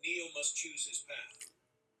 Neo must choose his path,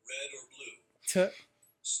 red or blue.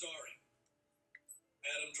 Starring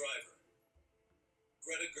Adam Driver,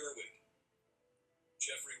 Greta Gerwig,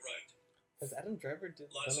 Jeffrey Wright, Has Adam Driver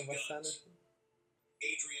done Lots a of Wes guns. Anderson?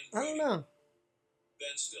 Adrian I don't Brody, know.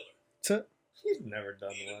 Ben Stiller, He's never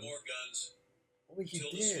done even one. more guns, Oh, he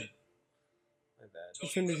Tilda did. Swinton, My bad.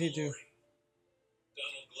 Which Tony one did he do? Revolori,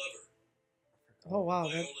 Donald Glover, Oh, wow.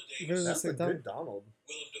 Viola That Davis, really That's looks a like that. good Donald.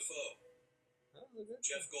 Willem Dafoe, That was a good.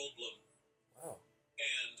 Jeff Goldblum, Wow.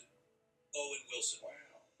 and Owen Wilson.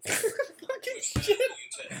 Fucking Which path shit. will you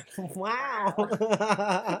take? Wow.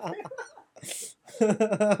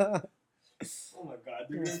 Oh my God.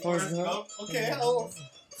 Yeah, Forrest Gump. Okay, Oh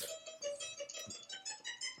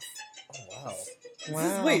wow.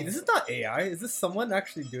 Wow. Wait, this is not AI. Is this someone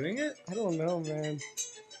actually doing it? I don't know, man.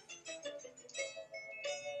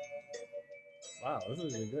 Wow, this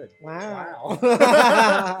is really good.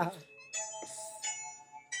 Wow.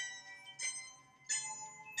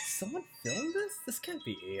 Someone filmed this? This can't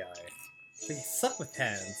be AI. They suck with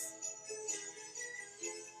hands.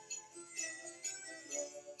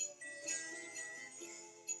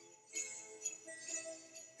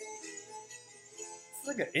 It's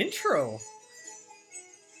like an intro.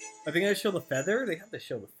 I think I show the feather. They have to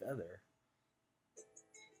show the feather.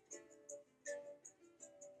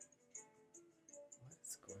 What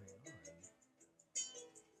is going on?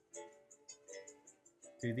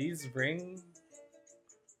 Do these ring?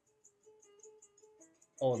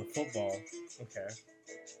 Oh, the football. Okay.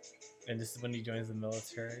 And this is when he joins the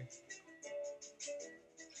military.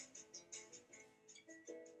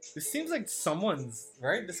 This seems like someone's,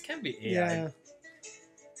 right? This can't be AI. Yeah.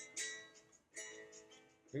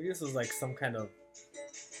 Maybe this was like some kind of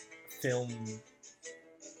film.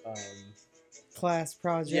 Class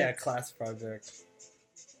project. Yeah, class project.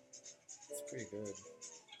 It's pretty good.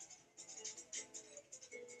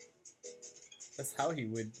 That's how he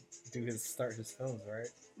would start his films, right?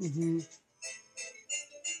 Mm-hmm.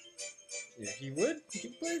 Yeah, he would. He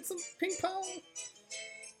played some ping pong.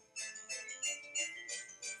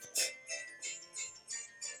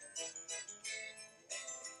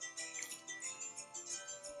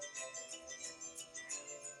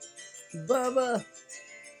 Bubba.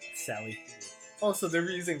 Sally. Oh, so they're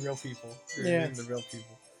using real people. They're Yeah. using the real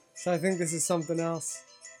people. So I think this is something else.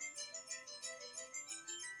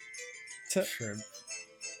 Shrimp.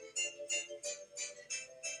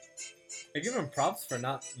 I give him props for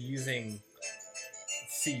not using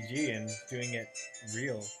CG and doing it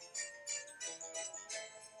real.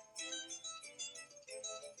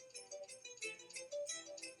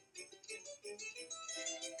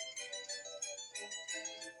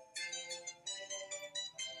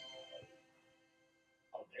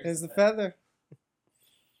 Oh, There's the feather.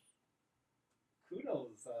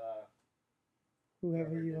 Kudos, Whoever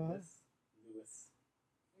whoever you did are. this. Lewis.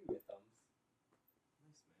 Give me a thumbs.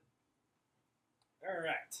 Nice, man.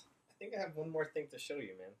 Alright. I think I have one more thing to show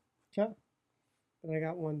you, man. Okay. But I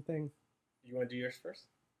got one thing. You want to do yours first?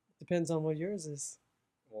 Depends on what yours is.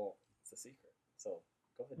 Well, it's a secret. So,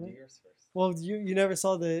 go ahead and do yours first. Well, you never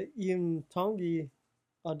saw the Ian Tongi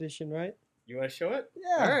audition, right? You want to show it?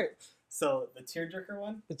 Yeah. Alright. So, the tearjerker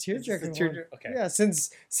one? The Is this tearjerker the one. tearjerker? Okay. Yeah,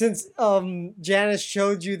 since Janice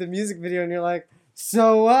showed you the music video and you're like,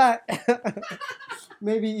 so what?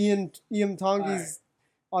 Maybe Ian Tongi's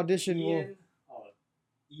audition Ian. Oh,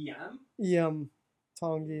 Ian? will. Ian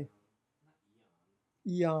Tongi.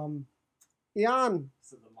 Ian.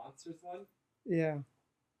 So, the monsters one? Yeah.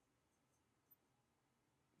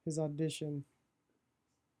 His audition.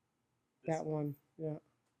 That one. Yeah.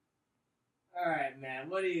 All right, man.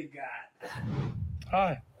 What do you got?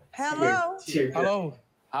 Hi. Hello. Hello.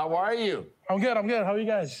 How are you? I'm good. How are you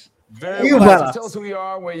guys? Very well. So tell us who you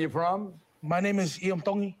are, where you're from. My name is Iam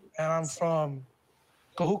Tongi, and I'm from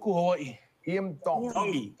Kahuku, Hawaii. Iam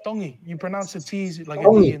Tongi. Tongi. You pronounce the T's like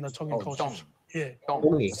a D in the Tongan culture. Tongi. Yeah.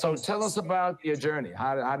 Tongi. So tell us about your journey.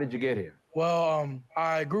 How did you get here? Well,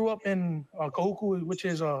 I grew up in Kahuku, which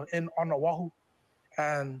is on Oahu,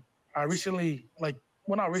 and I recently,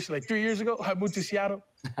 not recently, 3 years ago, I moved to Seattle.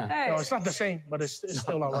 Hey. No, it's not the same, but it's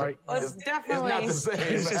still all right. Well, it's definitely not the same.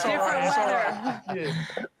 It's different all right. weather.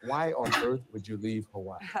 Yeah. Why on earth would you leave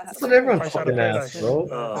Hawaii? That's what everyone Price out fucking of paradise. asks, bro.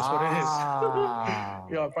 That's what it is. Ah,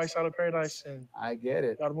 Yeah, price out of paradise, and I get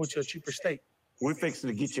it. gotta move to a cheaper state. We're fixing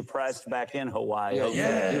to get you priced back in Hawaii.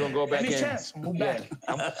 Yeah. You're gonna go back Any in. chance? Move back.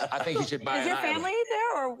 I think you should buy Is an your island. family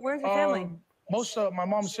there, or where's your family? Most of my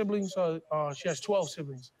mom's siblings, she has 12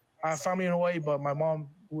 siblings. I have family in Hawaii, but my mom,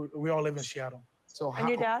 we all live in Seattle. So And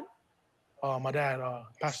your dad? My dad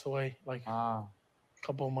passed away like a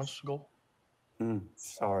couple of months ago.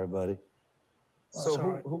 Sorry, buddy. So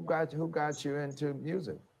Sorry. who got you into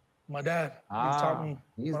music? My dad, he taught me.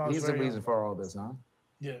 He's when I was the very reason young. for all this, huh?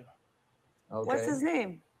 Yeah. Okay. What's his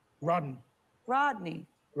name? Rodney. Rodney.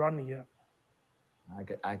 Rodney, yeah.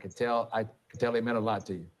 I could tell he meant a lot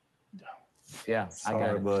to you. Yeah, I got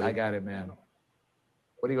Sorry, it. buddy. I got it, man.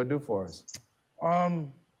 What are you gonna do for us?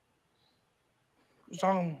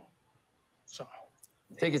 So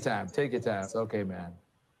Take your time. Take your time. It's okay, man.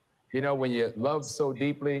 You know, when you love so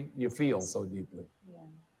deeply, you feel so deeply. Yeah.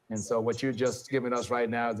 And so what you're just giving us right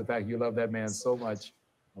now is the fact you love that man so much.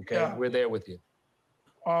 Okay, Yeah. we're there with you.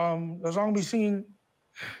 the song we sing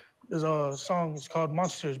is a song. It's called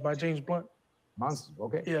 "Monsters" by James Blunt. Monsters,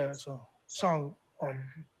 okay. Yeah, it's a song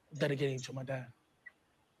dedicating to my dad.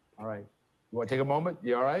 All right. You want to take a moment?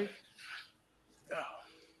 You all right? Yeah.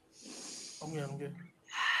 I'm good.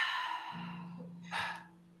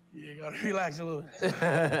 You gotta relax a little.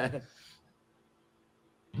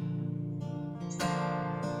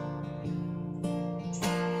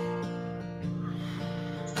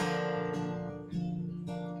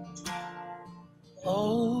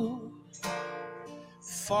 Oh,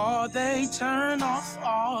 before they turn off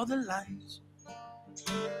all the lights,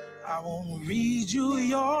 I won't read you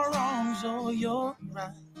your wrongs or your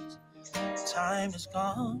rights. Time is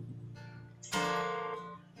gone.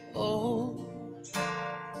 Oh,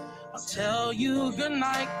 I'll tell you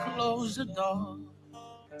goodnight, close the door.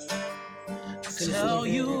 I'll tell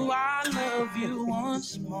you I love you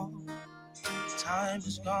once more. Time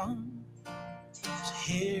is gone, so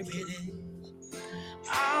here it is.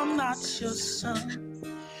 I'm not your son,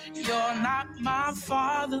 you're not my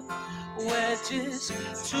father. We're just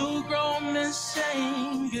two grown men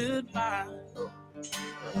saying goodbye.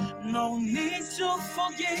 No need to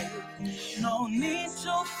forgive, no need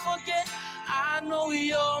to forget. I know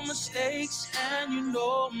your mistakes and you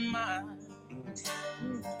know mine.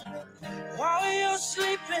 While you're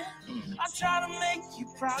sleeping, I try to make you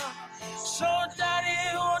proud. So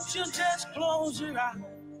daddy, won't you just close your eyes?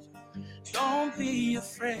 Don't be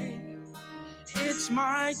afraid, it's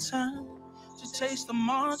my turn to chase the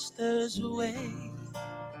monsters away.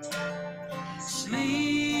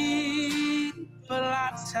 Sleep a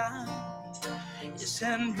lifetime, yes,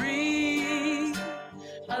 and breathe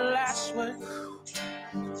a last word.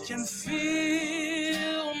 Can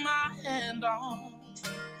feel my hand on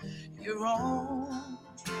your own.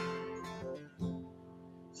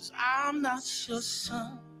 'Cause I'm not your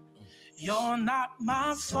son, you're not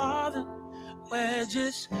my father. We're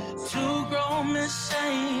just two grown men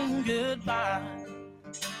saying goodbye.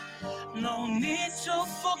 No need to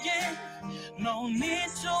forget, no need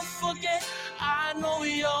to forget. I know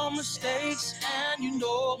your mistakes and you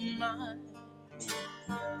know mine.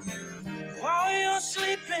 While you're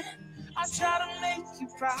sleeping, I try to make you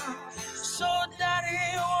proud. So daddy,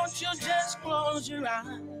 won't you just close your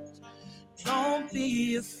eyes? Don't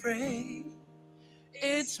be afraid,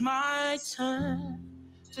 it's my turn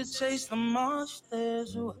to chase the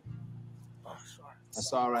monsters away. Oh, sorry.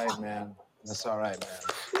 That's all right, man. That's all right, man.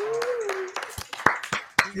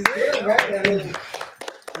 He's good, right? I mean,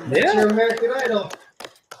 that's your American Idol.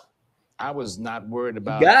 I was not worried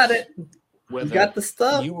about Got it. whether You got the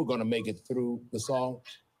stuff. you were going to make it through the song.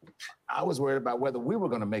 I was worried about whether we were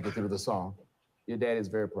going to make it through the song. Your dad is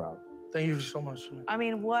very proud. Thank you so much. I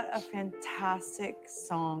mean, what a fantastic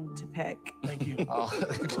song to pick. Thank you. Oh,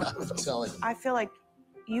 I'm telling you. I feel like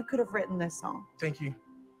you could have written this song. Thank you.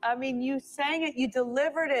 I mean, you sang it, you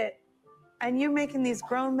delivered it, and you're making these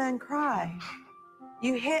grown men cry.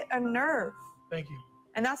 You hit a nerve. Thank you.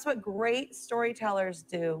 And that's what great storytellers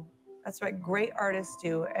do. That's what great artists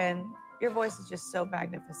do. And your voice is just so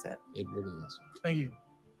magnificent. It really is. Thank you.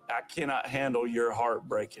 I cannot handle your heart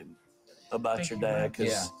breaking about your dad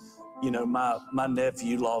because, you know, my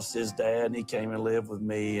nephew lost his dad and he came and lived with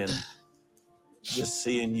me, and just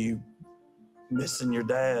seeing you missing your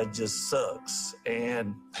dad just sucks.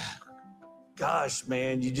 And gosh,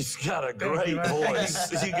 man, you just got a great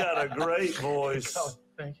voice. You got a great voice.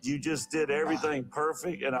 You just did everything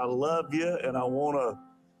perfect, and I love you, and I want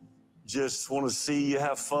to see you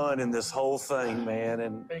have fun in this whole thing, man.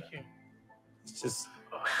 And thank you. It's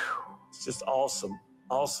just awesome.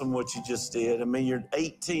 Awesome what you just did. I mean, you're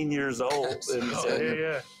 18 years old. And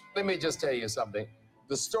Let me just tell you something.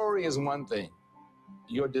 The story is one thing.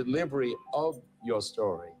 Your delivery of your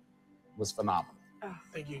story was phenomenal. Oh,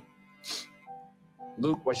 thank you.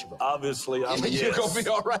 Luke, what's your vote? Obviously, I'm a yes. You're going to be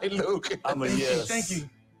all right, Luke. I'm a yes. Thank you.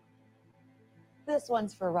 This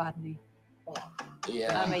one's for Rodney.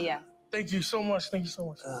 Yeah. I'm a yes. Thank you so much. Thank you so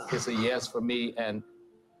much. It's a yes for me. And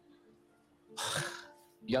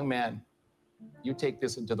young man, you take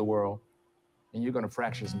this into the world and you're going to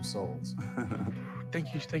fracture some souls.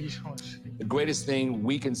 Thank you. Thank you so much. The greatest thing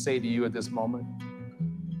we can say to you at this moment,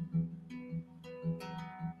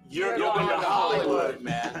 you're going to Hollywood,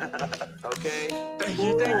 man. Okay? Thank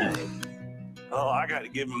you. Thank you. Oh, I got to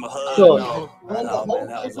give him a hug. So- No, man,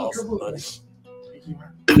 that was awesome, buddy.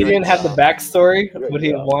 He didn't have the backstory. Would he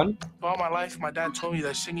have won? All my life, my dad told me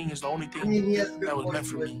that singing is the only thing that was meant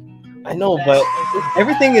for me. I know, but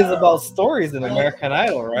everything is about stories in American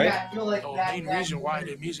Idol, right? The main reason why I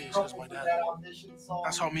did music is because my dad.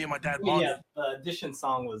 That's how me and my dad bonded. Yeah, the audition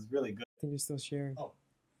song was really good. I think you're still sharing. Oh.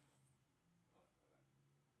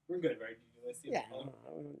 We're good, right? Yeah.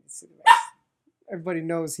 Everybody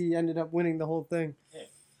knows he ended up winning the whole thing. Yeah.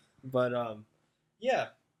 But yeah,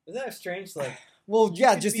 isn't that strange? Like, well, you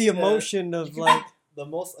yeah, could just be the emotion of you could like be the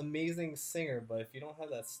most amazing singer, but if you don't have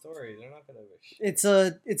that story, they're not gonna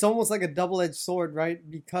wish. it's almost like a double-edged sword, right?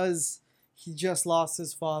 Because he just lost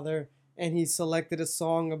his father and he selected a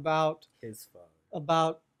song about His father.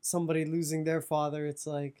 about somebody losing their father. It's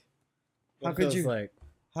like, how What could feels you? like?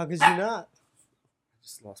 How could you not? I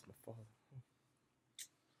just lost my father.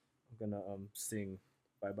 I'm gonna sing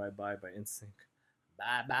 "Bye Bye Bye" by NSYNC.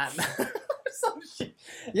 Bye bye bye. Some shit.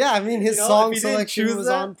 Yeah, I mean his You know, song if he didn't selection choose was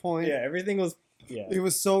that, on point. Yeah, everything was. Yeah. It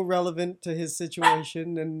was so relevant to his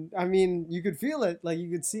situation, and I mean, you could feel it. Like you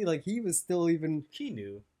could see, like he was still even. He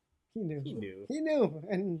knew. He knew. He knew. He knew,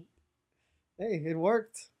 and hey, it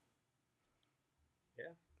worked. Yeah.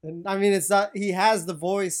 And I mean, it's not. He has the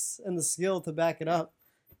voice and the skill to back it up.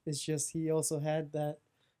 It's just he also had that.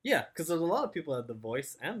 Yeah, because there's a lot of people that had the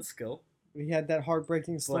voice and the skill. He had that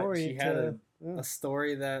heartbreaking story. But she had yeah. a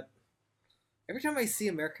story that. Every time I see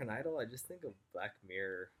American Idol, I just think of Black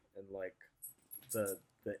Mirror and like the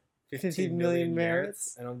 15 million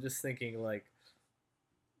merits, and I'm just thinking like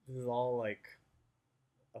this is all like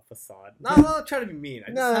a facade. No, I'm not trying to be mean.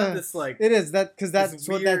 I just have this like it is that because that's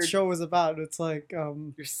what that weird- show was about. It's like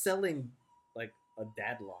you're selling like a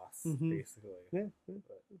dad loss basically. Yeah. But,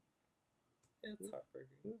 yeah, it's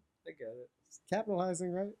heartbreaking. I get it. It's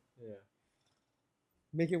capitalizing, right? Yeah.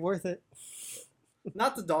 Make it worth it.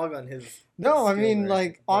 Not the dog on his. No, I skill mean, or like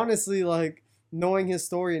anything, but- honestly, like knowing his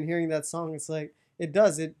story and hearing that song, it's like it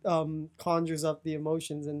does. It conjures up the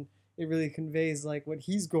emotions and it really conveys like what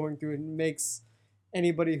he's going through and makes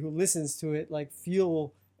anybody who listens to it like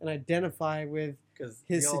feel and identify with 'Cause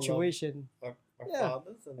his we all love situation. our Yeah.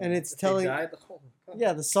 fathers, And it's if they telling. died, oh my God.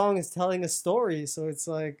 Yeah, the song is telling a story, so it's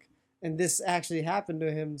like, and this actually happened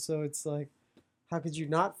to him, so it's like, how could you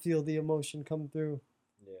not feel the emotion come through?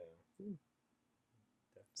 Yeah.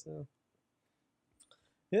 So,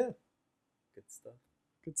 yeah, Good stuff.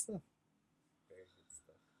 good stuff. Very good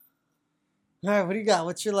stuff. All right, what do you got?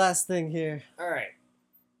 What's your last thing here? All right.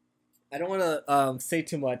 I don't want to say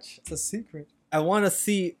too much. It's a secret. I want to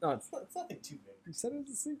see. No, it's nothing too big. You said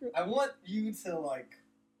it's a secret. I want you to like.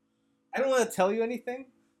 I don't want to tell you anything.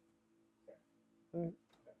 All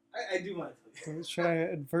right. I do want to tell you. Should I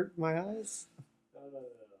avert my eyes?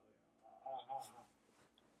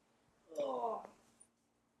 No. Oh.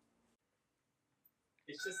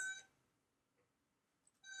 It's just.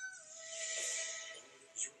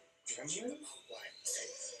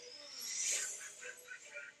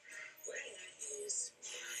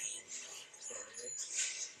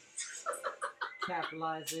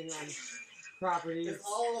 Capitalizing on properties. It's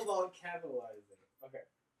all about capitalizing. Okay.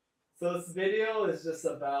 So this video is just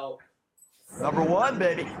about. Number one,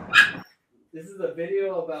 baby. This is a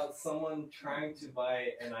video about someone trying to buy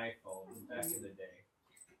an iPhone back in the day.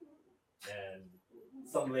 And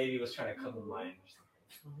some lady was trying to cut the line or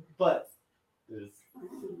something. But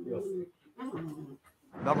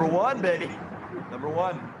Number one, baby. Number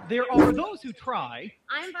one. There are those who try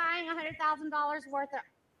I'm buying $100,000 worth of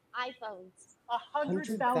iPhones.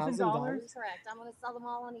 $100,000? Correct. I'm going to sell them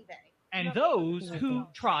all on eBay. and those who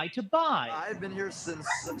try to buy. I've been here since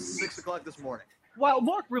 6 o'clock this morning. While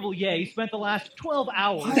Marc Rivillier spent the last 12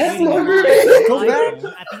 hours That's waiting Marc in line Rivillier. for Go an back.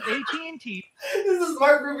 iPhone at the AT&T. This is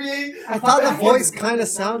Marc Rivillier. I thought the voice kind of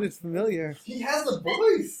sounded familiar. He has a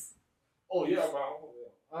voice. Oh yeah, bro.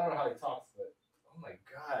 I don't know how he talks, but oh my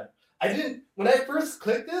god, I didn't. When I first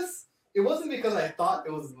clicked this, it wasn't because I thought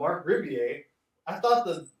it was Marc Rivillier. I thought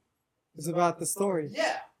It's about the story.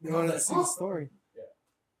 yeah. You wanted to see the story.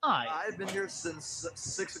 I've been here since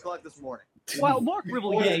 6 o'clock this morning. While Marc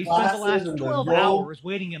Rivillier spent the last 12 hours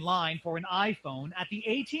waiting in line for an iPhone at the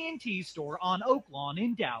AT&T store on Oak Lawn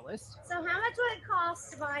in Dallas, So how much would it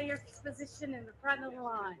cost to buy your position in the front of the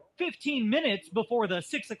line? 15 minutes before the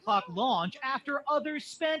 6 o'clock launch after others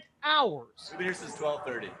spent hours We've been here since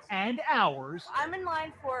 12:30. and hours I'm in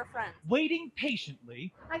line for a friend. waiting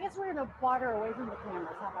patiently. I guess we're going to water away from the cameras.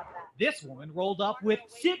 How about that? This woman rolled up with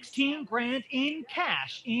 16 grand in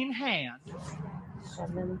cash in hand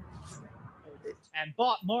and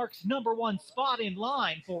bought Mark's #1 spot in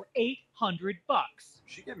line for $800.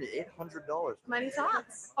 She gave me $800. Money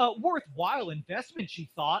talks. A worthwhile investment, she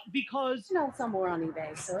thought, because No, somewhere on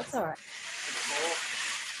eBay, so it's all right.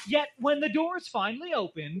 yet when the doors finally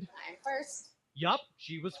opened, I'm first. yup,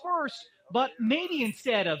 she was first. But maybe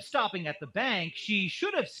instead of stopping at the bank, she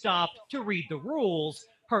should have stopped to read the rules.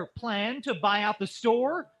 Her plan to buy out the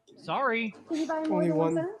store? Sorry. Can you buy more Only than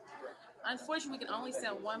one. one? Unfortunately, we can only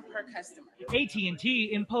sell one per customer.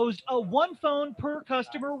 AT&T imposed a one phone per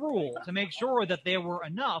customer rule to make sure that there were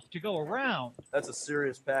enough to go around. That's a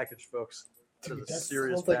serious package, folks. That's a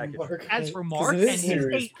serious sounds like package. Marc. As for 'Cause Mark it and is his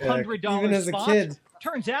serious $800 even as a spot, kid.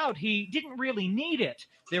 turns out he didn't really need it.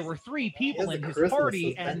 There were 3 people has in a his Christmas party,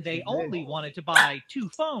 event and they today. only wanted to buy 2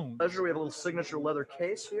 phones. Pleasure, we have a little signature leather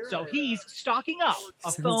case here. So he's stocking up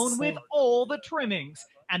a Sounds phone with so- all the trimmings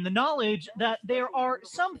and the knowledge that there are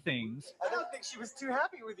some things I don't think she was too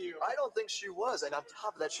happy with you. I don't think she was, and on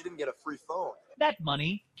top of that, she didn't get a free phone. that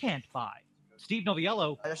money can't buy. Steve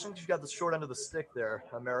Noviello, I just think you got the short end of the stick there,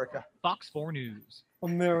 America. Fox 4 News.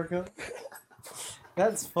 America.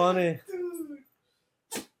 That's funny.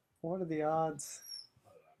 What are the odds?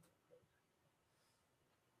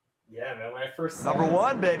 Yeah, man. When I first saw Number this-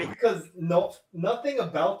 one, baby. because nothing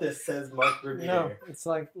about this says Marc Rivillier. No, it's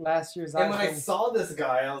like last year's And when I iPhone. saw this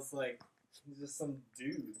guy, I was like, he's just some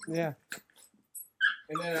dude. Yeah.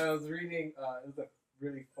 And then I was reading. It was a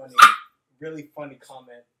really funny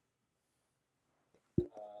comment.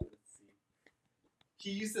 Let's see.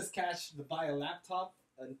 He used this cash to buy a laptop,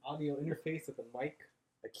 an audio interface with a mic,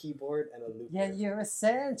 a keyboard, and a looper. Yeah, you're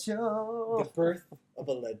essential. The birth of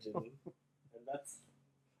a legend. And that's.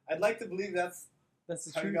 I'd like to believe that's That's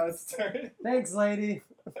the how you truth. got it started. Thanks, lady.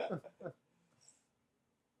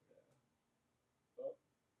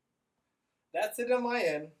 That's it on my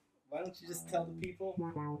end. Why don't you just tell the people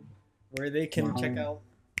where they can check out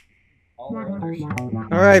all our other shit?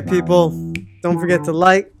 All right, people. Don't forget to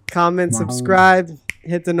like, comment, subscribe,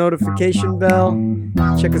 hit the notification bell.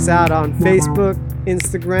 Check us out on Facebook,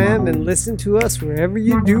 Instagram, and listen to us wherever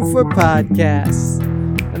you do for podcasts.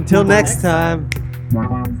 Until next time.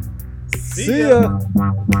 See ya.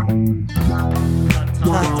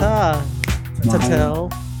 Ta-ta. Ta-tel.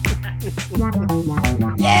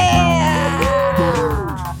 Yeah!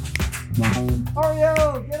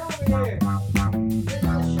 Oreo, get over here. Give me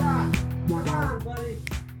a shot. Come on, buddy.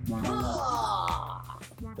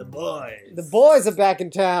 The boys. The boys are back in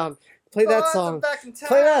town. Play that Boys are song. back in town.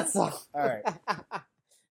 Play that song. All right.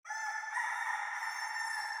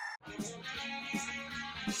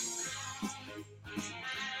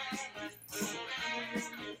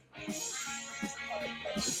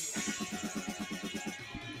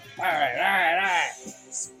 All right.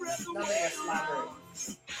 Nothing is slapping.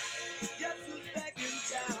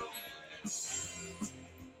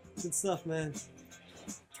 Good stuff, man.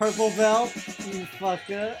 Purple belt. You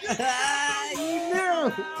fucker. You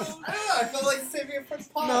knew. I feel like saving it for the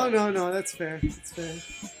pod. No. That's fair. It's fair.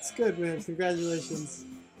 It's good, man. Congratulations.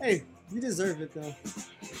 Hey, you deserve it, though.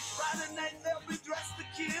 Friday night they'll be dressed to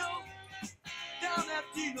kill down at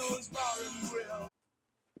Dino's Bar and Grill.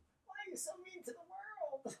 Why are you so mean to the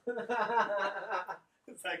world?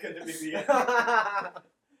 Is that going to be the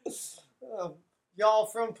end? Y'all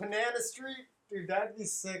from Banana Street? Dude, that'd be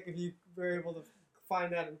sick if you were able to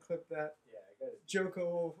find that and clip that. Yeah, I got it. Joko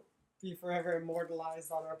will be forever immortalized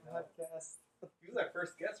on our podcast. He was our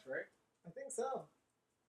first guest, right? I think so.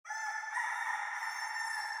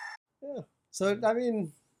 Yeah. So I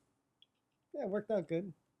mean, yeah, it worked out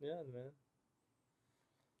good. Yeah, man.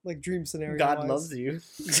 Like dream scenario. God loves you.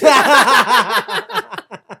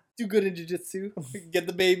 Do good in jiu-jitsu. Get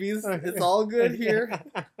the babies. It's all good here.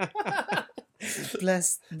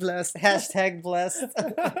 Blessed. Hashtag blessed.